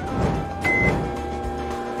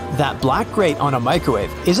 That black grate on a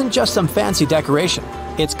microwave isn't just some fancy decoration.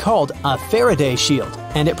 It's called a Faraday shield,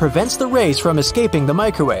 and it prevents the rays from escaping the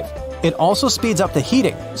microwave. It also speeds up the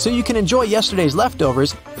heating, so you can enjoy yesterday's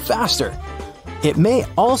leftovers faster. It may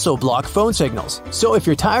also block phone signals, so if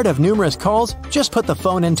you're tired of numerous calls, just put the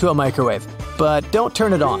phone into a microwave. But don't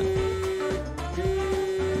turn it on.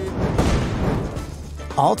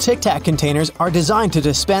 All Tic Tac containers are designed to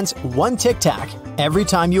dispense one Tic Tac every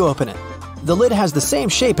time you open it. The lid has the same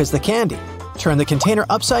shape as the candy. Turn the container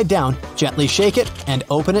upside down, gently shake it, and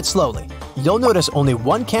open it slowly. You'll notice only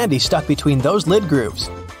one candy stuck between those lid grooves.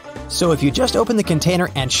 So if you just open the container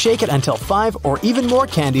and shake it until 5 or even more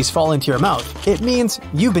candies fall into your mouth, it means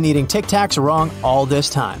you've been eating Tic Tacs wrong all this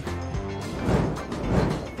time.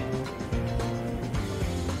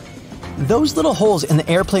 Those little holes in the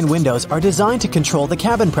airplane windows are designed to control the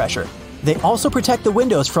cabin pressure. They also protect the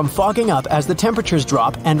windows from fogging up as the temperatures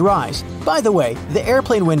drop and rise. By the way, the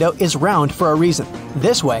airplane window is round for a reason.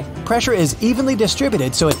 This way, pressure is evenly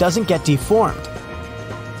distributed so it doesn't get deformed.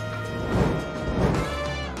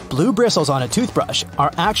 Blue bristles on a toothbrush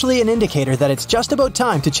are actually an indicator that it's just about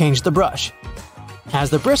time to change the brush. As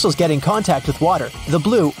the bristles get in contact with water, the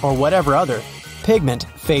blue, or whatever other, pigment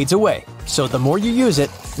fades away, so the more you use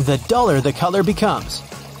it, the duller the color becomes.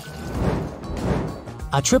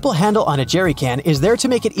 A triple handle on a jerry can is there to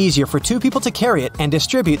make it easier for two people to carry it and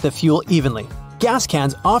distribute the fuel evenly. Gas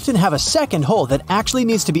cans often have a second hole that actually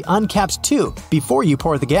needs to be uncapped too before you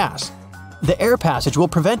pour the gas. The air passage will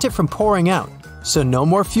prevent it from pouring out, so no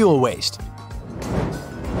more fuel waste.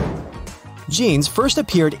 Jeans first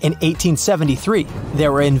appeared in 1873. They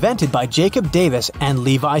were invented by Jacob Davis and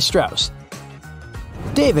Levi Strauss.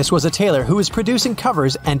 Davis was a tailor who was producing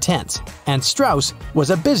covers and tents, and Strauss was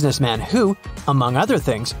a businessman who, among other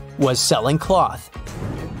things, was selling cloth.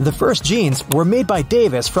 The first jeans were made by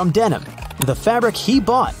Davis from denim, the fabric he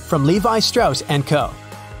bought from Levi Strauss & Co.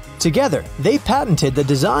 Together, they patented the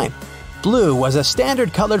design. Blue was a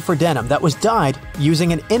standard color for denim that was dyed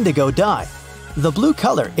using an indigo dye. The blue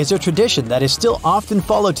color is a tradition that is still often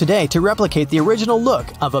followed today to replicate the original look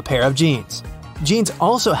of a pair of jeans. Jeans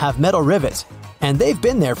also have metal rivets, and they've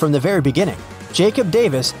been there from the very beginning. Jacob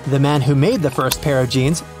Davis, the man who made the first pair of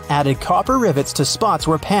jeans, added copper rivets to spots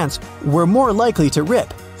where pants were more likely to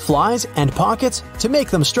rip, flies, and pockets to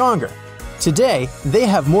make them stronger. Today, they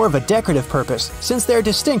have more of a decorative purpose since they're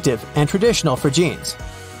distinctive and traditional for jeans.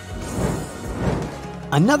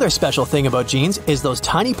 Another special thing about jeans is those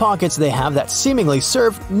tiny pockets they have that seemingly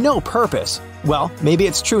serve no purpose. Well, maybe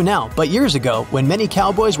it's true now, but years ago, when many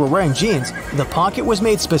cowboys were wearing jeans, the pocket was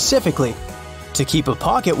made specifically to keep a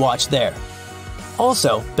pocket watch there.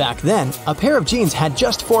 Also, back then, a pair of jeans had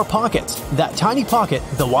just 4 pockets. That tiny pocket,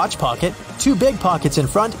 the watch pocket, 2 big pockets in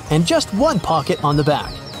front, and just 1 pocket on the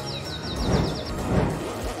back.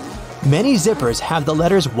 Many zippers have the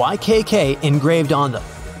letters YKK engraved on them.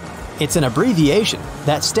 It's an abbreviation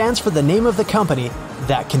that stands for the name of the company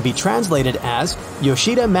that can be translated as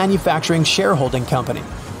Yoshida Manufacturing Shareholding Company.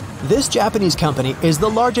 This Japanese company is the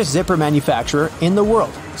largest zipper manufacturer in the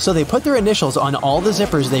world, so they put their initials on all the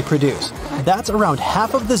zippers they produce. That's around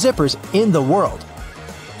half of the zippers in the world.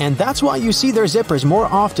 And that's why you see their zippers more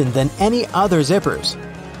often than any other zippers.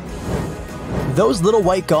 Those little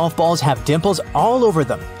white golf balls have dimples all over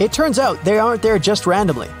them. It turns out they aren't there just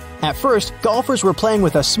randomly. At first, golfers were playing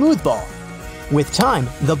with a smooth ball. With time,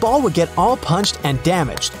 the ball would get all punched and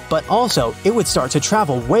damaged, but also it would start to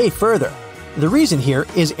travel way further. The reason here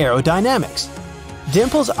is aerodynamics.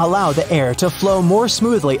 Dimples allow the air to flow more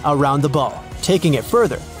smoothly around the ball, taking it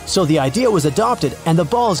further. So the idea was adopted and the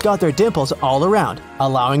balls got their dimples all around,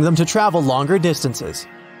 allowing them to travel longer distances.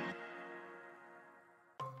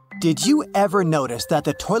 Did you ever notice that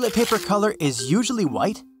the toilet paper color is usually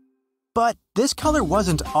white? But this color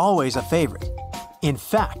wasn't always a favorite. In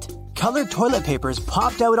fact, colored toilet papers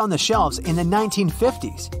popped out on the shelves in the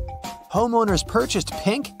 1950s. Homeowners purchased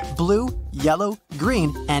pink, blue, yellow,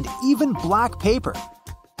 green, and even black paper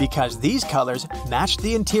because these colors matched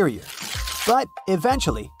the interior. But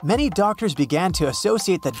eventually, many doctors began to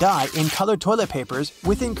associate the dye in colored toilet papers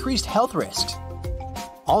with increased health risks.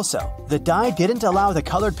 Also, the dye didn't allow the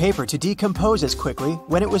colored paper to decompose as quickly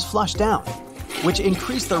when it was flushed down, which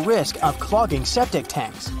increased the risk of clogging septic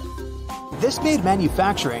tanks. This made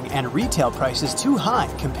manufacturing and retail prices too high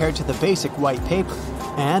compared to the basic white paper,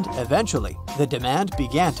 and eventually, the demand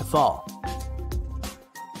began to fall.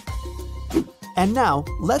 And now,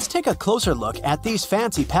 let's take a closer look at these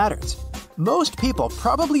fancy patterns. Most people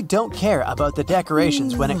probably don't care about the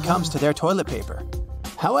decorations when it comes to their toilet paper.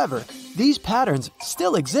 However, these patterns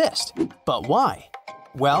still exist. But why?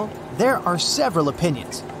 Well, there are several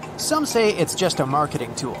opinions. Some say it's just a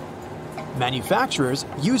marketing tool. Manufacturers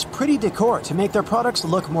use pretty decor to make their products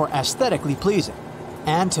look more aesthetically pleasing,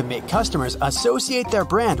 and to make customers associate their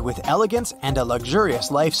brand with elegance and a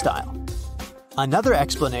luxurious lifestyle. Another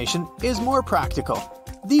explanation is more practical.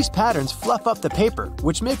 These patterns fluff up the paper,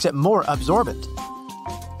 which makes it more absorbent.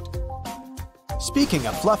 Speaking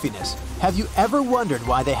of fluffiness, have you ever wondered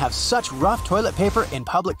why they have such rough toilet paper in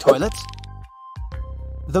public toilets?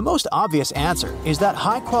 The most obvious answer is that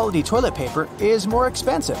high-quality toilet paper is more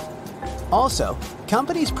expensive. Also,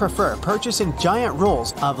 companies prefer purchasing giant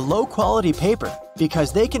rolls of low-quality paper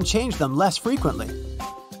because they can change them less frequently.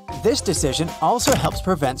 This decision also helps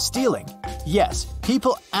prevent stealing. Yes,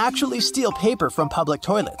 people actually steal paper from public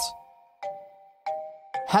toilets.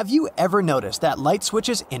 Have you ever noticed that light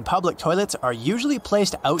switches in public toilets are usually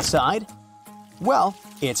placed outside? Well,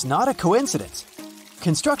 it's not a coincidence.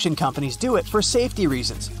 Construction companies do it for safety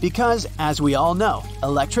reasons because, as we all know,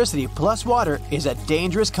 electricity plus water is a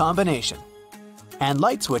dangerous combination. And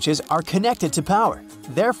light switches are connected to power.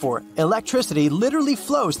 Therefore, electricity literally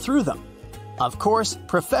flows through them. Of course,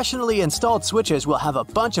 professionally installed switches will have a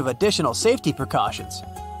bunch of additional safety precautions.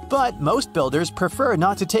 But most builders prefer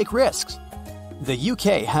not to take risks. The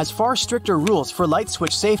UK has far stricter rules for light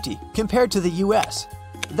switch safety compared to the US.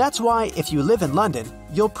 That's why if you live in London,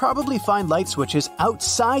 you'll probably find light switches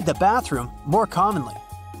outside the bathroom more commonly.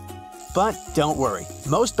 But don't worry,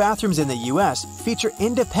 most bathrooms in the US feature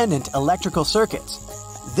independent electrical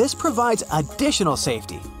circuits. This provides additional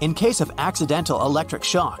safety in case of accidental electric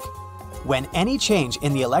shock. When any change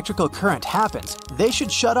in the electrical current happens, they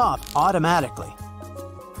should shut off automatically.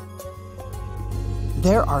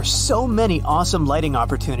 There are so many awesome lighting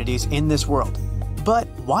opportunities in this world. But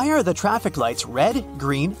why are the traffic lights red,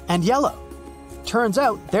 green, and yellow? Turns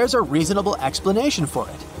out there's a reasonable explanation for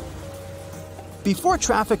it. Before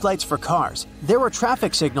traffic lights for cars, there were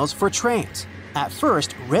traffic signals for trains. At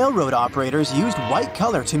first, railroad operators used white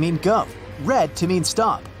color to mean go, red to mean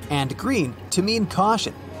stop, and green to mean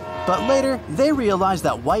caution. But later, they realized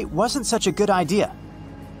that white wasn't such a good idea,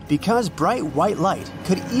 because bright white light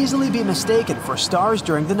could easily be mistaken for stars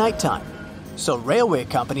during the nighttime. So railway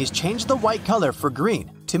companies changed the white color for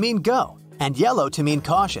green to mean go and yellow to mean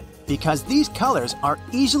caution, because these colors are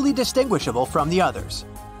easily distinguishable from the others.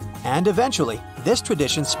 And eventually, this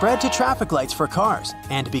tradition spread to traffic lights for cars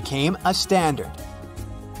and became a standard.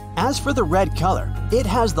 As for the red color, it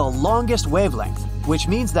has the longest wavelength, which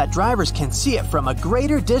means that drivers can see it from a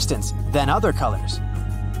greater distance than other colors.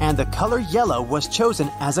 And the color yellow was chosen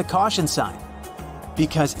as a caution sign,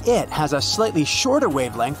 because it has a slightly shorter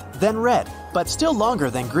wavelength than red, but still longer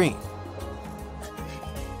than green.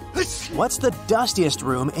 What's the dustiest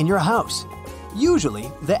room in your house?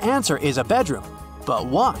 Usually, the answer is a bedroom. But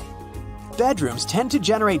why? Bedrooms tend to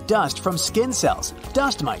generate dust from skin cells,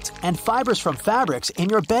 dust mites, and fibers from fabrics in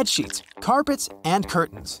your bed sheets, carpets, and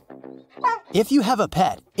curtains. If you have a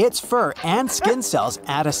pet, its fur and skin cells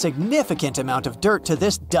add a significant amount of dirt to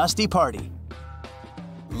this dusty party.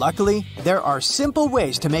 Luckily, there are simple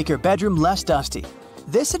ways to make your bedroom less dusty.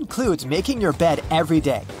 This includes making your bed every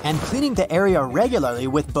day and cleaning the area regularly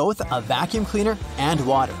with both a vacuum cleaner and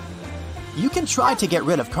water. You can try to get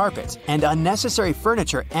rid of carpets and unnecessary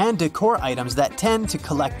furniture and decor items that tend to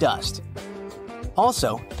collect dust.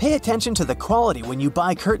 Also, pay attention to the quality when you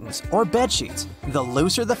buy curtains or bed sheets. The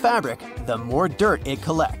looser the fabric, the more dirt it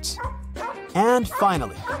collects. And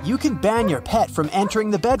finally, you can ban your pet from entering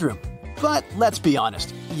the bedroom. But let's be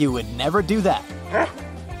honest, you would never do that.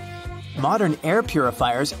 Modern air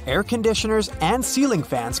purifiers, air conditioners, and ceiling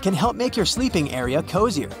fans can help make your sleeping area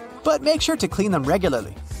cozier, but make sure to clean them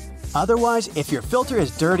regularly. Otherwise, if your filter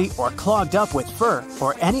is dirty or clogged up with fur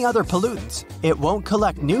or any other pollutants, it won't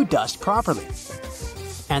collect new dust properly.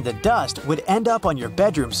 And the dust would end up on your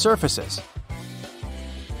bedroom surfaces.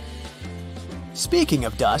 Speaking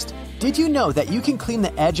of dust, did you know that you can clean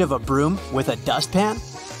the edge of a broom with a dustpan?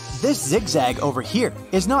 This zigzag over here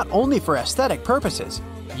is not only for aesthetic purposes,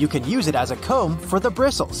 you can use it as a comb for the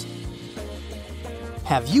bristles.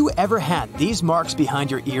 Have you ever had these marks behind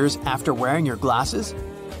your ears after wearing your glasses?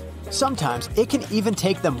 Sometimes it can even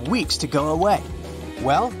take them weeks to go away.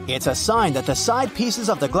 Well, it's a sign that the side pieces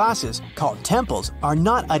of the glasses, called temples, are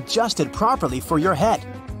not adjusted properly for your head.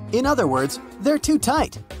 In other words, they're too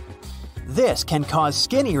tight. This can cause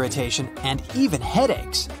skin irritation and even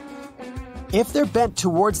headaches. If they're bent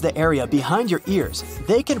towards the area behind your ears,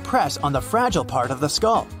 they can press on the fragile part of the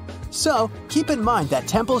skull. So, keep in mind that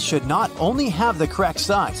temples should not only have the correct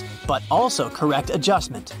size, but also correct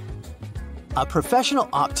adjustment. A professional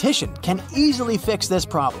optician can easily fix this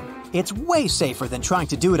problem. It's way safer than trying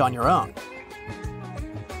to do it on your own.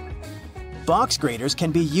 Box graters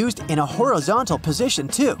can be used in a horizontal position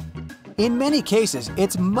too. In many cases,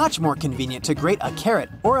 it's much more convenient to grate a carrot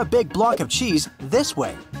or a big block of cheese this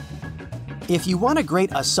way. If you want to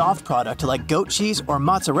grate a soft product like goat cheese or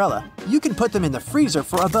mozzarella, you can put them in the freezer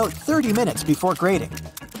for about 30 minutes before grating.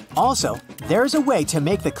 Also, there's a way to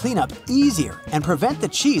make the cleanup easier and prevent the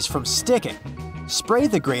cheese from sticking. Spray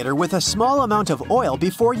the grater with a small amount of oil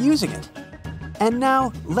before using it. And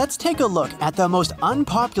now, let's take a look at the most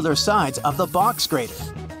unpopular sides of the box grater.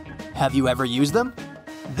 Have you ever used them?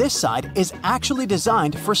 This side is actually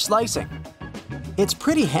designed for slicing. It's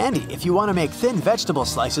pretty handy if you want to make thin vegetable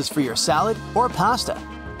slices for your salad or pasta.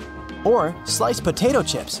 Or sliced potato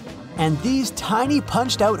chips. And these tiny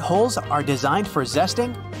punched-out holes are designed for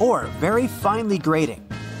zesting or very finely grating.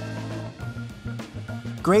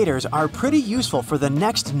 Graters are pretty useful for the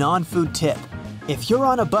next non-food tip. If you're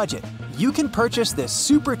on a budget, you can purchase this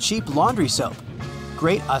super cheap laundry soap.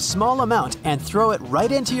 Grate a small amount and throw it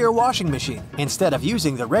right into your washing machine instead of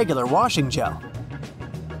using the regular washing gel.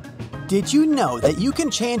 Did you know that you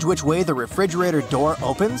can change which way the refrigerator door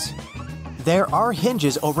opens? There are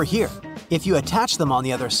hinges over here. If you attach them on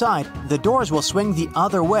the other side, the doors will swing the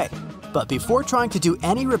other way. But before trying to do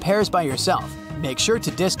any repairs by yourself, make sure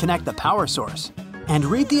to disconnect the power source. And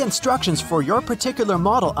read the instructions for your particular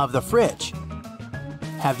model of the fridge.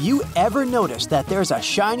 Have you ever noticed that there's a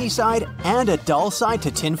shiny side and a dull side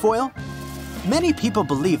to tinfoil? Many people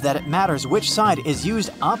believe that it matters which side is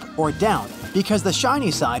used up or down because the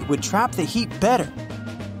shiny side would trap the heat better.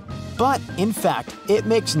 But in fact, it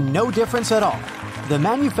makes no difference at all. The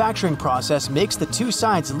manufacturing process makes the two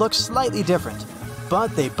sides look slightly different,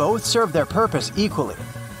 but they both serve their purpose equally.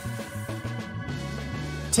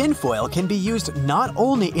 Tinfoil can be used not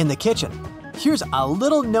only in the kitchen. Here's a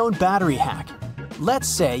little known battery hack. Let's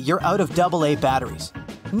say you're out of AA batteries.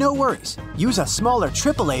 No worries, use a smaller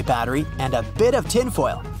AAA battery and a bit of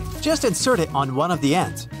tinfoil. Just insert it on one of the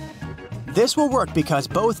ends. This will work because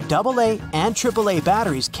both AA and AAA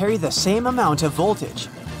batteries carry the same amount of voltage.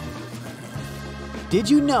 Did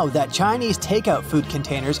you know that Chinese takeout food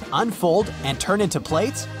containers unfold and turn into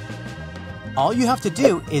plates? All you have to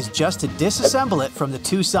do is just to disassemble it from the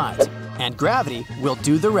two sides, and gravity will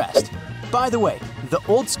do the rest. By the way, the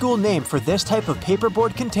old school name for this type of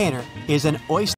paperboard container is an oyster.